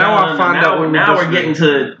 so now I find out where we now disagree. we're getting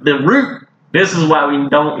to the root. This is why we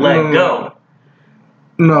don't let go.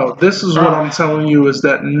 No, this is what I'm telling you is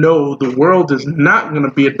that no, the world is not going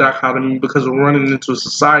to be a dichotomy because we're running into a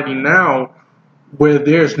society now where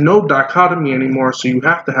there's no dichotomy anymore, so you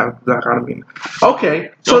have to have a dichotomy.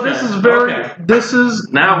 Okay, so this is this is,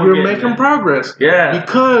 now you're making progress. Yeah.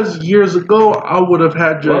 Because years ago, I would have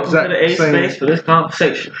had your Welcome to the A space for this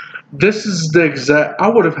conversation. This is the exact, I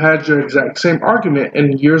would have had your exact same argument,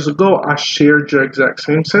 and years ago, I shared your exact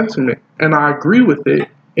same sentiment, and I agree with it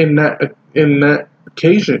in that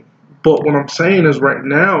occasion. But what I'm saying is right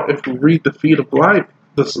now, if you read the feed of life,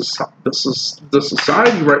 the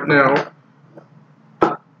society right now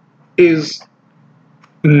is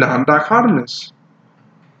non-dichotomous.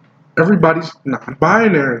 Everybody's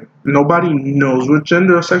non-binary. Nobody knows what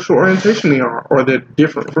gender or sexual orientation they are, or they're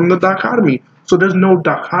different from the dichotomy. So there's no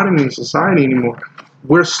dichotomy in society anymore.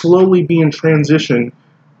 We're slowly being transitioned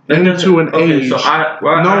into an age.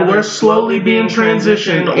 We're slowly being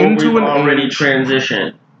transitioned into an already age.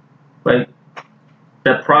 Transitioned. Like,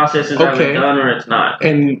 the process is either done or it's not.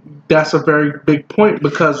 And that's a very big point,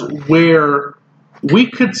 because where we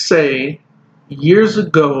could say years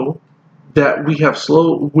ago that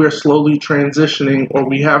we're slowly transitioning, or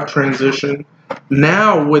we have transitioned,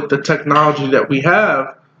 now with the technology that we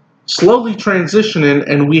have, slowly transitioning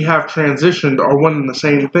and we have transitioned are one and the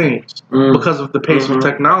same things because of the pace of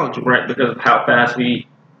technology. Right, because of how fast we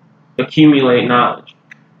accumulate knowledge.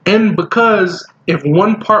 And because if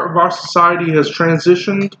one part of our society has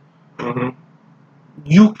transitioned,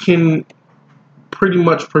 you can pretty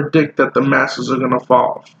much predict that the masses are going to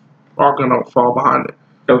fall behind it.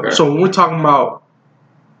 Okay. So when we're talking about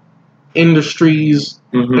industries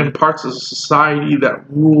and parts of society that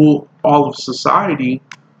rule all of society,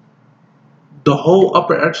 the whole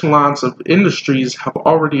upper echelons of industries have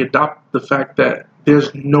already adopted the fact that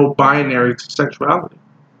there's no binary to sexuality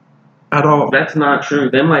at all. That's not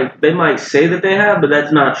true. They might say that they have, but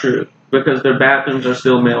that's not true, because their bathrooms are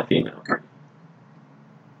still male-female.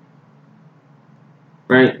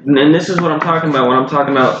 Right? And this is what I'm talking about when I'm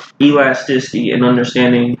talking about elasticity and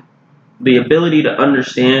understanding the ability to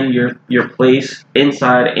understand your place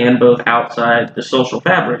inside and both outside the social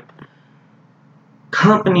fabric.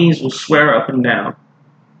 Companies will swear up and down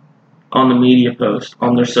on the media post,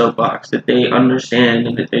 on their soapbox, that they understand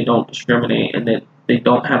and that they don't discriminate and that they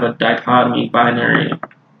don't have a dichotomy, binary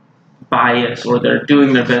bias, or they're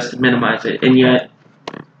doing their best to minimize it. And yet,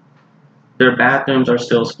 their bathrooms are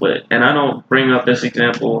still split. And I don't bring up this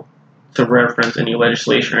example to reference any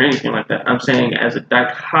legislation or anything like that. I'm saying as a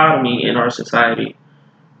dichotomy in our society,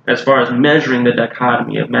 as far as measuring the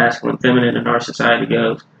dichotomy of masculine and feminine in our society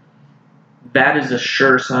goes, that is a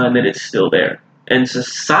sure sign that it's still there. And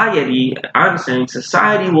society, I'm saying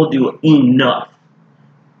society will do enough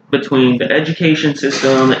between the education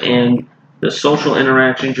system and the social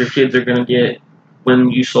interactions your kids are going to get when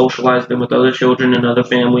you socialize them with other children and other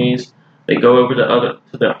families. They go over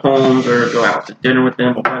to their homes or go out to dinner with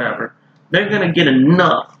them or whatever. They're going to get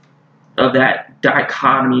enough of that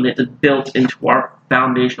dichotomy that's built into our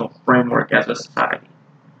foundational framework as a society.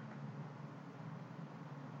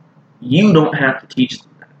 You don't have to teach them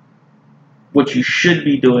that. What you should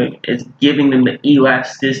be doing is giving them the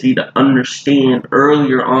elasticity to understand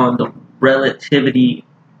earlier on the relativity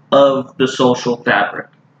of the social fabric.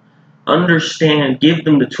 Give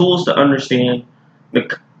them the tools to understand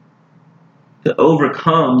to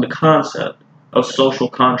overcome the concept of social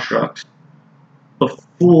constructs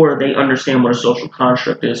before they understand what a social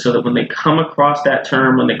construct is, so that when they come across that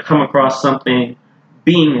term, when they come across something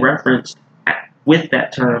being referenced with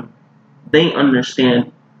that term, they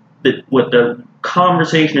understand that what the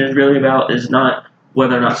conversation is really about is not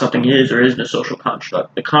whether or not something is or isn't a social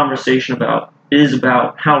construct. The conversation is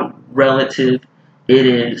about how relative it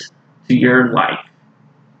is to your life.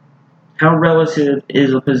 How relative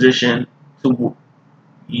is a position to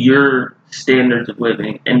your standards of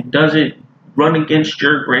living, and does it run against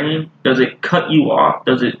your grain? Does it cut you off?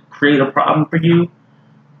 Does it create a problem for you?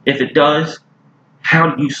 If it does,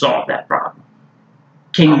 how do you solve that problem?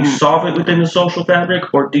 Can you solve it within the social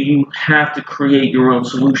fabric, or do you have to create your own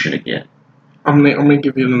solution again? I'm gonna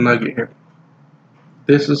give you the nugget here.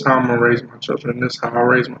 This is how I'm gonna raise my children. This is how I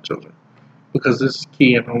raise my children, because this is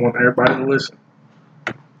key, and I want everybody to listen.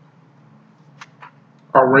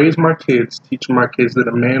 I raise my kids, teaching my kids that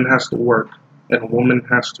a man has to work and a woman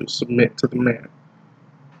has to submit to the man.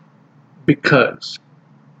 Because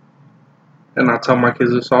and I tell my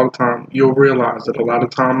kids this all the time, you'll realize that a lot of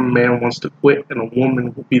time a man wants to quit and a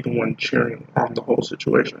woman will be the one cheering on the whole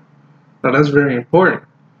situation. Now that's very important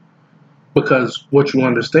because what you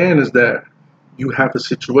understand is that you have a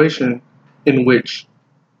situation in which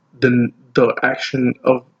the action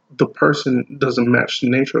of the person doesn't match the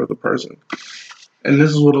nature of the person. And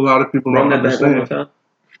this is what a lot of people don't understand.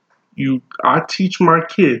 I teach my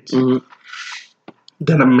kids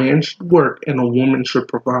that a man should work and a woman should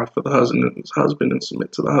provide for the husband and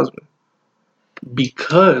submit to the husband.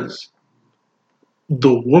 Because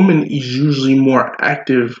the woman is usually more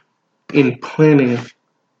active in planning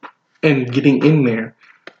and getting in there,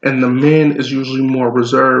 and the man is usually more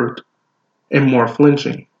reserved and more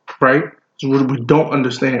flinching, right? So what we don't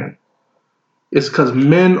understand is because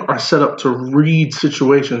men are set up to read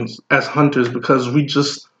situations as hunters because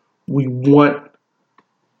we want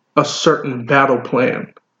a certain battle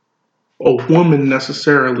plan. A woman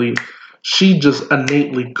necessarily, she just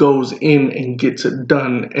innately goes in and gets it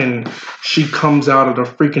done, and she comes out of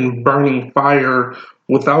the freaking burning fire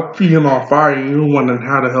without being on fire. You're wondering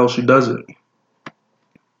how the hell she does it.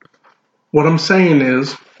 What I'm saying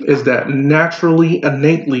is that naturally,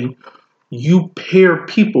 innately, you pair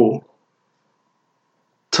people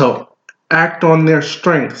to act on their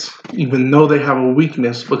strengths, even though they have a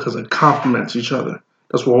weakness, because it complements each other.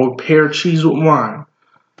 That's why we pair cheese with wine.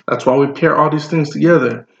 That's why we pair all these things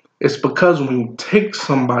together. It's because when you take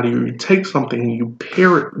somebody or you take something, you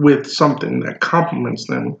pair it with something that complements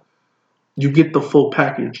them, you get the full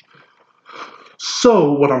package.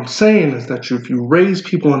 So what I'm saying is that if you raise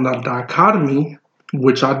people in that dichotomy,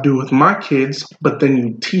 which I do with my kids, but then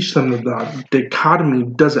you teach them that the dichotomy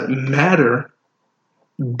doesn't matter,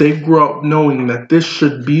 they grow up knowing that this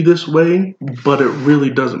should be this way, but it really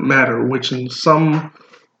doesn't matter, which in some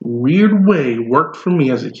weird way worked for me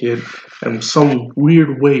as a kid, and some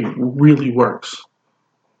weird way really works.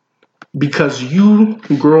 Because you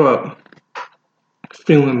grow up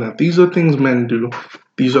feeling that these are things men do,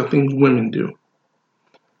 these are things women do.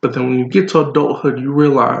 But then when you get to adulthood, you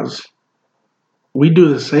realize we do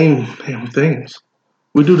the same damn things.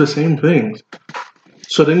 We do the same things.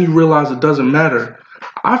 So then you realize it doesn't matter.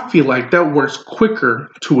 I feel like that works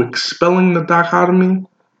quicker to expelling the dichotomy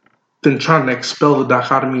than trying to expel the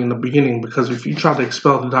dichotomy in the beginning. Because if you try to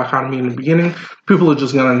expel the dichotomy in the beginning, people are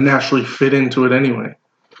just going to naturally fit into it anyway.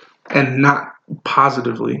 And not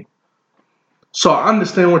positively. So I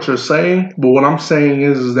understand what you're saying, but what I'm saying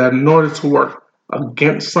is that in order to work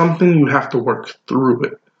against something, you have to work through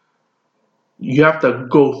it. You have to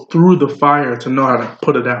go through the fire to know how to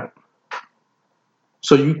put it out.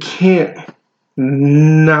 So you can't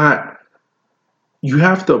you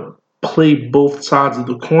have to play both sides of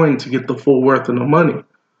the coin to get the full worth of the money.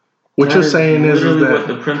 What you're saying is that what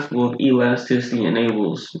the principle of elasticity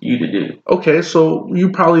enables you to do. Okay, so you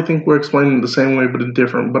probably think we're explaining it the same way, but it's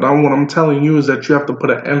different. But what I'm telling you is that you have to put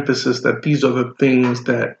an emphasis that these are the things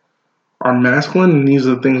that are masculine and these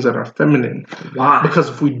are the things that are feminine. Why? Because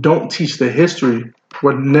if we don't teach the history,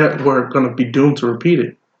 we're going to be doomed to repeat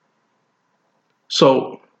it.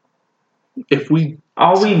 So,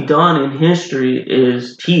 all we've done in history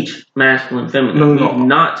is teach masculine, feminine. No. We've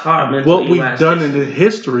not taught mental elasticity. What we've done in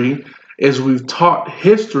history is we've taught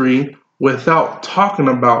history without talking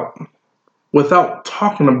about what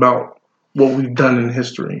we've done in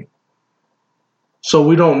history. So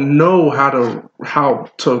we don't know how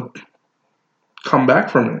to come back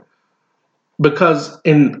from it. Because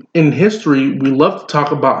in history, we love to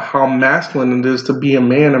talk about how masculine it is to be a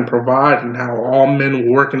man and provide, and how all men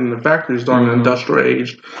were working in the factories during the industrial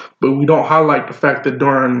age. But we don't highlight the fact that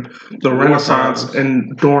during the Renaissance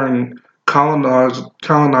and during colonized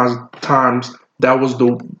times, that was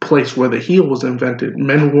the place where the heel was invented.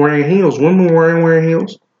 Men wearing heels, women wearing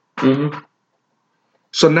heels. Mm-hmm.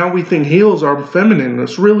 So now we think heels are feminine.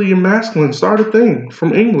 It's really a masculine started thing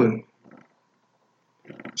from England.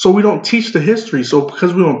 So we don't teach the history. So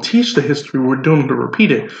because we don't teach the history, we're doomed to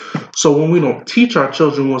repeat it. So when we don't teach our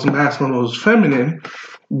children what's masculine and what's feminine,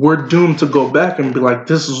 we're doomed to go back and be like,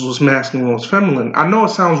 this is what's masculine and what's feminine. I know it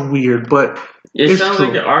sounds weird, but it sounds true.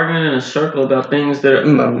 Like you're arguing in a circle about things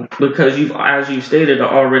that, because as you stated,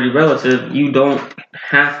 are already relative. You don't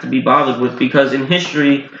have to be bothered with, because in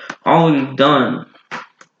history, all we've done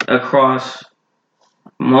across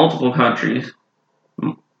multiple countries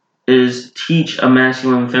is teach a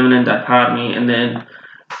masculine feminine dichotomy, and then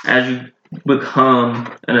as you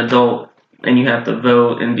become an adult and you have to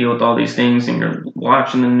vote and deal with all these things, and you're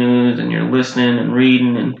watching the news and you're listening and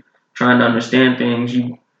reading and trying to understand things,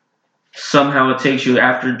 you somehow it takes you,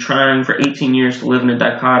 after trying for 18 years to live in a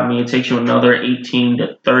dichotomy, it takes you another 18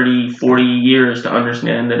 to 30, 40 years to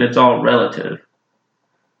understand that it's all relative.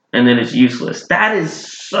 And then it's useless. That is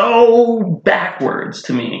so backwards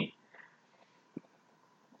to me.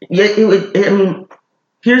 Yeah, I mean,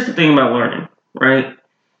 here's the thing about learning, right?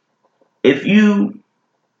 If you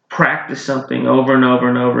practice something over and over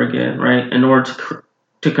and over again, right, in order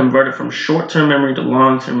to convert it from short-term memory to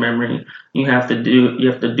long-term memory, you have to do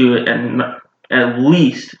it at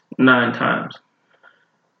least 9 times.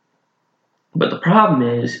 But the problem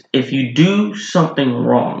is, if you do something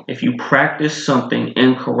wrong, if you practice something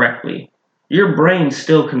incorrectly, your brain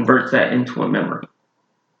still converts that into a memory.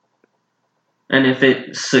 And if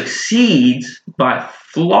it succeeds by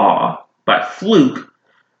fluke,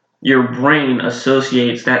 your brain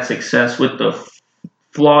associates that success with the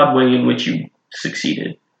flawed way in which you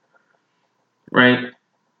succeeded. Right?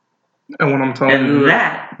 And what I'm telling you,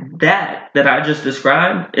 that I just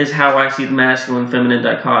described is how I see the masculine-feminine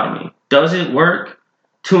dichotomy. Does it work?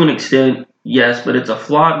 To an extent, yes, but it's a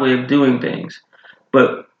flawed way of doing things.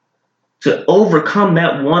 But to overcome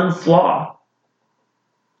that one flaw,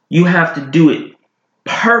 you have to do it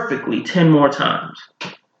perfectly 10 more times.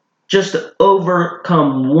 Just to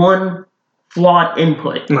overcome one flawed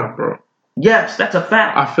input. No, bro. Yes, that's a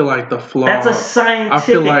fact. I feel like the flaw. That's a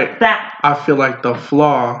scientific fact. I feel like the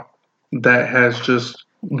flaw that has just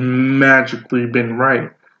magically been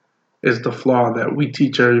right is the flaw that we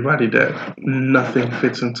teach everybody that nothing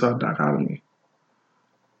fits into a dichotomy.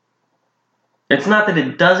 It's not that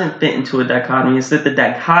it doesn't fit into a dichotomy, it's that the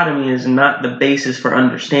dichotomy is not the basis for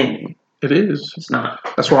understanding. It is. It's not.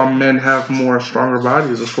 That's why men have stronger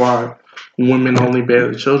bodies. That's why women only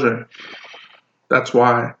bear the children. That's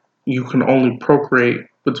why you can only procreate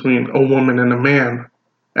between a woman and a man.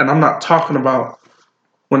 And we're not talking about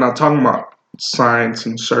science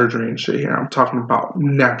and surgery and shit here. I'm talking about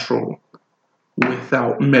natural,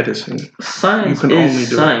 without medicine. Science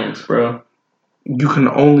is science, bro. You can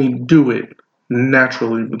only do it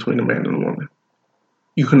naturally between a man and a woman.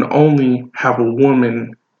 You can only have a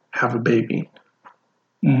woman have a baby.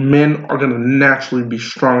 Men are going to naturally be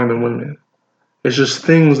stronger than women. It's just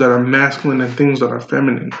things that are masculine and things that are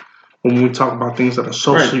feminine. When we talk about things that are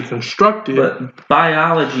socially constructed. But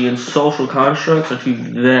biology and social constructs are two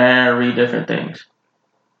very different things.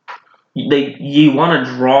 You want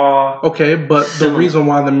to draw... Okay, but the reason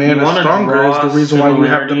why the man is stronger is the reason why you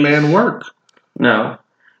have the man work. No.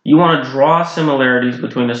 You want to draw similarities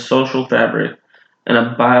between a social fabric and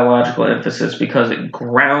a biological emphasis because it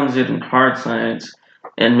grounds it in hard science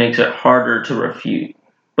and makes it harder to refute.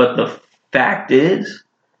 But the fact is,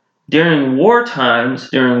 during war times,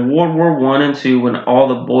 during World War I and II, when all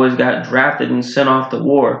the boys got drafted and sent off to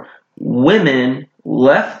war, women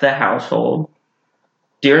left the household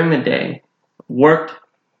during the day, worked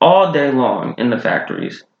all day long in the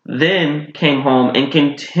factories, then came home and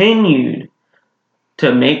continued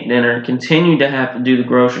to make dinner, continued to have to do the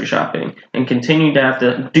grocery shopping, and continued to have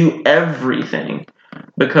to do everything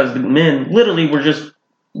because the men literally were just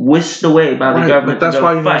whisked away by the government. But that's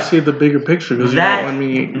why you don't see the bigger picture because that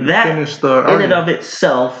finish the argument. In and of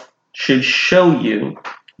itself should show you,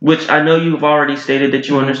 which I know you've already stated that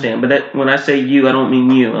you understand, but when I say you, I don't mean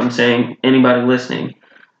you. I'm saying anybody listening.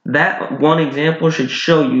 That one example should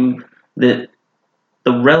show you that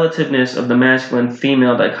the relativeness of the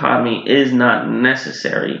masculine-female dichotomy is not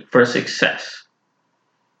necessary for success.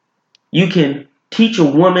 You can teach a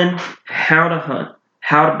woman how to hunt,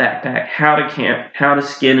 how to backpack, how to camp, how to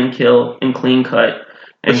skin and kill and clean cut.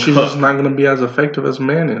 But she's just not going to be as effective as a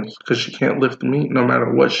man is because she can't lift the meat no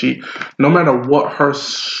matter what her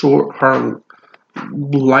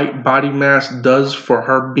light body mass does for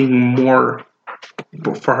her being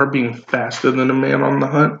faster than a man on the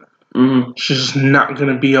hunt. Mm-hmm. She's just not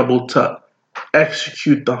going to be able to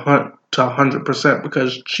execute the hunt to 100%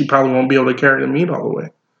 because she probably won't be able to carry the meat all the way.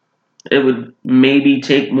 It would maybe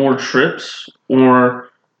take more trips, or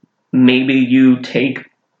maybe you take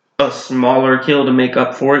a smaller kill to make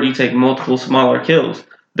up for it. You take multiple smaller kills.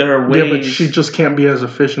 There are ways... Yeah, but she just can't be as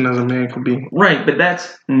efficient as a man could be. Right, but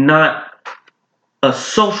that's not a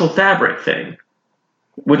social fabric thing.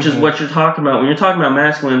 Which is what you're talking about. When you're talking about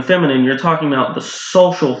masculine and feminine, you're talking about the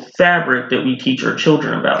social fabric that we teach our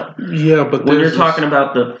children about. Yeah, but when you're talking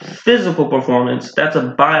about the physical performance, that's a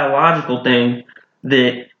biological thing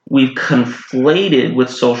that we've conflated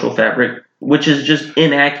with social fabric, which is just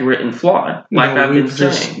inaccurate and flawed, like I've been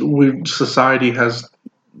saying. Society has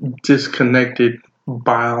disconnected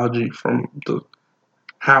biology from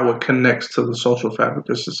how it connects to the social fabric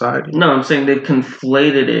of society. No, I'm saying they've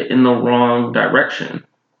conflated it in the wrong direction.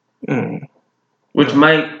 Which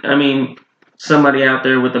somebody out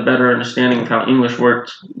there with a better understanding of how English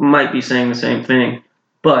works might be saying the same thing.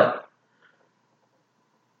 But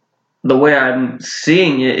the way I'm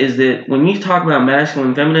seeing it is that when you talk about masculine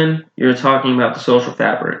and feminine, you're talking about the social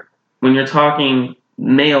fabric. When you're talking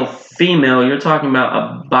male, female, you're talking about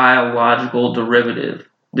a biological derivative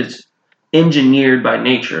that's engineered by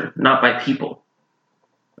nature, not by people.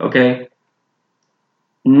 Okay?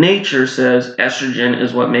 Nature says estrogen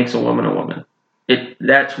is what makes a woman a woman.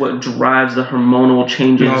 That's what drives the hormonal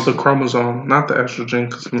changes. No, the chromosome, not the estrogen,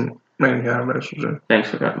 because men have estrogen. Thanks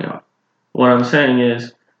for cutting me off. What I'm saying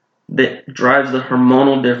is that drives the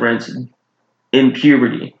hormonal difference in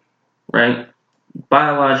puberty, right?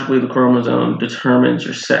 Biologically, the chromosome determines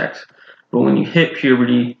your sex. But when you hit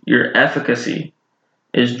puberty, your efficacy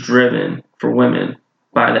is driven for women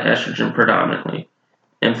by the estrogen predominantly.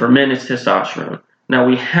 And for men, it's testosterone. Now,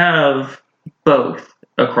 we have both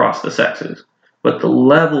across the sexes, but the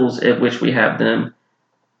levels at which we have them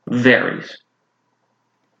varies.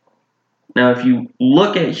 Now, if you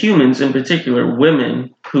look at humans, in particular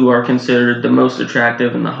women, who are considered the most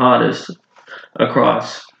attractive and the hottest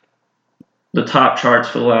across the top charts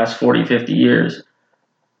for the last 40, 50 years,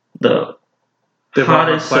 the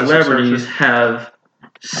hottest celebrities have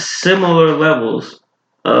similar levels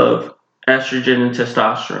of estrogen and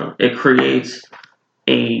testosterone. It creates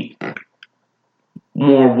a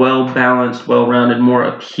more well-balanced, well-rounded, more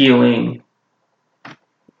appealing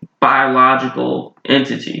biological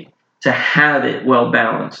entity to have it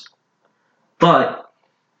well-balanced. But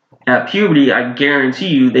at puberty, I guarantee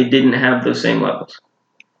you they didn't have those same levels.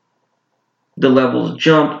 The levels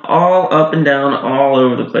jumped all up and down all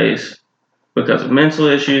over the place because of mental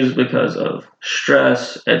issues, because of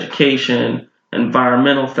stress, education,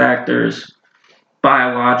 environmental factors,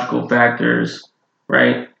 biological factors,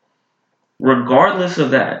 right? Regardless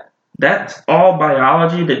of that, that's all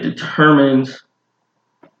biology that determines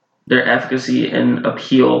their efficacy and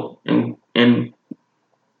appeal in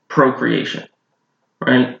procreation,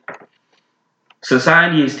 right?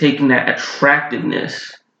 Society has taken that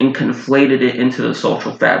attractiveness and conflated it into the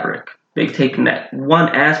social fabric. They've taken that one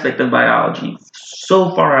aspect of biology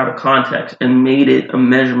so far out of context and made it a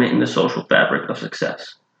measurement in the social fabric of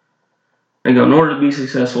success. They go, in order to be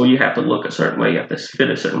successful, you have to look a certain way, you have to fit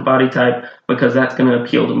a certain body type, because that's going to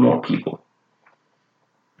appeal to more people.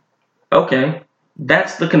 Okay,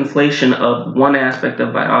 that's the conflation of one aspect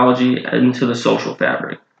of biology into the social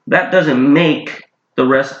fabric. That doesn't make the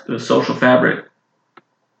rest of the social fabric,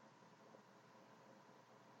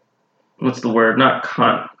 what's the word? Not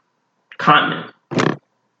continent.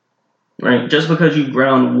 Right? Just because you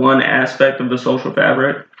ground one aspect of the social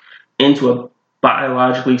fabric into a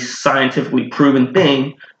biologically, scientifically proven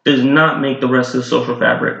thing does not make the rest of the social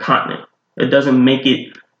fabric continent. It doesn't make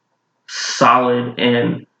it solid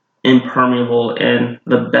and impermeable and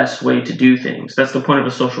the best way to do things. That's the point of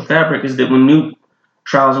a social fabric, is that when new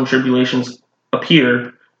trials and tribulations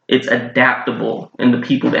appear, it's adaptable, and the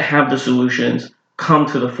people that have the solutions come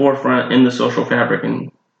to the forefront in the social fabric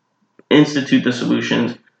and institute the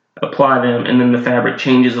solutions, apply them, and then the fabric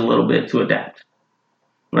changes a little bit to adapt.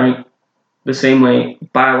 Right? The same way,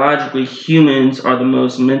 biologically, humans are the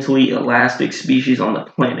most mentally elastic species on the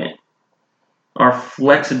planet. Our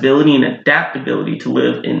flexibility and adaptability to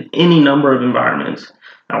live in any number of environments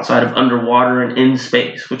outside of underwater and in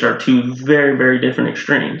space, which are two very, very different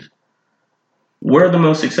extremes. We're the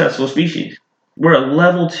most successful species. We're a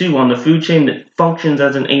level 2 on the food chain that functions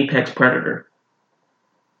as an apex predator.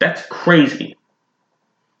 That's crazy.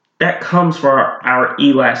 That comes from our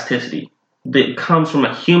elasticity. That comes from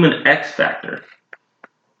a human X factor.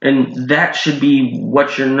 And that should be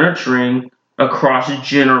what you're nurturing across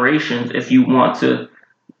generations if you want to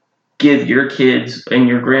give your kids and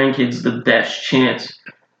your grandkids the best chance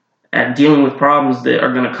at dealing with problems that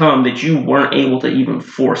are going to come that you weren't able to even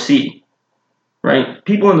foresee. Right?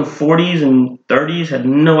 People in the 40s and 30s had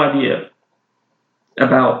no idea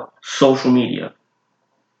about social media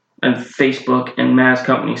and Facebook and mass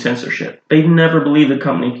company censorship. They never believed the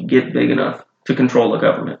company could get big enough to control the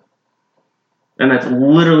government. And that's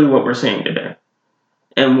literally what we're seeing today.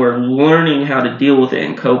 And we're learning how to deal with it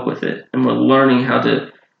and cope with it. And we're learning how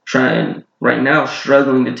to try and, right now,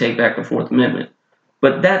 struggling to take back the Fourth Amendment.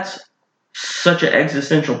 But that's such an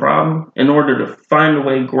existential problem. In order to find a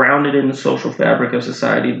way grounded in the social fabric of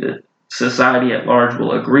society that society at large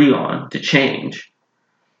will agree on to change,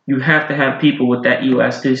 you have to have people with that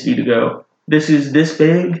elasticity to go, this is this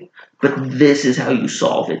big, but this is how you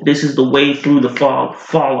solve it. This is the way through the fog.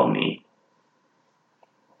 Follow me.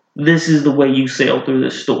 This is the way you sail through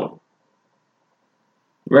this storm.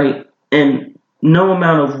 Right? And no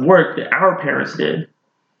amount of work that our parents did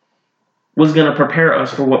was going to prepare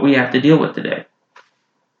us for what we have to deal with today.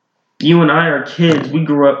 You and I are kids. We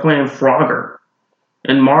grew up playing Frogger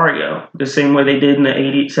and Mario the same way they did in the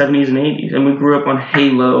 80s, 70s, and 80s. And we grew up on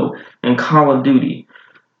Halo and Call of Duty.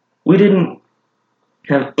 We didn't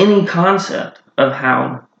have any concept of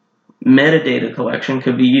how metadata collection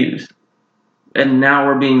could be used. And now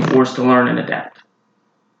we're being forced to learn and adapt.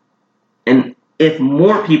 And if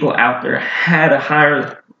more people out there had a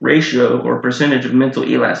higher ratio or percentage of mental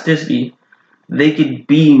elasticity, they could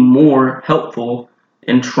be more helpful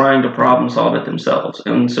in trying to problem solve it themselves.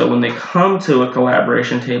 And so when they come to a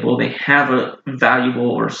collaboration table, they have a valuable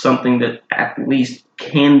or something that at least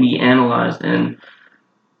can be analyzed and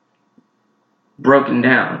broken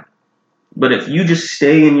down. But if you just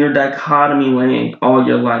stay in your dichotomy lane all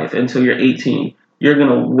your life until you're 18, you're going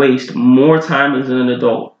to waste more time as an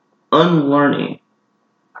adult unlearning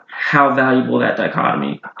how valuable that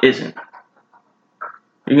dichotomy isn't.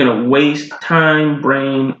 You're going to waste time,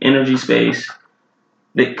 brain, energy, space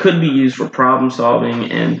that could be used for problem solving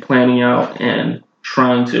and planning out and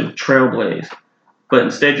trying to trailblaze. But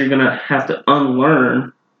instead, you're going to have to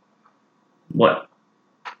unlearn what?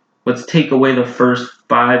 Let's take away the first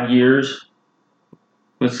 5 years.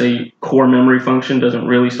 Let's say core memory function doesn't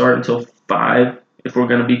really start until 5 if we're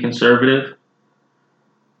going to be conservative.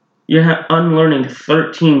 You're unlearning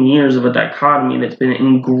 13 years of a dichotomy that's been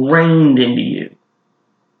ingrained into you,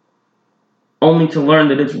 only to learn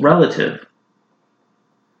that it's relative.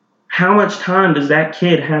 How much time does that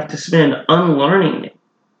kid have to spend unlearning it?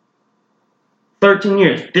 13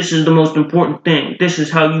 years. This is the most important thing. This is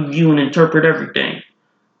how you view and interpret everything.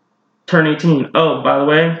 Turn 18. Oh, by the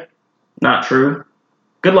way, not true.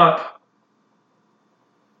 Good luck.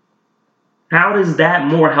 How is that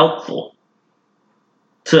more helpful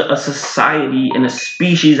to a society and a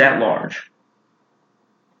species at large?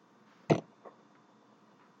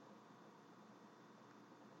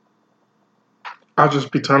 I'll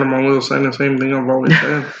just be turning my wheels saying the same thing I've always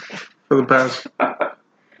said for the past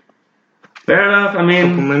Fair enough.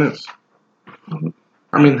 couple minutes.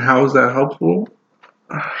 I mean, how is that helpful?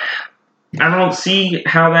 I don't see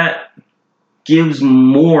how that gives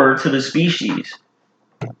more to the species.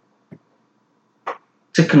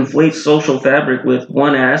 To conflate social fabric with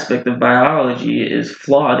one aspect of biology is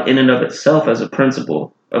flawed in and of itself as a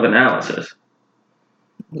principle of analysis.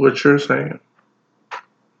 What you're saying,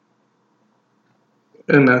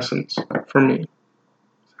 in essence, for me,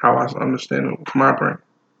 how I understand it with my brain,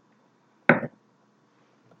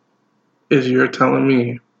 is you're telling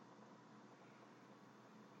me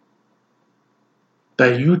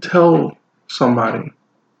that you tell somebody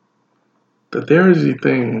that there is these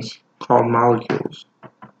things called molecules,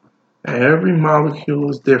 and every molecule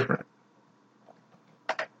is different.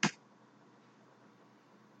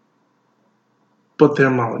 But they're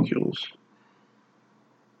molecules.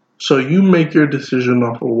 So you make your decision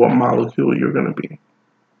off of what molecule you're going to be.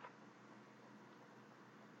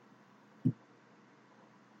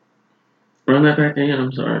 Run that back again,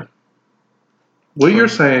 I'm sorry. What you're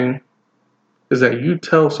saying is that you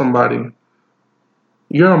tell somebody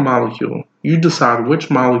you're a molecule. You decide which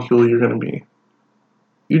molecule you're going to be.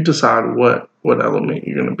 You decide what element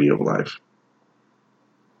you're going to be of life.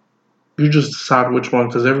 You just decide which one,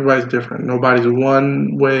 because everybody's different. Nobody's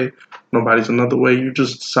one way, nobody's another way. You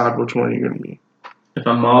just decide which one you're going to be. If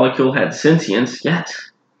a molecule had sentience,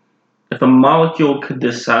 yes. If a molecule could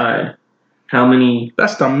decide how many...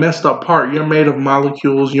 That's the messed up part. You're made of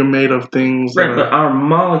molecules. You're made of things. Right, but our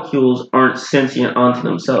molecules aren't sentient unto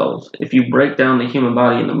themselves. If you break down the human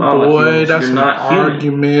body into molecules, that's you're not an human.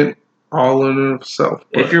 argument all in itself.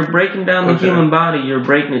 If you're breaking down the human body, you're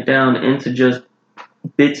breaking it down into just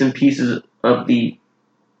bits and pieces of the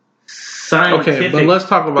scientific but let's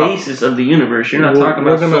talk about basis of the universe. You're not talking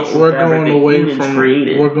about social fabric that humans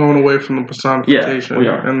created. We're going away from the personification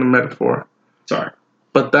and the metaphor. Sorry.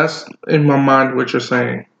 But that's, in my mind, what you're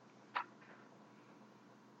saying.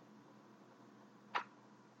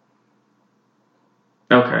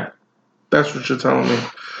 Okay. That's what you're telling me.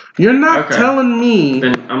 You're not telling me.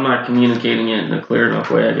 Then I'm not communicating it in a clear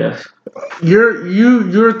enough way, I guess.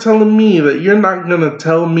 You're telling me that you're not gonna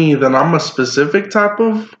tell me that I'm a specific type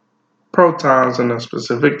of protons and a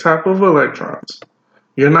specific type of electrons.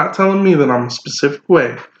 You're not telling me that I'm a specific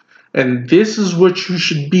way, and this is what you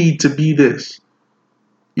should be to be this.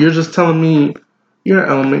 You're just telling me you're an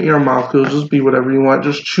element, you're a molecule, just be whatever you want.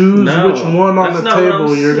 Just choose which one on the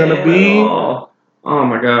table you're gonna be. Oh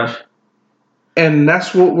my gosh. And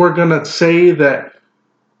that's what we're gonna say that,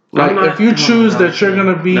 like, if you choose that you're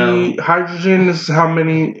gonna be hydrogen, this is how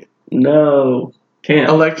many. No. can't.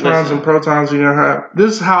 electrons Listen. and protons you're gonna have.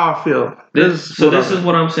 This is how I feel. This is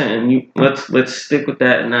what I'm saying. Let's stick with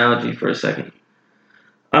that analogy for a second.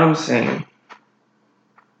 I'm saying,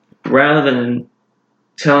 rather than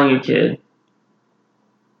telling a kid,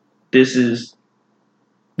 this is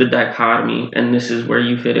the dichotomy and this is where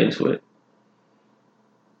you fit into it,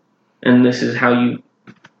 and this is how you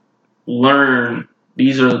learn,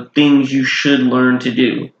 these are things you should learn to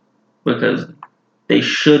do because they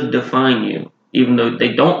should define you, even though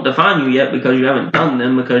they don't define you yet because you haven't done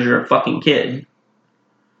them because you're a fucking kid.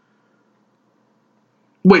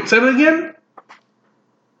 Wait, say that again?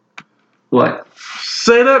 What?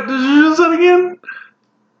 Say that, did you just say it again?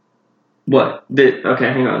 What?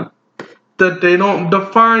 Okay, hang on. That they don't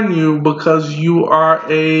define you because you are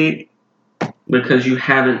Because you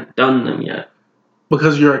haven't done them yet.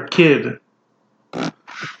 because you're a kid.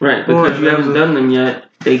 Right, because you haven't done them yet,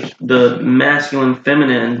 the masculine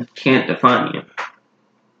feminine can't define you.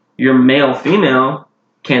 Your male female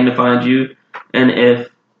can define you, and if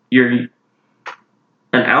you're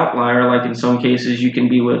an outlier, like in some cases you can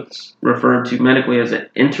be what's referred to medically as an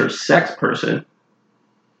intersex person,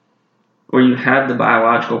 where you have the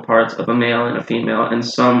biological parts of a male and a female in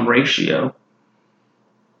some ratio.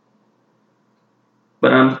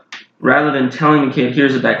 But rather than telling the kid,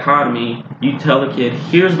 here's a dichotomy, you tell the kid,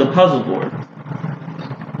 here's the puzzle board.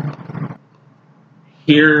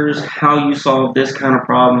 Here's how you solve this kind of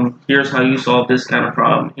problem. Here's how you solve this kind of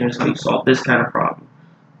problem. Here's how you solve this kind of problem.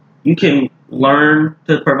 You can learn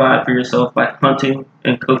to provide for yourself by hunting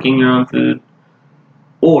and cooking your own food,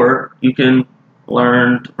 or you can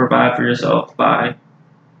learn to provide for yourself by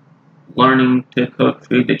learning to cook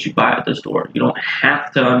food that you buy at the store. You don't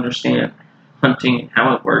have to understand hunting and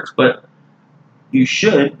how it works, but you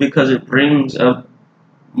should, because it brings a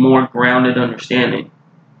more grounded understanding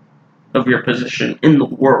of your position in the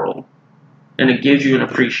world, and it gives you an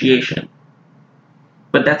appreciation.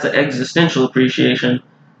 But that's an existential appreciation,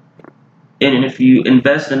 and if you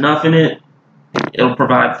invest enough in it, it'll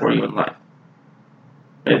provide for you in life.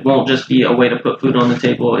 It won't just be a way to put food on the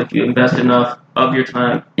table. If you invest enough of your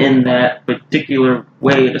time in that particular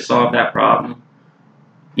way to solve that problem,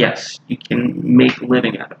 yes, you can make a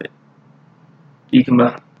living out of it. You can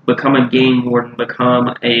become a game warden,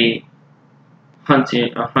 become a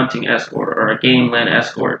hunting escort, or a game land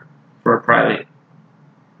escort for private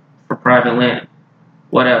land,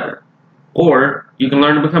 whatever. Or you can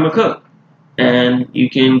learn to become a cook, and you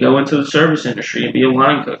can go into the service industry and be a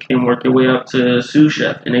line cook and work your way up to sous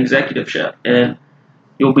chef and executive chef, and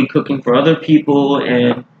you'll be cooking for other people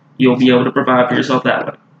and you'll be able to provide for yourself that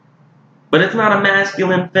way. But it's not a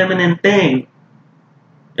masculine, feminine thing.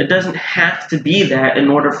 It doesn't have to be that in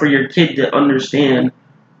order for your kid to understand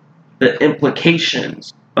the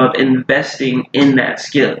implications of investing in that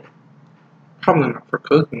skill. Probably not for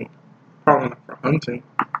cooking. Probably not for hunting.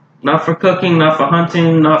 Not for cooking, not for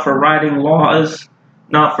hunting, not for writing laws,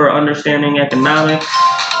 not for understanding economics.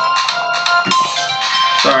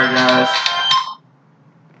 Sorry, guys.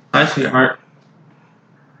 Hi, sweetheart.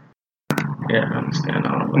 Yeah, I understand.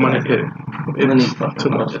 I don't know. Money pit. It's too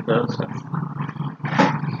much it does.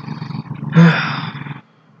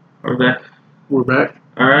 We're back. We're back.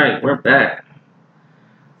 Alright, we're back.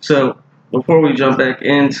 So, before we jump back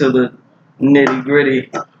into the nitty gritty,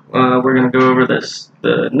 we're going to go over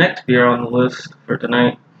the next beer on the list for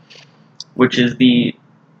tonight, which is the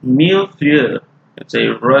Millefeuille. It's a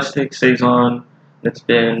rustic saison that's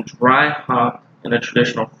been dry hopped in a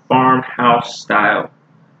traditional farmhouse style.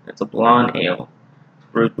 It's a blonde ale.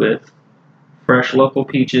 It's brewed with fresh local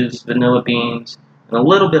peaches, vanilla beans, and a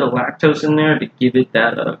little bit of lactose in there to give it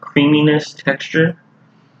that creaminess texture,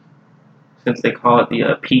 since they call it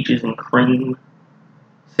the peaches and cream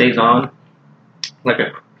saison, like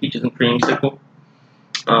a peaches and creamsicle.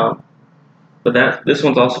 But this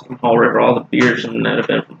one's also from Hall River. All the beers in that have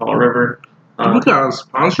been from Hall River. We got a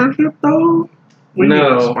sponsorship though? We need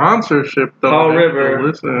a sponsorship though. Hall River,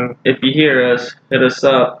 listen. If you hear us, hit us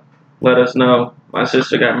up. Let us know. My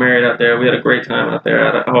sister got married out there. We had a great time out there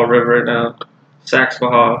at Hall River in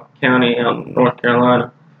Saxapahaw County out in North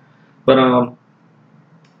Carolina. But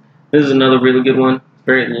this is another really good one. It's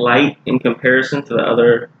very light in comparison to the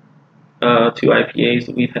other two IPAs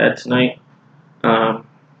that we've had tonight.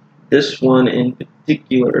 This one in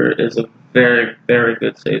particular is a very, very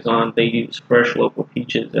good saison. They use fresh local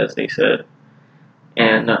peaches, as they said,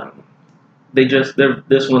 and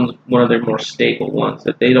this one's one of their more stable ones,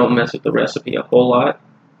 that they don't mess with the recipe a whole lot.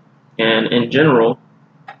 And in general,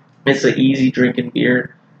 it's an easy drinking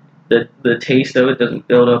beer. The taste of it doesn't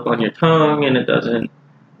build up on your tongue, and it doesn't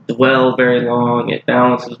dwell very long. It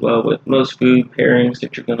balances well with most food pairings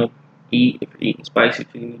that you're going to eat. If you're eating spicy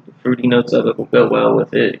food, the fruity notes of it will go well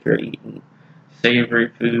with it. If you're eating savory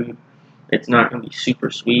food, it's not going to be super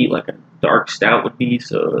sweet like a dark stout would be,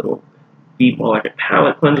 so it'll be more like a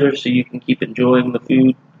palate cleanser so you can keep enjoying the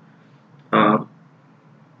food.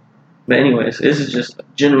 But anyways, this is just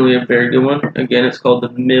generally a very good one. Again, it's called the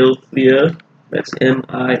Millefleur. That's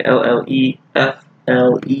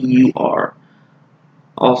Millefleur.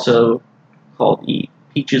 Also called the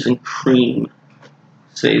Peaches and Cream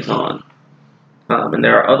Saison. And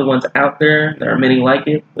there are other ones out there. There are many like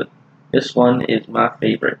it, but this one is my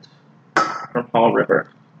favorite from Fall River.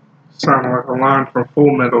 Sounding like a line from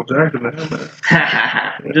Full Metal Jacket,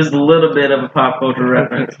 man. Just a little bit of a pop culture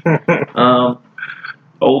reference.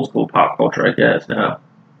 Old school pop culture, I guess, now.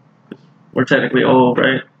 We're technically old,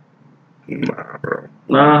 right? Nah, bro.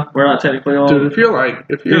 Nah, we're not technically old. Dude, if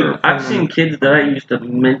you're I've seen kids that I used to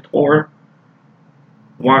mentor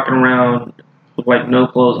walking around with like no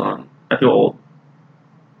clothes on. I feel old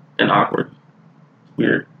and awkward. It's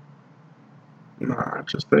weird. Nah, I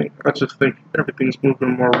just think everything's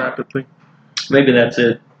moving more rapidly. Maybe that's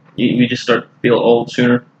it. You just start to feel old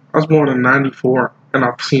sooner. I was born in '94, and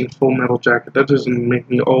I've seen Full Metal Jacket. That doesn't make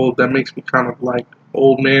me old. That makes me kind of like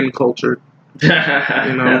old man culture. You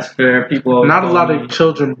know? That's fair. People not a lot of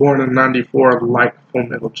children born in '94 like Full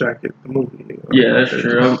Metal Jacket, the movie. You know? Yeah, that's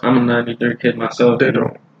true. I'm a '93 kid myself. They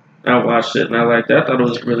don't. I watched it and I liked it. I thought it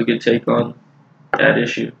was a really good take on that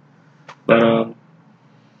issue. But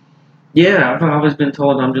yeah, I've always been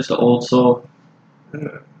told I'm just an old soul.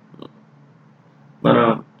 Yeah.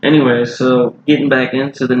 But anyway, so getting back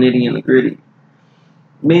into the nitty and the gritty.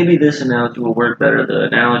 Maybe this analogy will work better. The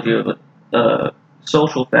analogy of a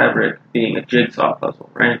social fabric being a jigsaw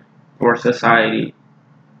puzzle, right? Or society.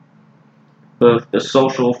 Both the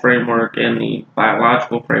social framework and the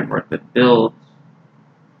biological framework that builds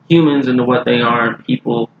humans into what they are and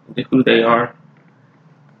people into who they are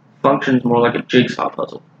functions more like a jigsaw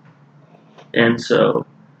puzzle. And so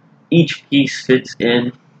each piece fits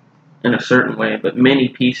in a certain way, but many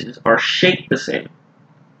pieces are shaped the same.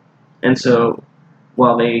 And so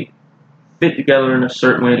while they fit together in a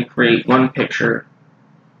certain way to create one picture,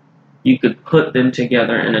 you could put them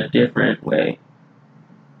together in a different way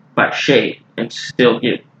by shape and still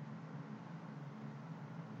get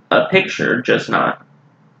a picture, just not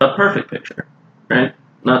a perfect picture, right?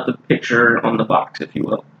 Not the picture on the box, if you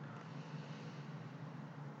will.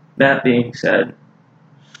 That being said,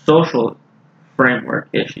 social framework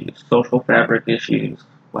issues, social fabric issues,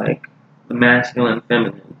 like the masculine and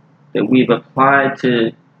feminine, that we've applied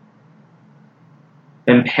to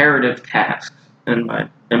imperative tasks, and by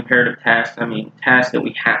imperative tasks, I mean tasks that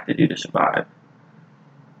we have to do to survive,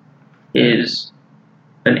 is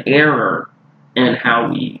an error in how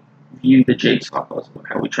we view the jigsaw puzzle,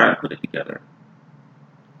 how we try to put it together.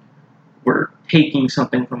 We're taking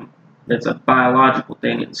something that's a biological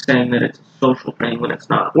thing and saying that it's a social thing when it's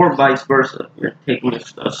not, or vice versa. You're taking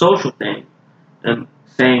a social thing and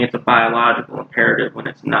saying it's a biological imperative when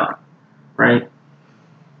it's not, right?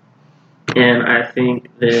 And I think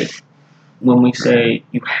that when we say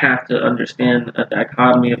you have to understand a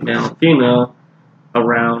dichotomy of male and female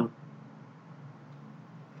around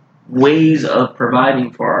ways of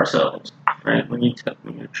providing for ourselves, right? When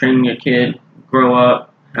you're training your kid, grow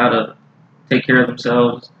up, how to take care of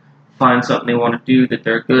themselves, find something they want to do that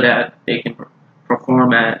they're good at, they can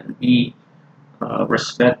perform at, and be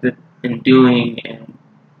respected in doing, and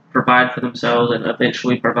provide for themselves, and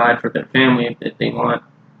eventually provide for their family if they want.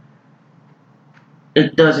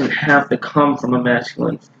 It doesn't have to come from a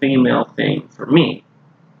masculine-female thing for me.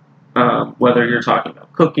 Whether you're talking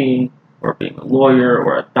about cooking, or being a lawyer,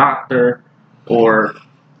 or a doctor, or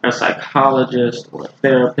a psychologist, or a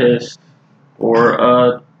therapist, or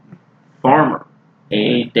a farmer,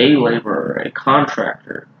 a day laborer, a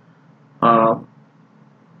contractor, a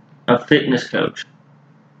fitness coach,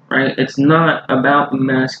 right? It's not about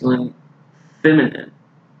masculine, feminine.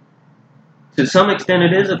 To some extent,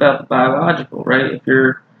 it is about the biological, right? If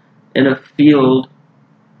you're in a field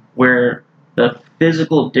where the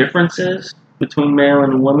physical differences between male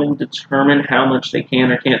and woman determine how much they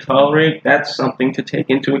can or can't tolerate, that's something to take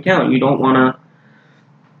into account. You don't want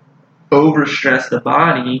to overstress the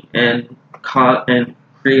body and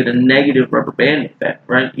create a negative rubber band effect,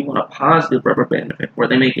 right? You want a positive rubber band effect where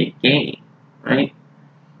they make a gain, right?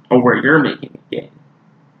 Or where you're making a gain.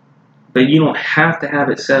 But you don't have to have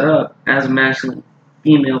it set up as a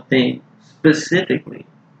masculine-female thing specifically.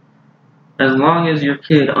 As long as your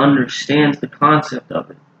kid understands the concept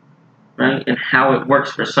of it, right? And how it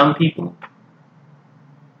works for some people,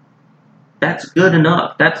 that's good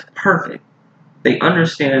enough. That's perfect. They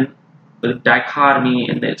understand the dichotomy,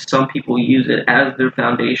 and that some people use it as their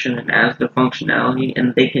foundation and as their functionality,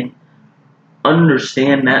 and they can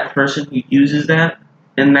understand that person who uses that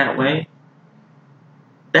in that way,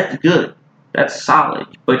 that's good. That's solid.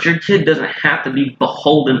 But your kid doesn't have to be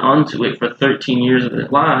beholden onto it for 13 years of their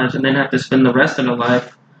lives and then have to spend the rest of their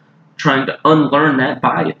life trying to unlearn that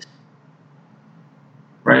bias.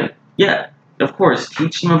 Right? Yeah, of course,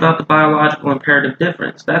 teach them about the biological imperative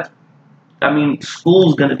difference.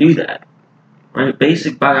 School's going to do that. Right?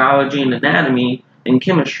 Basic biology and anatomy and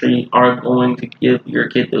chemistry are going to give your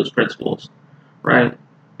kid those principles. Right?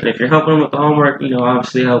 And if you're helping them with the homework,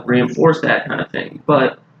 obviously help reinforce that kind of thing.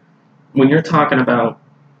 But when you're talking about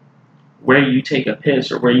where you take a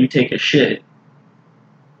piss or where you take a shit,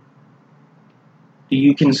 do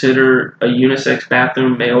you consider a unisex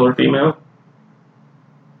bathroom male or female?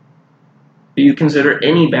 Do you consider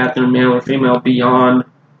any bathroom male or female beyond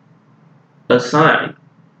a sign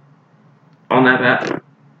on that bathroom?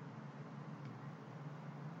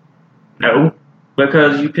 No,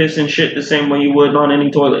 because you piss and shit the same way you would on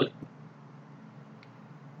any toilet.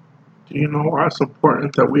 Do you know why it's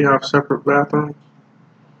important that we have separate bathrooms?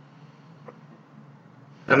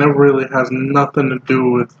 And it really has nothing to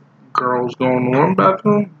do with girls going to one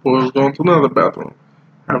bathroom, boys going to another bathroom.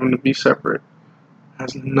 Having to be separate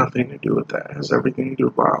has nothing to do with that. It has everything to do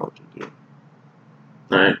with biology, dude.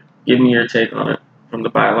 Alright, give me your take on it from the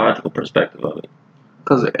biological perspective of it.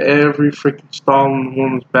 Because every freaking stall in the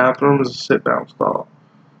woman's bathroom is a sit-down stall.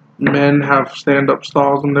 Men have stand-up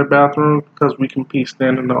stalls in their bathrooms because we can pee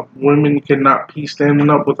standing up. Women cannot pee standing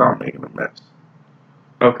up without making a mess.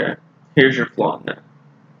 Okay, here's your flaw in that.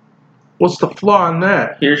 What's the flaw in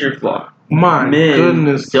that? Here's your flaw. My Men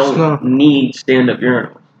goodness. don't need stand-up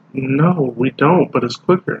urinals. No, we don't, but it's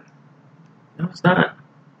quicker. No, it's not.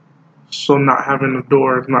 So not having a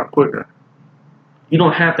door is not quicker. You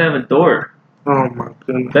don't have to have a door. Oh my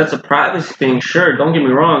goodness. That's a privacy thing, sure. Don't get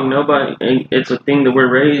me wrong. It's a thing that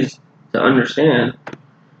we're raised to understand.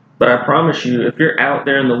 But I promise you, if you're out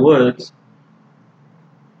there in the woods,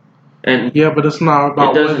 and yeah, but it's not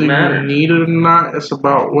about whether you need it or not. It's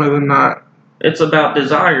about whether or not. It's about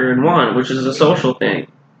desire and want, which is a social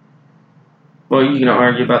thing. Well, you can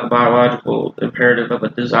argue about the biological imperative of a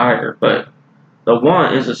desire, but the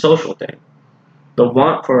want is a social thing. The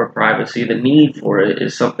want for privacy, the need for it,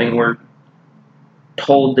 is something we're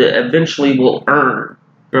told that eventually we'll earn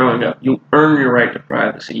growing up. You earn your right to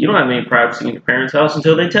privacy. You don't have any privacy in your parents' house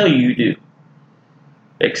until they tell you do.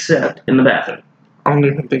 Except in the bathroom. I don't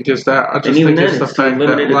even think it's that. I just think it's the fact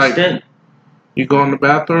that, you go in the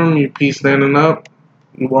bathroom, you pee standing up,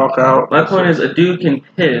 you walk out. My point is, a dude can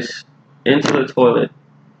piss into a toilet,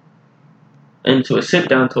 into a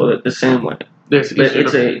sit-down toilet, the same way. But it's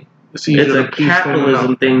a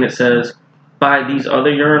capitalism thing that says, buy these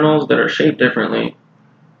other urinals that are shaped differently,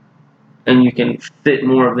 and you can fit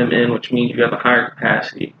more of them in, which means you have a higher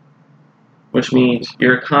capacity, which means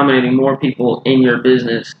you're accommodating more people in your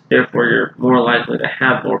business, therefore you're more likely to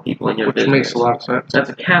have more people in your business. Which makes a lot of sense.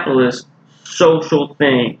 That's a capitalist social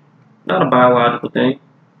thing, not a biological thing.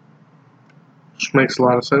 Which makes a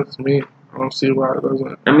lot of sense to me. I don't see why it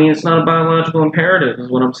doesn't. I mean, it's not a biological imperative, is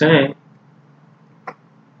what I'm saying.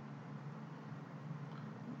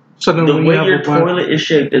 So then the way your toilet is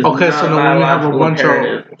shaped is not a biological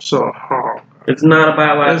imperative. It's not a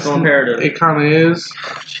biological imperative. It kind of is.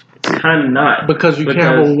 It's kind of not. Because you can't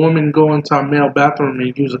have a woman go into a male bathroom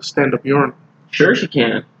and use a stand-up urinal. Sure she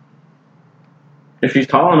can. If she's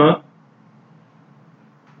tall enough.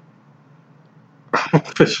 I'm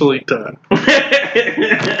officially done.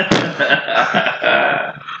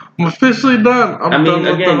 I'm officially done.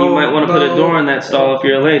 Again, you might want to put a door in that stall if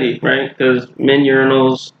you're a lady, right? Because men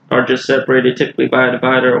urinals are just separated typically by a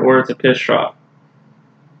divider, or it's a piss trough.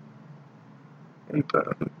 You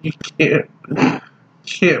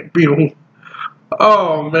can't be.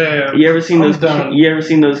 Oh man! You ever seen those? You ever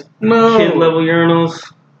seen those kid level urinals?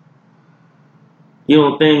 You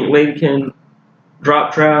don't think lady can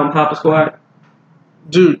drop trowel and pop a squat?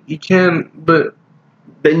 Dude, you can, but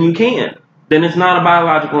then you can. Then it's not a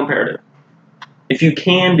biological imperative. If you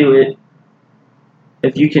can do it,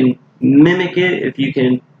 if you can mimic it, if you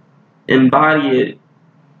can embody it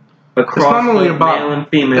across male and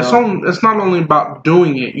female. It's not only about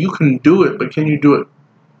doing it. You can do it, but can you do it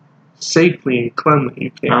safely and cleanly?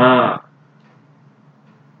 You can't.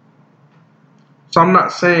 So I'm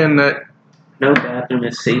not saying that no bathroom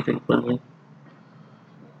is safe and cleanly.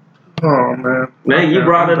 Oh man. Man, you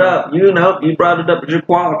brought it up. You brought it up as your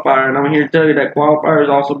qualifier, and I'm here to tell you that qualifier is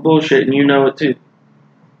also bullshit, and you know it too.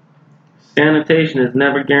 Sanitation is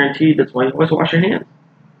never guaranteed. That's why you always wash your hands.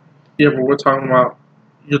 Yeah, but we're talking about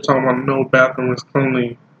you're talking about no bathroom is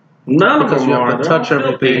cleanly None of because them you are. have to They're touch all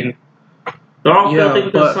filthy. everything. They're all Yeah, filthy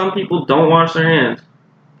because but- some people don't wash their hands.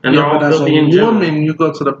 And they're Yeah, all but as filthy in a general. woman, you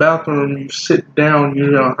go to the bathroom, you sit down,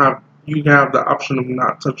 you have the option of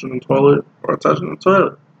not touching the toilet or touching the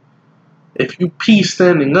toilet. If you pee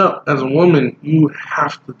standing up as a woman, you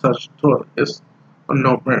have to touch the toilet. It's a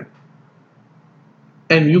no-brainer.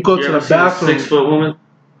 And you go You to ever the seen a bathroom, 6-foot woman?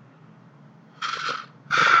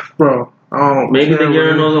 bro. I don't Maybe the care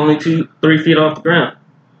urinal is only 2-3 feet off the ground.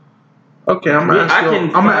 Okay, I'm gonna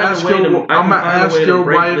ask your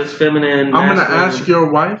wife. This feminine. I'm gonna masculine- ask your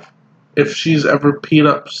wife if she's ever peed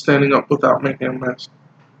up standing up without making a mess.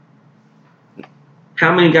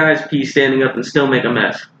 How many guys pee standing up and still make a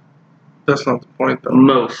mess? That's not the point, though.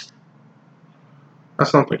 Most.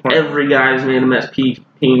 That's not the point. Every guy's made a mess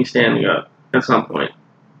peeing standing up at some point.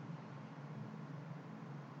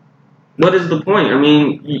 What is the point? I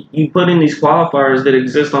mean, you put in these qualifiers that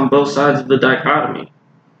exist on both sides of the dichotomy.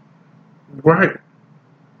 Right.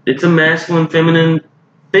 It's a masculine, feminine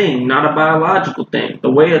thing, not a biological thing.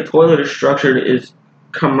 The way a toilet is structured is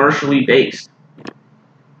commercially based.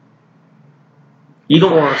 You For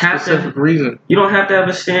don't a have specific to. reason. You don't have to have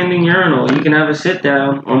a standing urinal. You can have a sit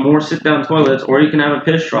down or more sit down toilets, or you can have a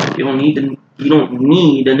piss trough. You don't need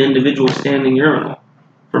an individual standing urinal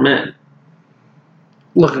for men.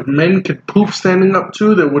 Look, if men could poop standing up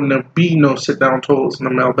too, there wouldn't be no sit-down toilets in the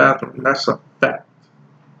male bathroom. That's a fact.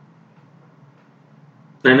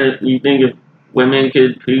 And if you think if women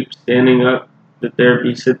could poop standing up, that there'd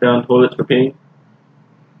be sit down toilets for peeing?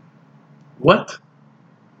 What?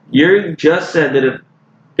 You just said that if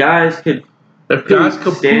guys could If guys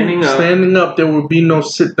could standing poop up- standing up, there would be no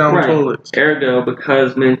sit-down Right. toilets. Ergo,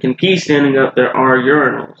 because men can pee standing up, there are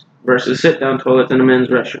urinals versus sit-down toilets in a men's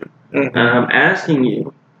restroom. Mhm. And I'm asking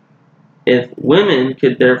you if women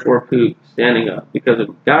could therefore poop standing up, because if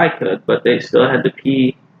a guy could, but they still had to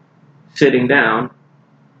pee sitting down,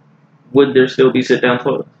 would there still be sit-down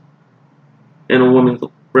toilets in a woman's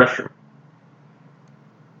restroom?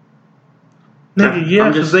 Nigga, yeah,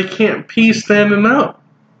 I'm because just- they can't pee standing up.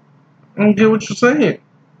 I don't get what you're saying.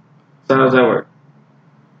 So how does that work?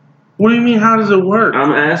 What do you mean, how does it work?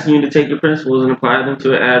 I'm asking you to take your principles and apply them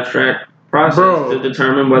to an abstract process Bro, to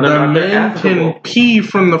determine whether or The not they're man applicable. can pee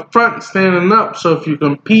from the front standing up, so if you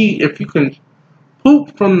can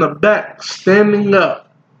poop from the back standing up,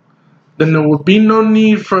 then there would be no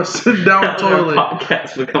need for a sit-down Our toilet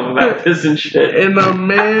podcast become about this and shit. in a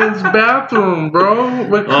man's bathroom, bro. Oh,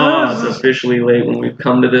 it's Because officially late when we've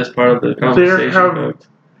come to this part of the conversation. have- folks.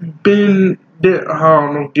 I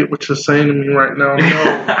don't get what you're saying to me right now.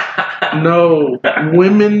 No,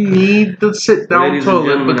 women need the sit-down Ladies and toilet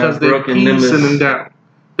gentlemen, because I've they broken pee Nimbus. sitting down.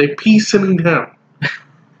 They pee sitting down.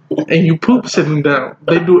 And you poop sitting down.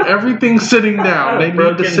 They do everything sitting down. They need the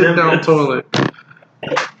Broken sit-down Nimbus. toilet.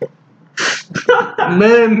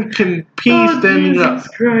 Men can pee standing up,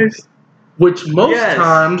 Christ. which most Yes.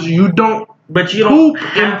 times you don't. But you don't Poop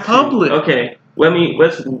have in to. public. Okay,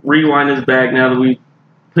 let's rewind this back now that we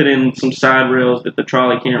put in some side rails that the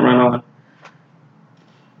trolley can't run on.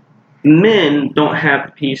 Men don't have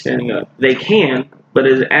to pee standing up. They can, but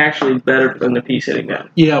it's actually better for them to pee sitting down.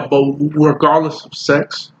 Yeah, but regardless of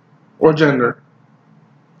sex or gender,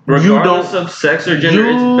 Regardless of sex or gender,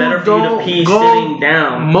 it's better for you to pee sitting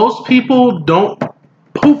down. Most people don't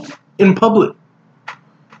poop in public.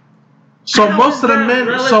 So How most is of the that men,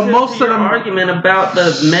 relative so to most of your the argument about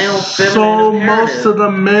the male feminine so imperative? most of the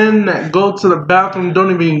men that go to the bathroom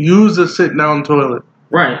don't even use a sit-down toilet.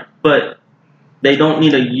 Right, but they don't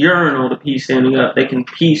need a urinal to pee standing up. They can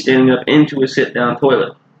pee standing up into a sit-down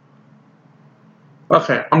toilet.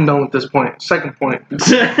 Okay, I'm done with this point. Second point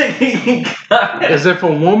Oh, is if a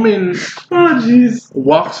woman jeez.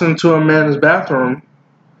 walks into a man's bathroom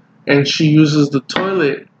and she uses the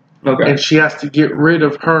toilet Okay. and she has to get rid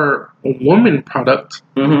of her woman product,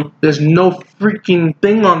 Mm-hmm. there's no freaking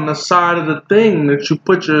thing on the side of the thing that you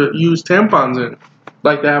put your used tampons in,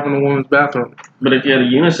 like they have in a woman's bathroom. But if you had a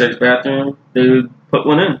unisex bathroom, they would put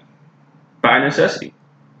one in by necessity.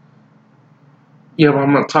 Yeah, but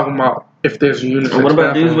I'm not talking about if there's a unisex And what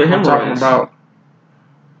about dudes bathroom. with I'm talking hemorrhoids? about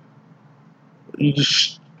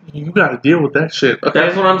you got to deal with that shit. Okay?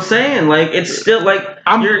 That's what I'm saying. Like it's still like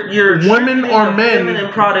you're women treating or the men-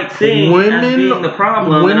 feminine product thing women- as being the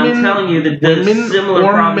problem, and I'm women- telling you that the women similar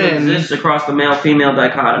or problem men- exists across the male-female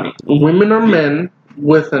dichotomy. Women or men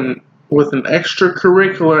with an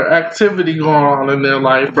extracurricular activity going on in their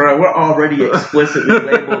life. Bro, we're already explicitly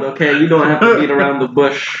labeled. Okay, you don't have to beat around the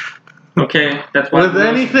bush. Okay, that's why With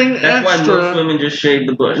anything that's why extra, most women just shave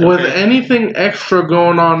the bush. with Okay? anything extra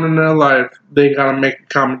going on in their life, they gotta make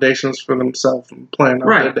accommodations for themselves and plan out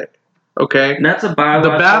Right. their day. Okay? And that's a The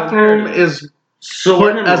biological bathroom imperative. is So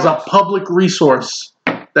put are as a hemorrhoids. public resource.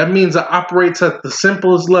 That means it operates at the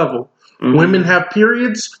simplest level. Mhm. Women have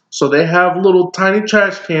periods, so they have little tiny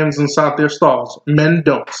trash cans inside their stalls. Men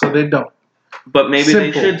don't, so they don't. But maybe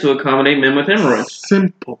they Simple. should to accommodate men with hemorrhoids.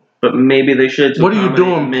 Simple. But maybe they should to What are you accommodate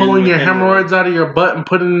doing? men Pulling with your hemorrhoids out of your butt and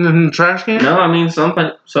putting it in the trash can? No, I mean some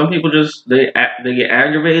people just they get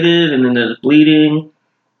aggravated and then there's bleeding.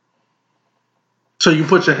 So you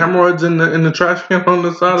put your hemorrhoids in the trash can on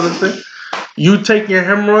the side of the thing? You take your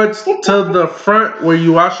hemorrhoids to the front where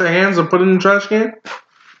you wash your hands and put it in the trash can?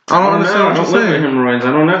 I don't understand what I you're don't live with saying. hemorrhoids.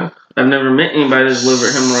 I don't know. I've never met anybody that's lived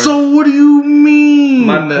with hemorrhoids. So what do you mean?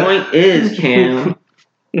 My point is, Cam.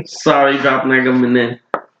 Sorry, dropping that government in.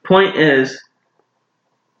 Point is,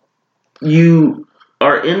 you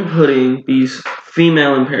are inputting these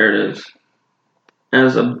female imperatives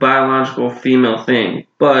as a biological female thing,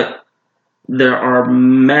 but there are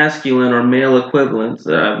masculine or male equivalents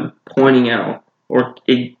that I'm pointing out, or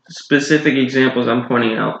specific examples I'm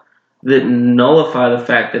pointing out, that nullify the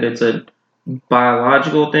fact that it's a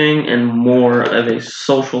biological thing and more of a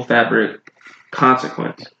social fabric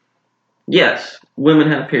consequence. Yes, women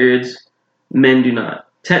have periods, men do not.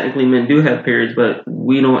 Technically, men do have periods, but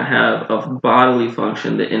we don't have a bodily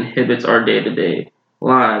function that inhibits our day-to-day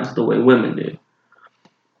lives the way women do.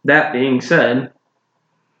 That being said,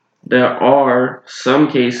 there are some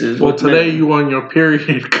cases. Well, today you on your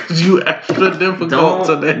period because you extra difficult don't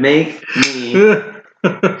today. make me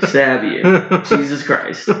stab you. Jesus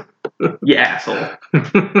Christ. You asshole.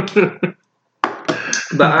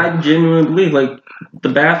 But I genuinely believe, like, the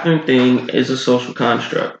bathroom thing is a social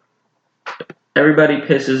construct. Everybody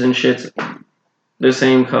pisses and shits the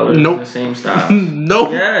same colors, Nope. the same style.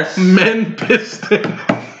 Nope. Yes. Men pissed it.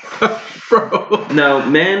 Bro. No,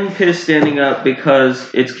 men piss standing up because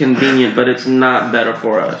it's convenient, but it's not better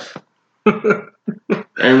for us.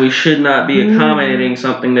 And we should not be accommodating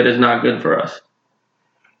something that is not good for us.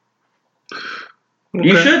 Okay.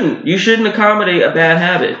 You shouldn't. You shouldn't accommodate a bad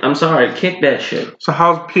habit. I'm sorry. Kick that shit. So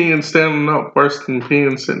how's peeing standing up worse than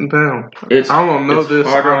peeing sitting down? It's, I don't know it's this.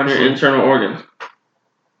 harder on your honestly. internal organs.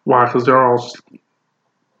 Why? Because they're all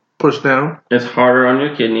pushed down? It's harder on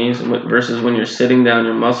your kidneys versus when you're sitting down,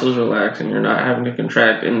 your muscles relax and you're not having to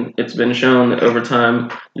contract. And it's been shown that over time,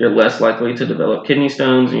 you're less likely to develop kidney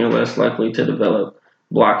stones and you're less likely to develop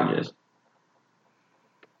blockages.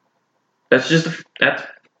 That's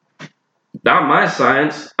not my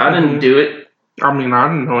science. I didn't do it. I mean, I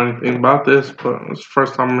didn't know anything about this, but it's the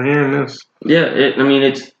first time I'm hearing this. Yeah,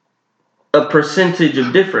 it's a percentage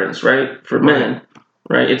of difference, right, for men,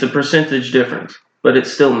 right? It's a percentage difference, but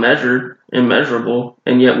it's still measured and measurable,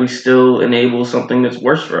 and yet we still enable something that's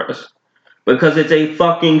worse for us because it's a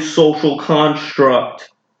fucking social construct.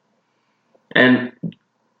 And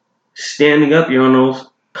standing up urinals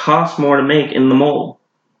cost more to make in the mold.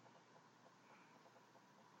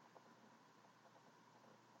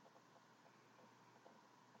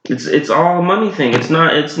 It's all a money thing. It's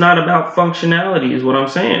not about functionality is what I'm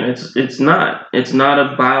saying. It's not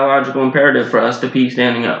a biological imperative for us to pee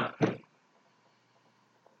standing up.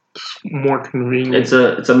 It's more convenient. It's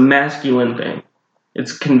a masculine thing.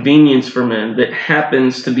 It's convenience for men that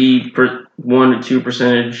happens to be 1 to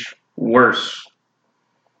 2% worse.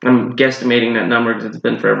 I'm guesstimating that number because it's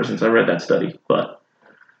been forever since I read that study. But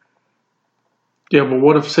yeah, but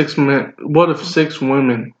what if 6 men? What if 6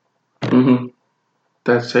 women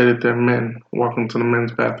that say that they're men walk into the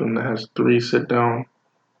men's bathroom that has 3 sit-down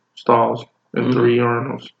stalls and 3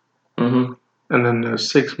 urinals, and then there's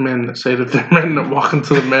 6 men that say that they're men that walk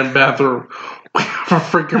into the men's bathroom? We have a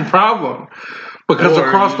freaking problem. Because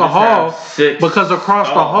across the hall,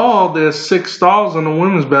 there's 6 stalls in the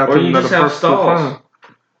women's bathroom that are perfectly fine.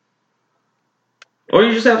 Or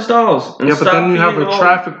you just have stalls. Yeah, but then you have a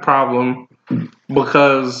traffic problem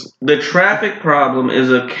because the traffic problem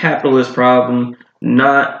is a capitalist problem,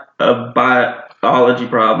 not a biology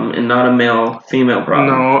problem, and not a male-female problem.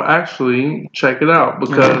 No, actually, check it out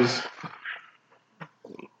because.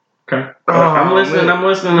 Okay. I'm listening.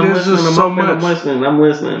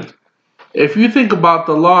 If you think about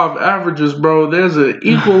the law of averages, bro, there's an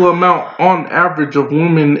equal amount on average of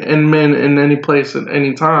women and men in any place at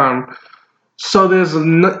any time. So there's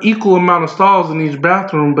an equal amount of stalls in each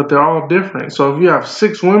bathroom, but they're all different. So if you have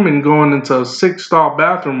 6 women going into a 6-stall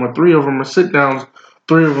bathroom where 3 of them are sit-downs,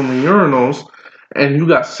 3 of them are urinals, and you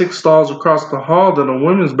got 6 stalls across the hall to the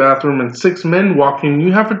women's bathroom and 6 men walking,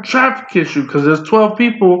 you have a traffic issue because there's 12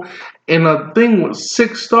 people in a thing with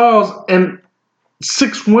 6 stalls and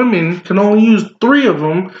 6 women can only use 3 of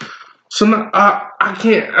them. So now, I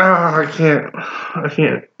can't.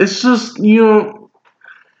 It's just,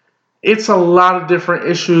 it's a lot of different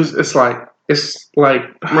issues. It's like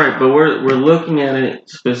right, but we're looking at it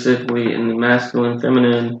specifically in the masculine,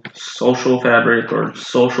 feminine, social fabric or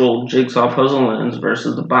social jigsaw puzzle lens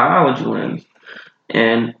versus the biology lens,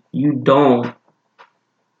 and you don't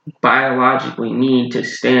biologically need to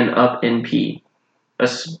stand up and pee,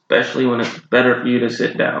 especially when it's better for you to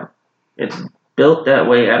sit down. It's built that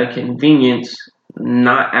way out of convenience,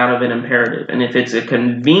 not out of an imperative. And if it's a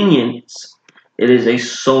convenience, it is a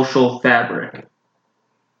social fabric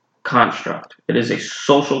construct. It is a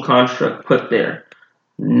social construct put there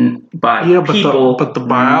by people. But the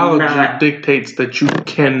biology dictates that you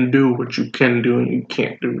can do what you can do and you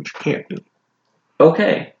can't do what you can't do.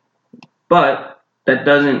 Okay, but that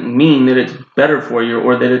doesn't mean that it's better for you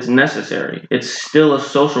or that it's necessary. It's still a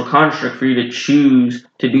social construct for you to choose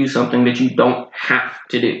to do something that you don't have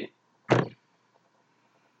to do.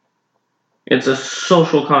 It's a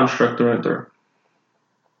social construct through and through.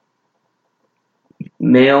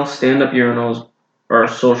 Male stand-up urinals are a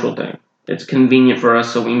social thing. It's convenient for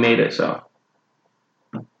us, so we made it so.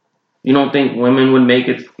 You don't think women would make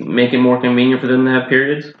it more convenient for them to have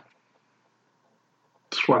periods?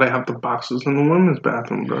 That's why they have the boxes in the women's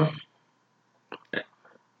bathroom, bro.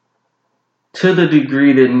 To the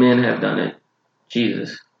degree that men have done it.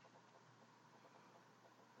 Jesus.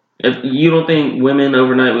 If you don't think women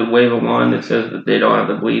overnight would wave a wand that says that they don't have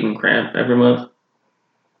to bleed and cramp every month?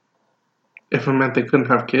 If it meant they couldn't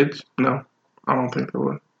have kids? No. I don't think they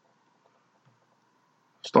would.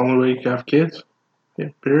 It's the only way you can have kids. Yeah,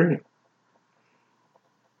 period.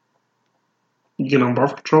 You get on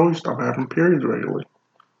birth control, you stop having periods regularly.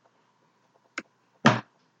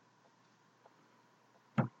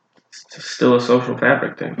 It's still a social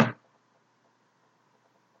fabric thing.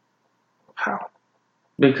 How?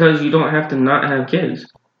 Because you don't have to not have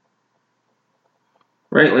kids.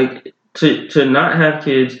 Right? Like, to not have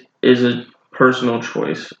kids is a personal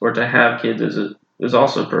choice, or to have kids is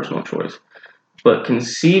also a personal choice. But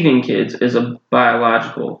conceiving kids is a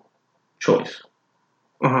biological choice.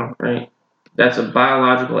 Right? That's a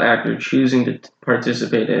biological act you're choosing to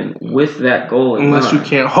participate in with that goal in mind. Unless you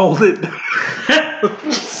can't hold it.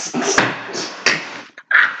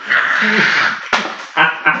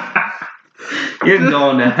 You're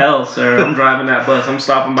going to hell, sir. I'm driving that bus. I'm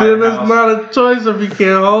stopping by Then the it's house. not a choice if you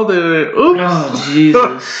can't hold it. Oops. Oh,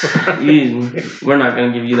 Jesus. We're not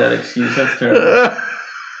going to give you that excuse. That's terrible.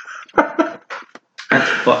 That's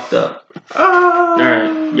fucked up.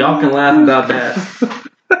 Alright, y'all can laugh about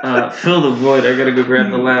that. Fill the void. I gotta go grab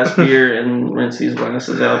the last beer and rinse these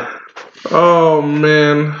glasses out. Oh,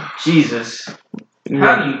 man. Jesus.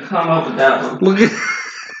 How do you come up with that one? Look at...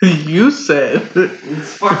 You said.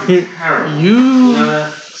 It's fucking terrible. You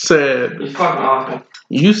said. It's fucking awful.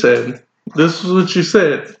 You said. This is what you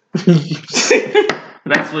said.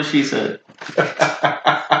 That's what she said.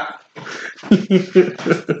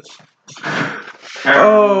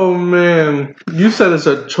 Oh, man. You said it's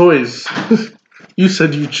a choice. You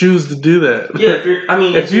said you choose to do that. Yeah,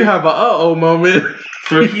 if you have a uh-oh moment.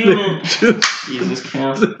 For humans. Jesus,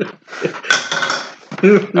 Cam.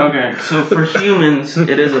 Okay, so for humans,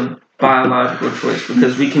 it is a biological choice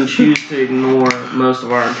because we can choose to ignore most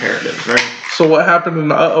of our imperatives, right? So what happened in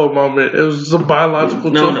the uh-oh moment? It was a biological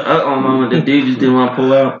choice. No, the uh-oh moment, the dude just didn't want to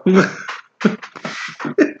pull out.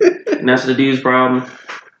 And that's the dude's problem.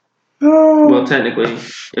 Oh. Well, technically,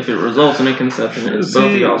 if it results in a conception, it's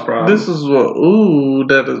both of y'all's problem. This is what... Ooh,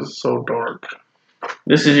 that is so dark.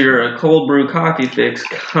 This is your cold brew coffee fix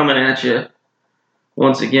coming at you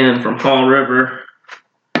once again from Fall River.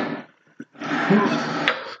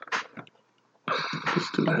 This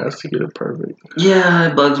dude has to get it perfect. Yeah,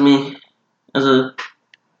 it bugs me. As a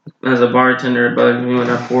bartender, it bugs me when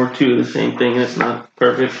I pour 2 of the same thing and it's not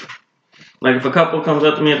perfect. Like if a couple comes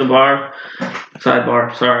up to me at the bar,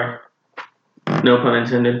 sidebar, sorry, no pun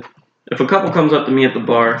intended. If a couple comes up to me at the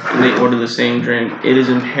bar and they order the same drink, it is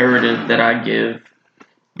imperative that I give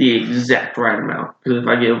the exact right amount. Because if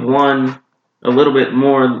I give a little bit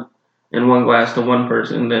more in one glass to one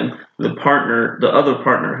person, then the other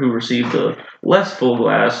partner who received the less full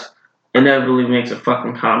glass inevitably makes a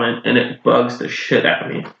fucking comment and it bugs the shit out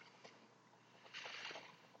of me.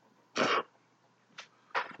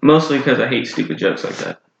 Mostly because I hate stupid jokes like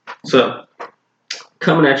that. So,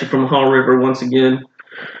 coming at you from Hall River once again.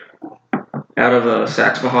 out of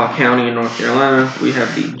Saxbahaw County in North Carolina, we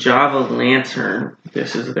have the Java Lantern.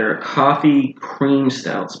 This is their coffee cream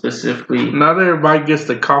stout, specifically. Not everybody gets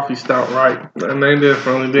the coffee stout right, and they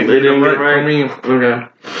definitely didn't get it right for me. Okay.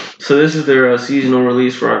 So this is their seasonal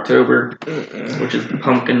release for October, which is the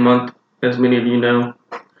pumpkin month, as many of you know.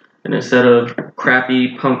 And instead of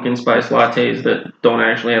crappy pumpkin spice lattes that don't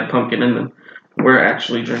actually have pumpkin in them, we're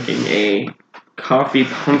actually drinking a coffee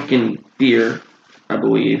pumpkin beer, I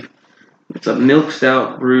believe. It's a milk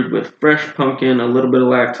stout brewed with fresh pumpkin, a little bit of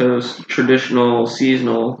lactose, traditional,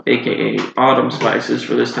 seasonal, aka autumn spices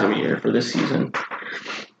for this time of year, for this season.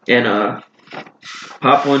 And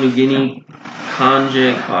Papua New Guinea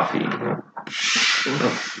Kanja coffee.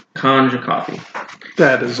 Kanja coffee.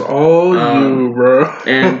 That is all you, bro.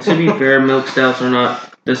 And to be fair, milk stouts are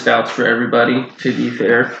not the stouts for everybody, to be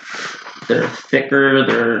fair. They're thicker,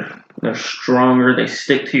 they're stronger, they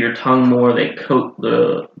stick to your tongue more, they coat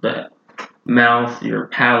the mouth, your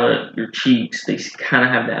palate, your cheeks. They kind of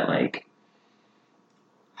have that like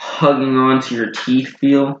hugging onto your teeth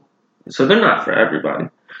feel. So they're not for everybody.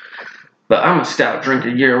 But I'm a stout drinker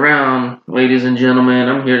year round, ladies and gentlemen.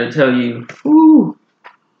 I'm here to tell you, whoo.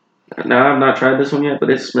 Now I've not tried this one yet, but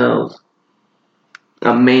it smells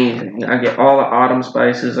amazing. I get all the autumn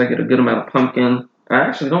spices. I get a good amount of pumpkin. I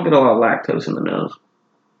actually don't get a lot of lactose in the nose.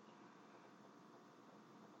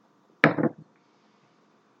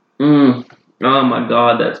 Oh my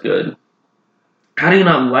god, that's good. How do you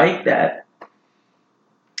not like that?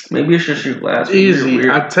 Maybe it's just your glass. Easy.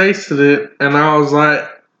 I tasted it and I was like,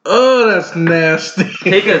 oh, that's nasty.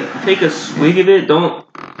 Take a swig of it. Don't.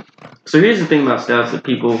 So here's the thing about stouts that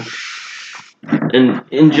people, and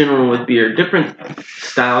in general with beer, different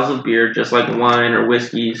styles of beer, just like wine or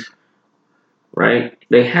whiskeys, right?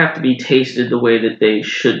 They have to be tasted the way that they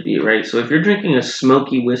should be, right? So if you're drinking a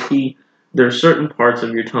smoky whiskey, there are certain parts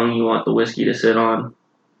of your tongue you want the whiskey to sit on,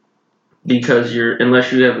 because unless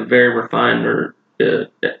you have a very refined or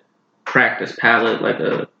practiced palate like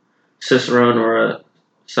a Cicerone or a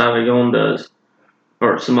Sauvignon does,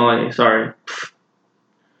 or sommelier, sorry.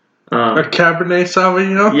 A Cabernet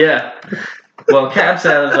Sauvignon? Yeah. Well, Cab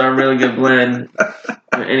Sauv are a really good blend.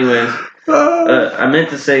 Anyways, I meant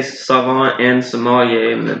to say Savant and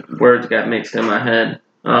sommelier, and the words got mixed in my head.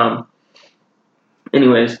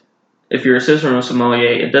 Anyways, if you're a Cicerone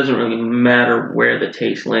sommelier, it doesn't really matter where the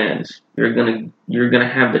taste lands. You're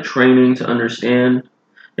gonna have the training to understand,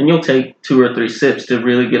 and you'll take 2 or 3 sips to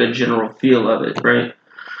really get a general feel of it, right?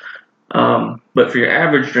 But for your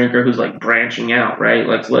average drinker who's like branching out, right?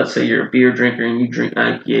 Like let's say you're a beer drinker and you drink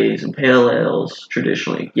IPAs and pale ales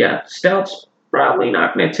traditionally. Yeah, stouts probably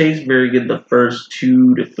not going to taste very good the first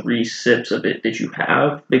 2 to 3 sips of it that you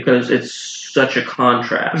have, because it's such a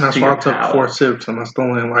contrast. And that's why I took 4 sips and I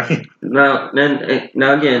still didn't like it.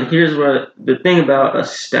 Now again, here's what the thing about a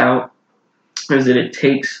stout is that it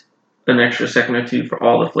takes an extra second or two for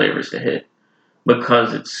all the flavors to hit,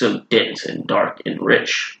 because it's so dense and dark and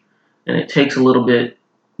rich. And it takes a little bit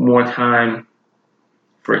more time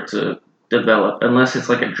for it to develop, unless it's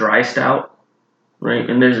like a dry stout, right?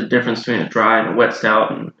 And there's a difference between a dry and a wet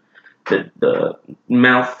stout, and the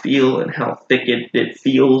mouth feel and how thick it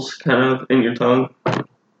feels kind of in your tongue.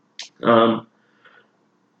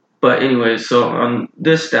 But anyways, so on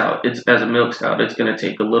this stout, it's as a milk stout, it's going to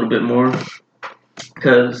take a little bit more,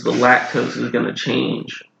 because the lactose is going to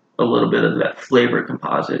change a little bit of that flavor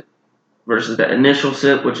composite. Versus that initial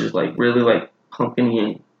sip, which is like really like pumpkin-y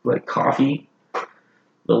and like coffee,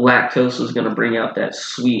 the lactose is going to bring out that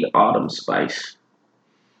sweet autumn spice.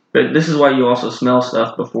 But this is why you also smell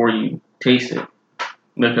stuff before you taste it,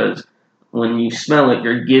 because when you smell it,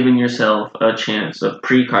 you're giving yourself a chance of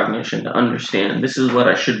precognition to understand this is what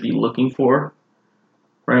I should be looking for,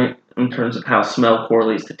 right? In terms of how smell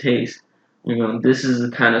correlates to taste. You're going, this is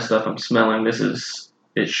the kind of stuff I'm smelling.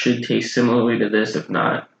 It should taste similarly to this, if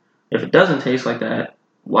not. If it doesn't taste like that,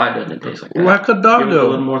 why doesn't it taste like that? Like a doggo. Give it a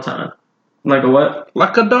little more time. Like a what?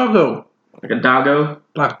 Like a doggo. Like a doggo?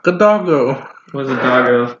 Like a doggo. What's a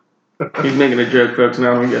doggo? He's making a joke, folks, and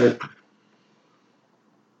I don't get it.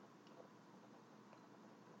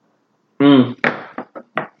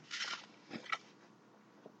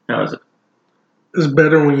 How is it? It's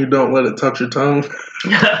better when you don't let it touch your tongue.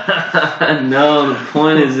 No, the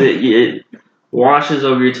point is that it washes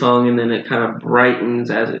over your tongue and then it kind of brightens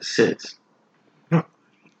as it sits.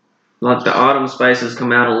 Like the autumn spices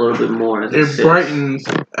come out a little bit more as it sits. It brightens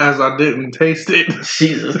as I didn't taste it.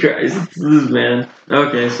 Jesus Christ, this man.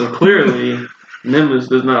 Okay, so clearly Nimbus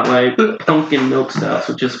does not like pumpkin milk stouts,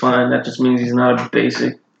 which is fine. That just means he's not a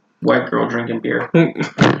basic white girl drinking beer.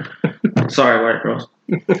 Sorry, white girls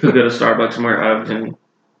who go to Starbucks and wear Uggs and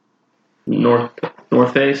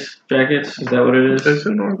North Face jackets. Is that what it is? Is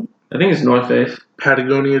it North? I think it's North Face.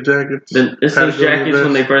 Patagonia jackets. It's those jackets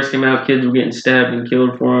when they first came out, kids were getting stabbed and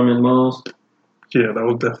killed for them in malls. Yeah, that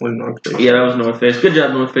was definitely North Face. Yeah, that was North Face. Good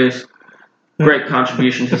job, North Face. Great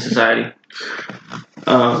contribution to society.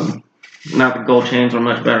 Not the gold chains were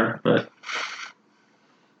much better, but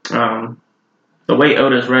the way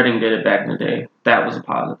Otis Redding did it back in the day, that was a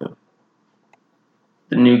positive.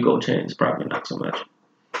 The new gold chains, probably not so much.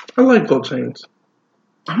 I like gold chains.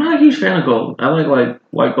 I'm not a huge fan of gold. I like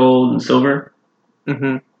white gold and silver.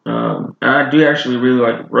 Mm-hmm. And I do actually really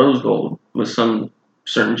like rose gold with some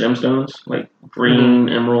certain gemstones, like green,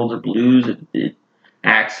 emeralds, or blues. It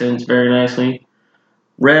accents very nicely.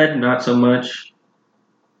 Red, not so much.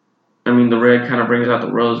 I mean, the red kind of brings out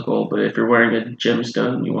the rose gold, but if you're wearing a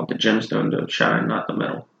gemstone, you want the gemstone to shine, not the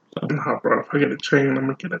metal. So. Nah, bro, if I get a chain, I'm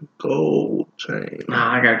going to get a gold chain.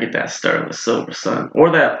 Nah, I got to get that sterling silver, son. Or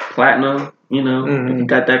that platinum, you know. If you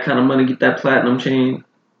got that kind of money, get that platinum chain.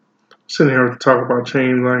 Sitting here to talk about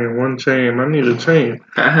chains, I get one chain. I need a chain.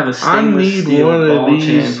 I have a stainless steel ball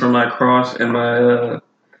chain for my cross and my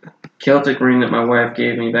Celtic ring that my wife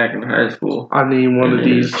gave me back in high school. I need one of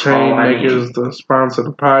these chain makers to sponsor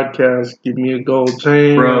the podcast. Give me a gold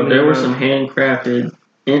chain. Bro, there were some handcrafted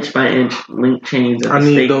inch-by-inch link chains at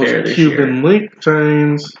the state fair this year. I need those Cuban link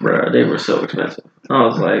chains. Bro, they were so expensive. I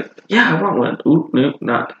was like, yeah, I want one. Oop, nope,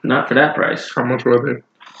 not for that price. How much were they?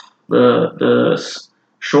 The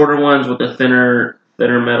shorter ones with the thinner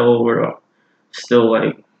metal were still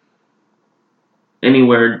like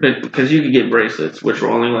anywhere, because you could get bracelets, which were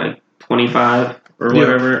only like 25 or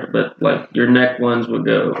whatever, but like your neck ones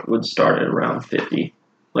would start at around 50,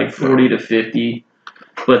 like 40 to 50.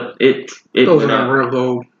 But it those are real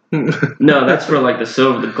gold. No, that's for like the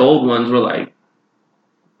silver. The gold ones were like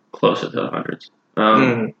closer to the hundreds.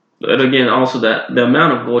 But again, also the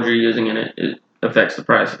amount of gold you're using in it affects the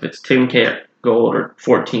price. If it's 10 karat gold or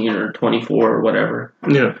 14 or 24 or whatever.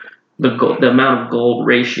 Yeah. The amount of gold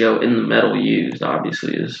ratio in the metal used,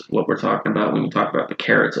 obviously, is what we're talking about when you talk about the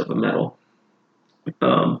carats of a metal.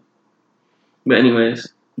 But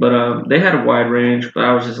anyways, they had a wide range, but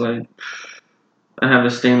I was just like, I have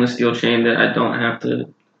a stainless steel chain that I don't have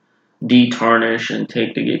to de-tarnish and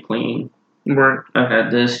take to get clean. Right. I've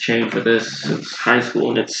had this chain for this since high school,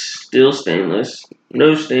 and it's still stainless.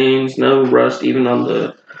 No stains, no rust, even on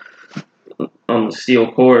the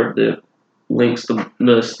steel cord that links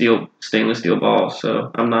the stainless steel ball.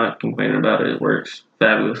 So I'm not complaining about it. It works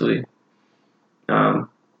fabulously.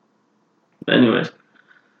 Anyways.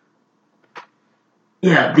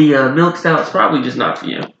 Yeah, the milk stout is probably just not for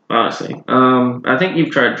you, honestly. I think you've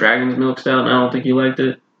tried Dragon's Milk Stout, and I don't think you liked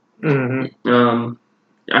it. Mm-hmm.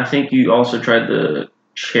 I think you also tried the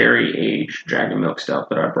cherry-aged Dragon Milk Stout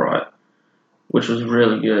that I brought, which was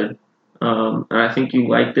really good. And I think you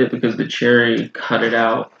liked it because the cherry cut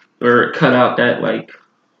out that, like,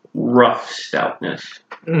 rough stoutness.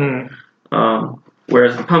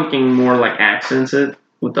 Whereas the pumpkin more, like, accents it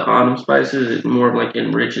with the autumn spices. It more, like,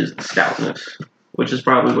 enriches the stoutness, which is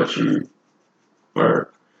probably what you are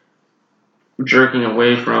jerking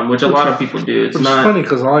away from, which a lot of people do. It's not funny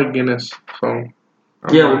because I like Guinness, so...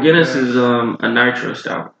 Guinness is a nitro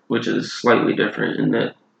stout, which is slightly different in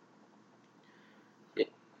that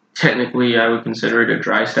technically I would consider it a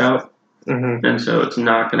dry stout. Mm-hmm. And so it's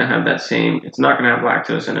not going to have it's not going to have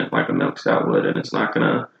lactose in it like a milk stout would, and it's not going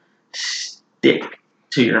to stick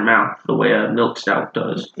to your mouth the way a milk stout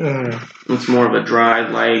does. Mm-hmm. It's more of a dry,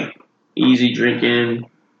 light, easy drinking.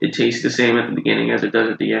 It tastes the same at the beginning as it does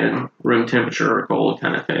at the end, room temperature or cold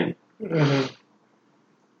kind of thing. Mm-hmm.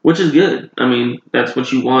 Which is good. I mean, that's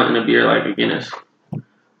what you want in a beer like a Guinness.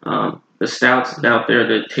 The stouts out there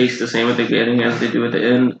that taste the same at the beginning as they do at the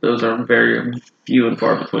end, those are very few and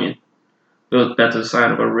far between. That's a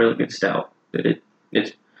sign of a really good stout. That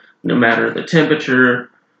it's no matter the temperature,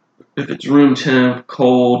 if it's room temp,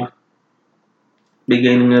 cold,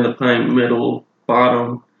 beginning of the pint, middle,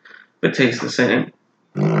 bottom, it tastes the same.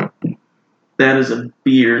 That is a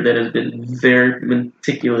beer that has been very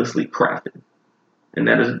meticulously crafted. And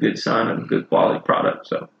that is a good sign of a good quality product.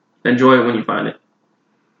 So enjoy it when you find it.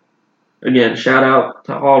 Again, shout out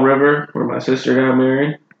to Hall River, where my sister got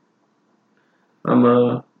married. I'm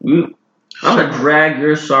gonna drag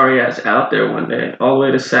your sorry ass out there one day, all the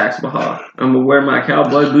way to Saxe Baja. I'm gonna wear my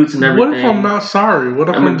cowboy boots and everything. What if I'm not sorry? What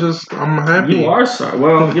if I'm happy? You are sorry.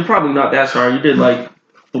 Well, you're probably not that sorry. You did like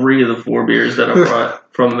 3 of the 4 beers that I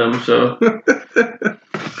brought from them, so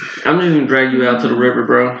I'm just gonna drag you out to the river,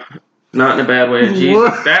 bro. Not in a bad way.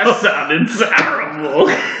 Jesus, that sounded terrible.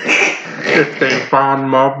 If they find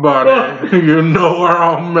my body, you know where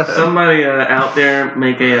I'm at. Somebody out there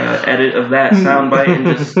make a edit of that soundbite and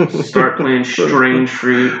just start playing "Strange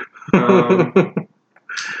Fruit"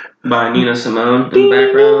 by Nina Simone in the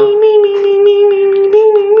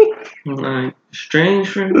background. Like "Strange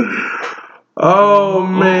Fruit." Oh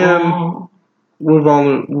man, we've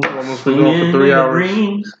almost been going for 3 hours.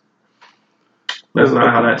 Dreams. That's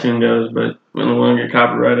not how that tune goes, but we don't want to get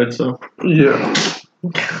copyrighted, so. Yeah.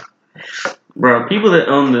 Bro, people that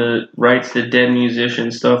own the rights to dead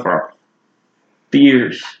musician stuff are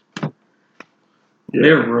fierce. Yeah.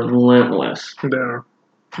 They're relentless. Yeah.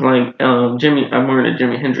 Like, Jimmy, I'm wearing a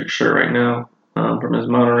Jimi Hendrix shirt right now, from his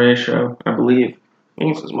Monterey show, I believe. I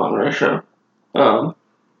think it's his Monterey show.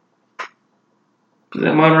 Is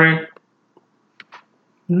that Monterey?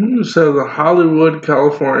 You said the Hollywood,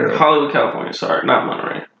 California. Hollywood, California, sorry, not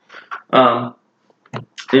Monterey.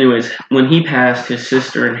 Anyways, when he passed, his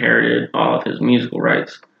sister inherited all of his musical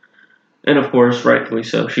rights. And of course, rightfully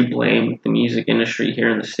so, she blamed the music industry here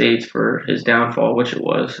in the States for his downfall, which it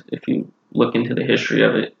was. If you look into the history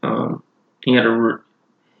of it,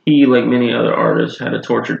 he, like many other artists, had a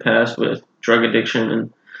tortured past with drug addiction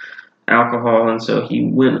and alcohol, and so he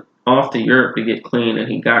went off to Europe to get clean, and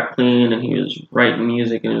he got clean, and he was writing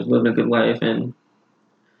music, and he was living a good life, and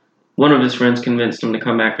one of his friends convinced him to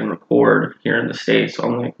come back and record here in the States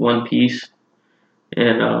on like one piece,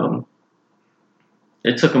 and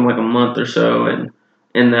it took him like a month or so, and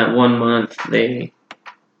in that 1 month, the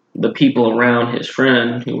people around his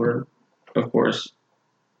friend, who were, of course,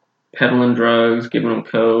 peddling drugs, giving him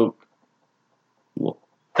coke,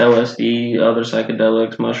 LSD, other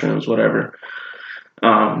psychedelics, mushrooms, whatever,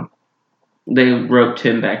 they roped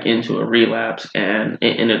him back into a relapse, and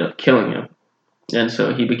it ended up killing him. And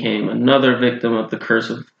so he became another victim of the curse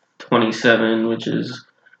of 27, which is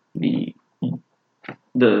the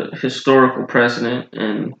historical precedent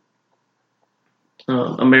in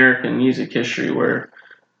American music history where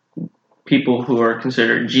people who are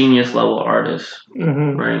considered genius level artists,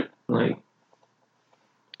 right, like,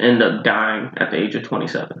 end up dying at the age of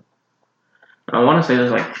 27. I want to say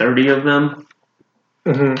there's like 30 of them.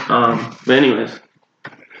 But anyways,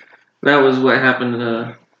 that was what happened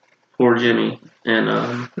to poor Jimmy. And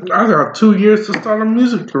I got 2 years to start a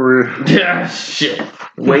music career. Yeah, shit.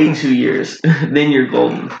 Wait 2 years. Then you're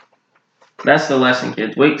golden. That's the lesson,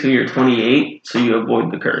 kids. Wait till you're 28 so you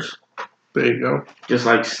avoid the curse. There you go. Just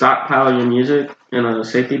like stockpile your music in a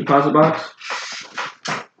safety deposit box.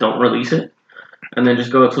 Don't release it. And then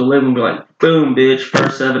just go to a label and be like, boom, bitch,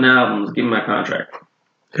 first 7 albums, give me my contract.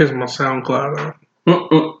 Here's my SoundCloud.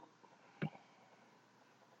 You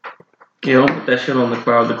don't put that shit on the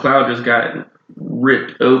cloud. The cloud just got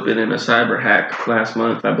ripped open in a cyber hack last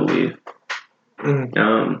month, I believe.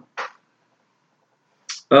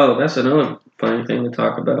 Oh, that's another funny thing to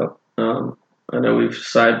talk about. I know we've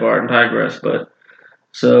sidebarred and digressed, but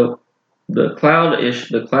so the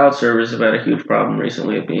cloud servers have had a huge problem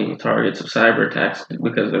recently of being targets of cyber attacks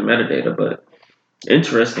because of their metadata. But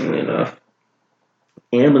interestingly enough,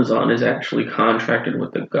 Amazon is actually contracted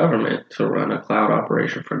with the government to run a cloud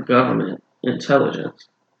operation for government intelligence,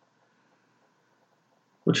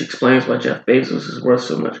 which explains why Jeff Bezos is worth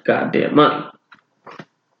so much goddamn money.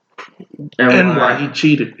 And why he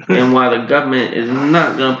cheated. And why the government is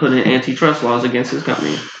not going to put in antitrust laws against his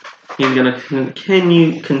company. He's going to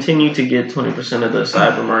continue to get 20% of the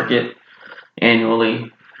cyber market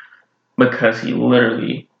annually because he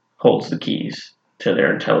literally holds the keys to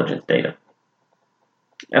their intelligence data.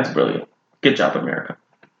 That's brilliant. Good job, America.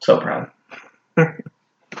 So proud.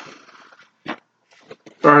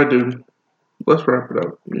 Alright, dude. Let's wrap it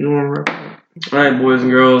up. You want to wrap it up? Alright, boys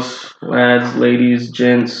and girls, lads, ladies,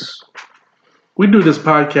 gents. We do this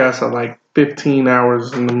podcast at like 15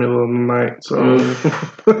 hours in the middle of the night, so...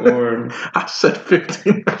 I said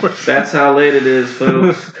 15 hours. That's how late it is,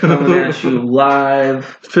 folks. Coming at you live.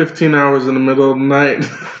 15 hours in the middle of the night.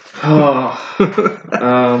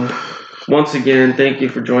 Once again, thank you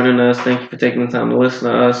for joining us. Thank you for taking the time to listen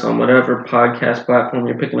to us on whatever podcast platform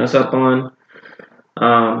you're picking us up on.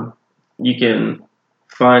 You can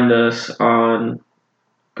find us on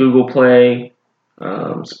Google Play,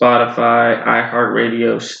 Spotify,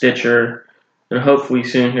 iHeartRadio, Stitcher, and hopefully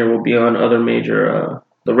soon here we'll be on other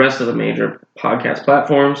the rest of the major podcast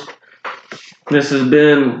platforms. This has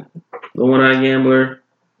been the One-Eyed Gambler,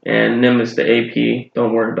 and Nim is the AP.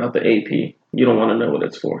 Don't worry about the AP. You don't want to know what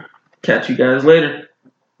it's for. Catch you guys later.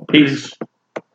 Peace.